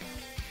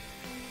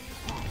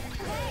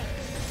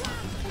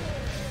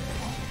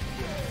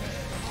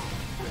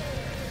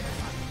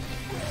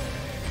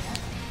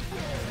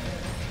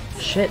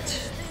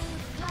 Shit.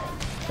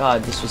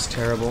 God, this was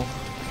terrible.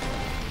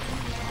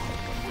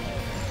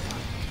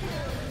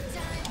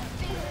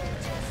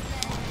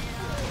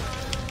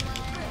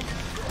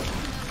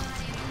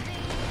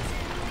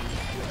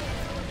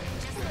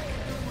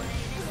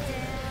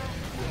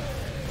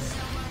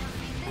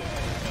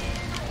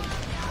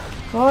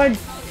 God,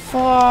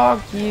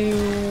 fuck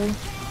you.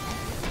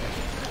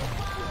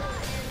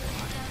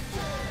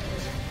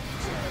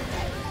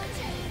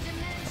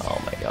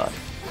 Oh my god.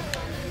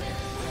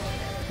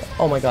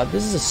 Oh my god,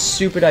 this is a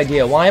stupid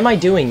idea. Why am I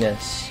doing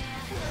this?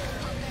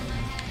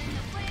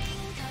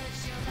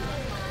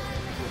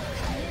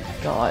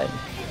 God.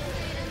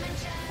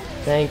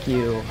 Thank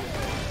you.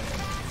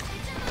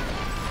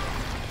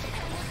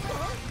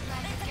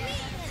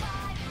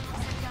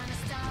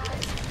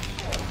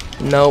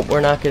 Nope, we're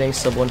not getting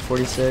sub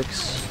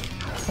 146.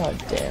 God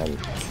damn.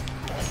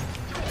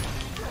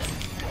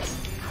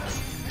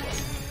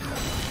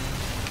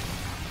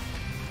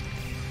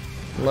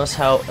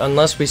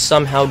 Unless we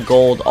somehow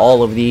gold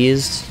all of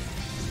these.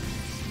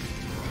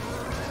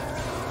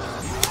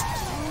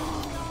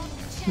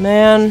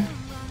 Man.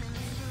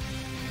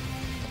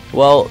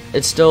 Well,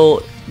 it's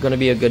still gonna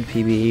be a good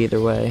PB either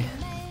way.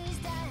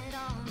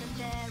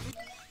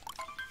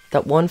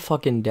 That one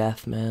fucking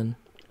death, man.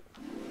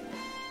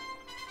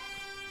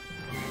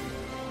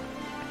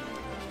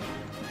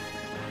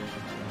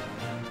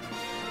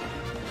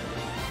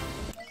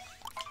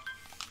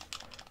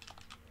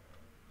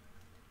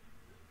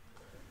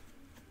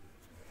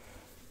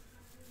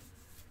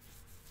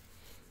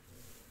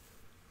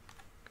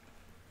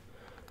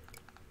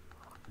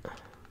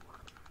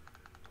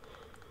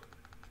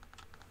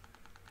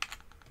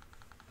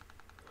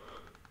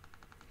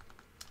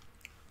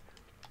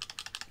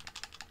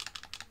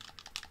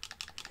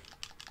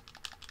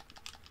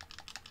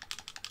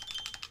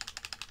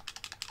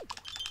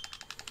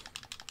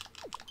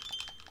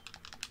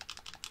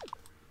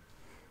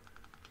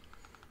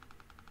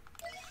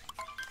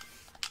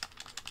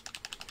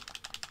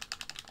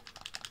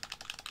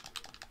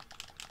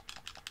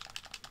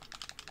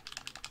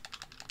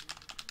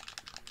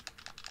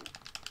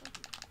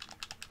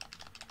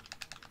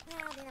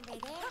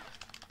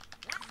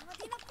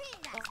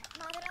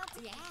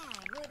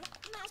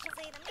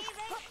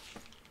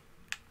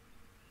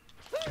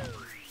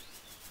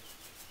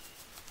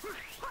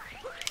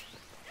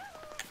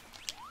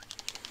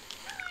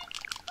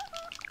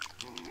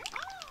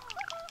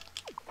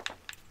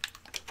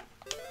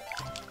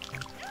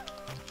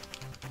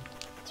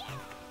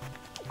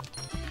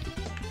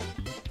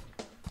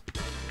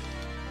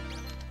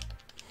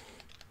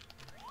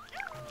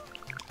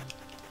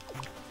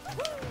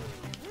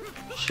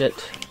 Shit.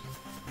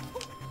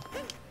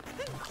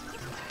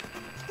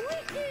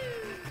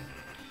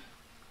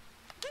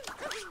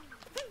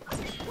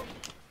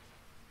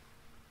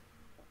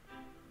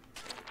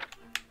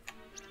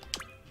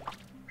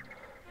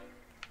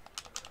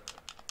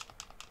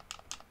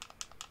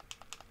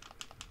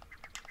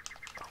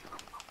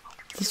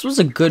 This was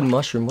a good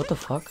mushroom, what the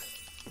fuck?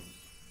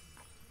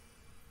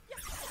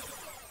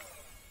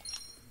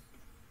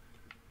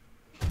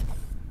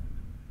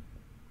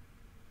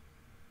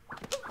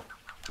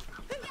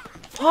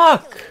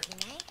 Fuck!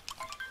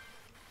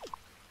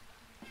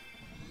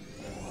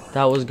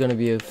 That was gonna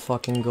be a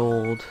fucking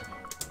gold.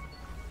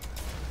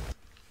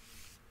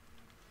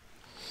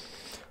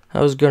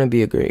 That was gonna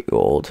be a great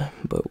gold,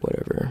 but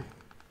whatever.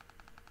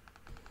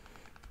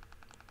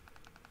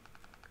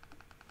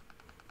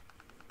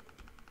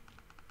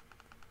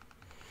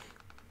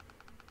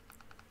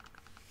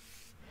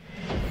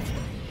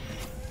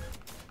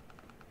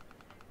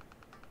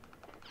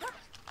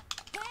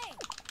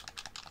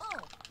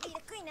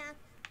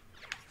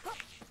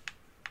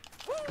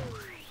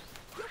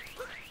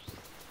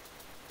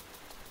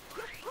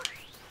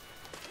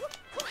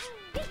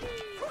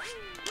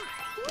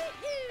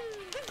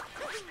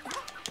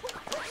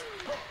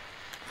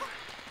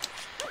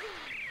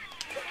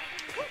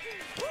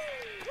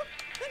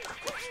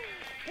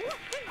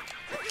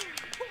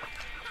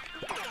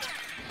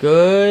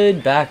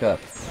 Good backup.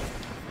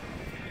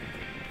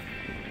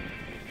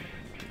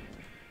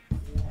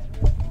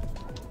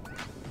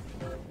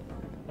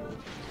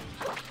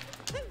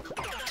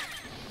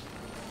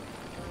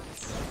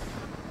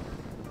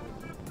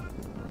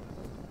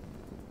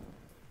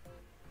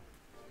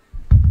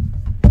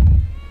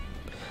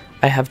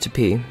 I have to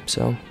pee,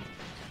 so.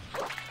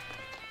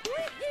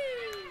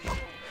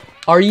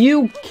 Are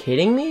you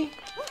kidding me?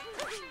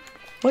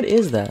 What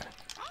is that?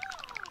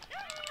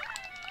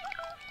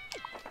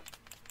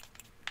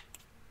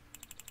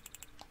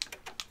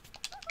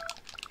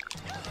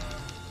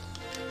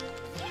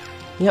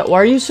 Yeah,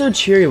 why are you so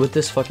cheery with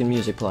this fucking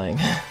music playing?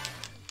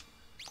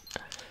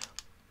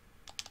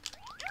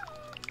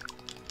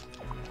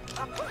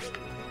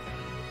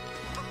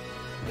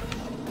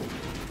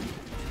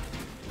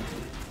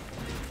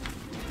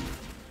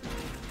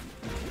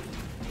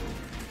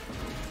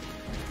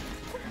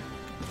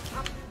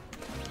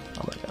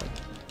 Oh my god.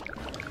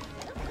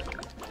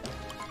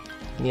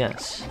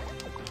 Yes.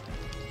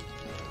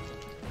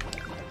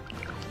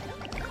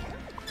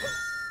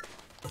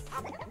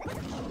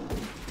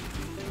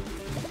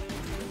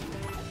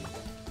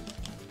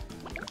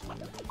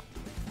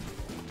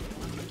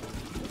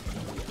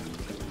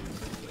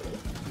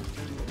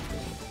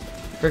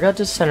 Forgot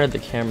to center the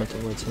camera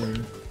towards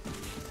him.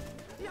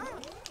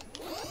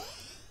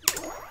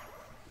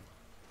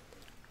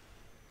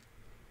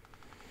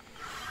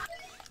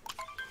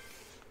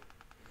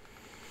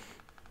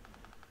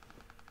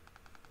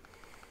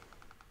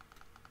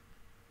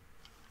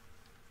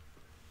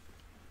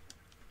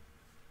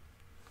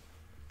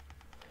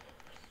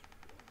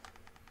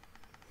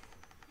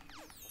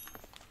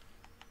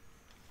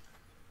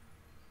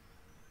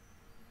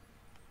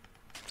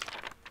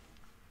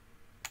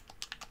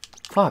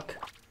 Fuck.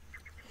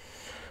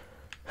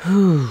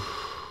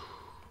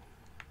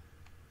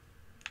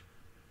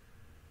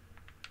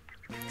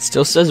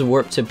 Still says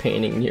warp to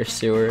painting near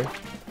sewer.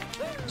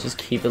 Just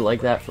keep it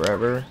like that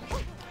forever.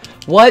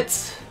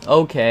 What?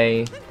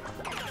 Okay.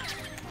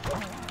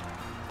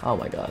 Oh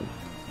my god.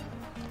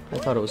 I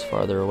thought it was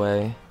farther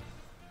away.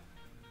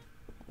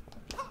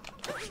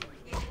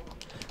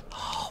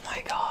 Oh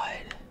my god.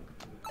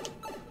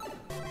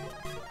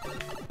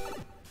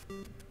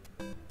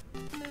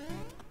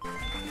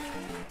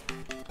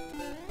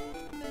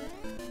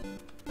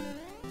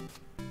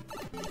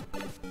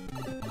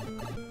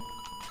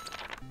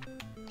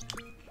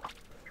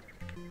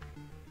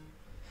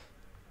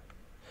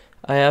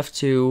 I have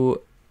to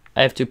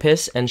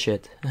piss and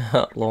shit.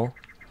 Lol.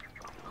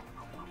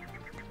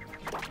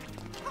 I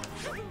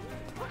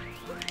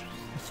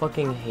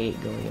fucking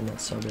hate going in that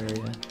sub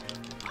area.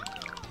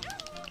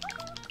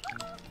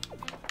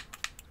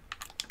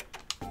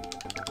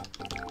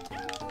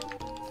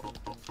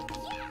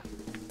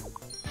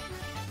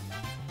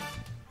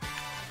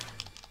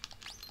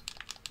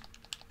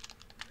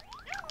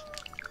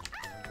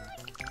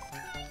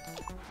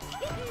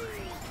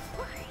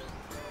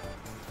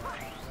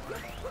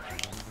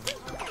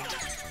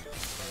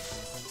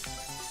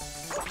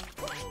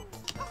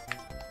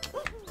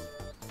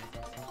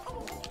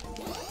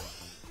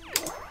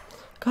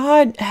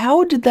 God,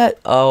 how did that...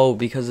 Oh,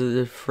 because of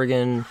the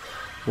friggin...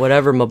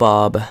 whatever,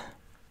 mabob.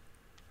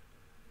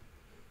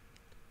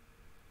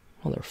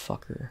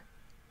 Motherfucker.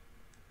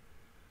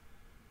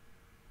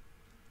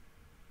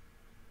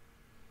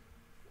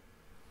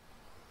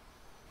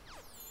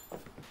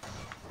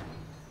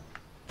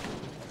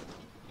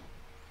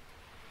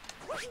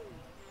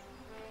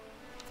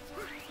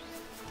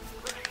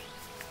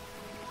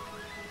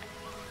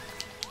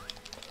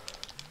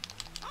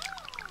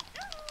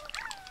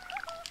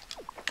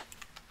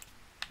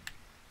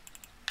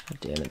 God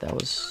damn it, that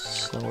was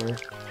slower.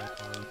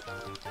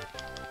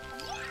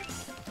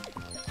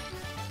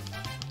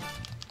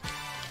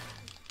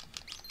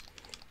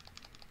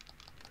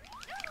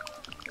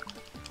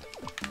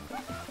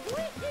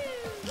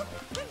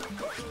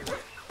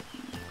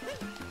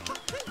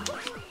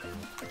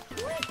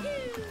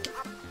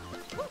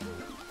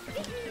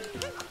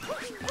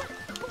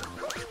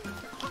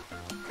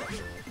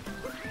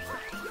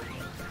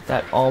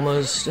 That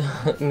almost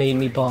made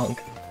me bonk.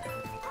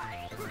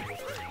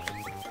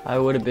 I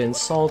would have been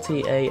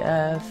salty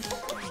AF.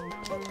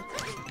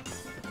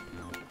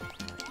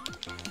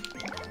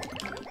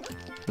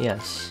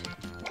 Yes.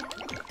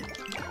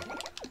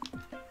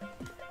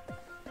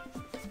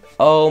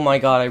 Oh my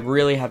god, I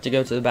really have to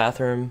go to the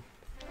bathroom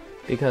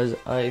because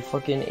I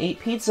fucking ate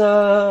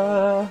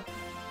pizza.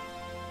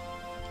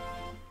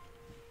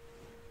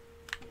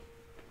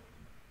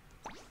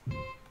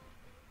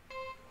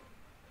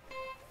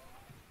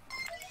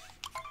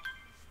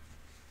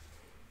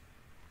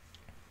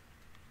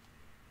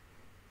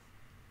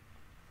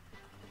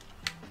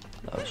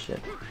 Oh shit.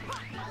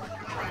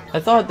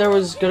 I thought there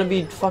was gonna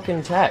be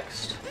fucking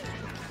text.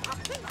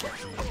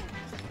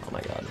 Oh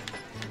my god.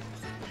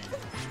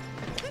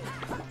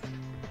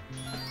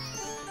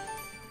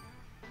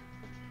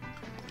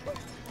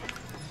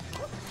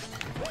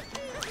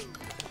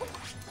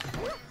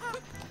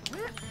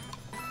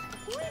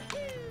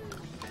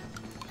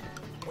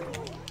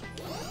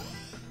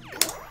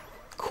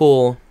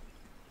 Cool.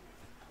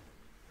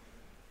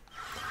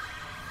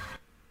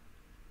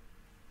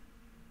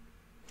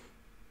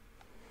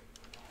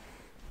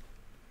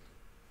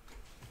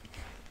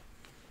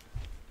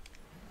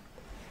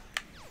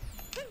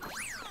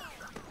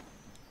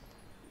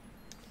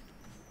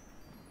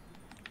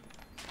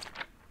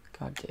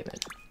 God damn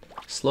it.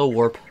 Slow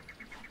warp.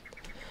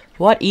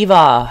 What,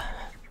 Eva?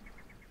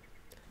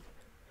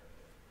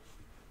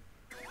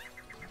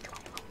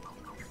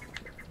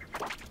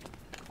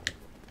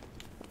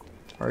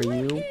 Are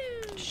you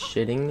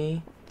shitting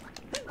me?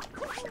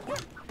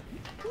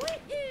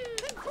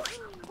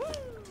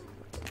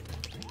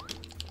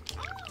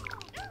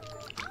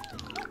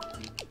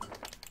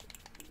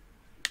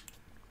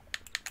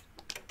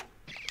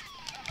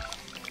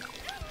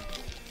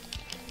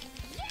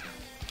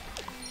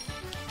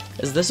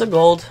 Is this a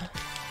gold?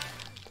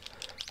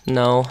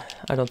 No,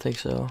 I don't think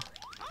so.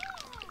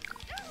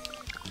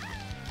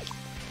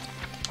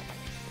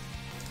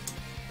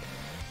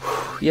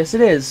 Yes,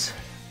 it is.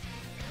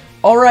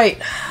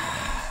 Alright.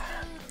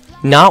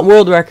 Not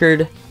world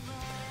record,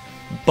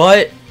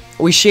 but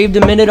we shaved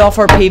a minute off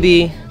our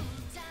PB.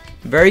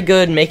 Very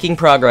good, making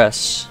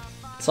progress.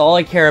 That's all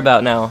I care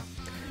about now.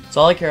 That's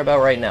all I care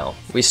about right now.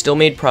 We still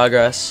made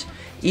progress.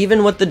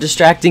 Even with the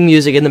distracting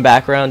music in the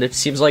background, it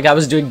seems like I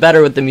was doing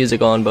better with the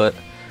music on, but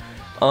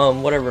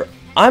whatever.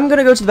 I'm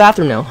gonna go to the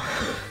bathroom now.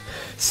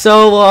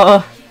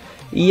 So,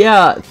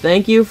 yeah,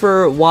 thank you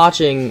for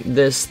watching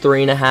this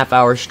 3.5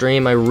 hour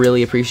stream. I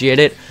really appreciate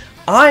it.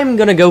 I'm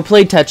gonna go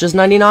play Tetris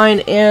 99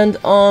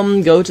 and,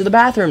 go to the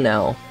bathroom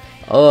now.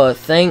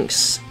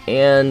 Thanks,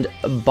 and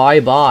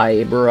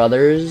bye-bye,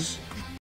 brothers.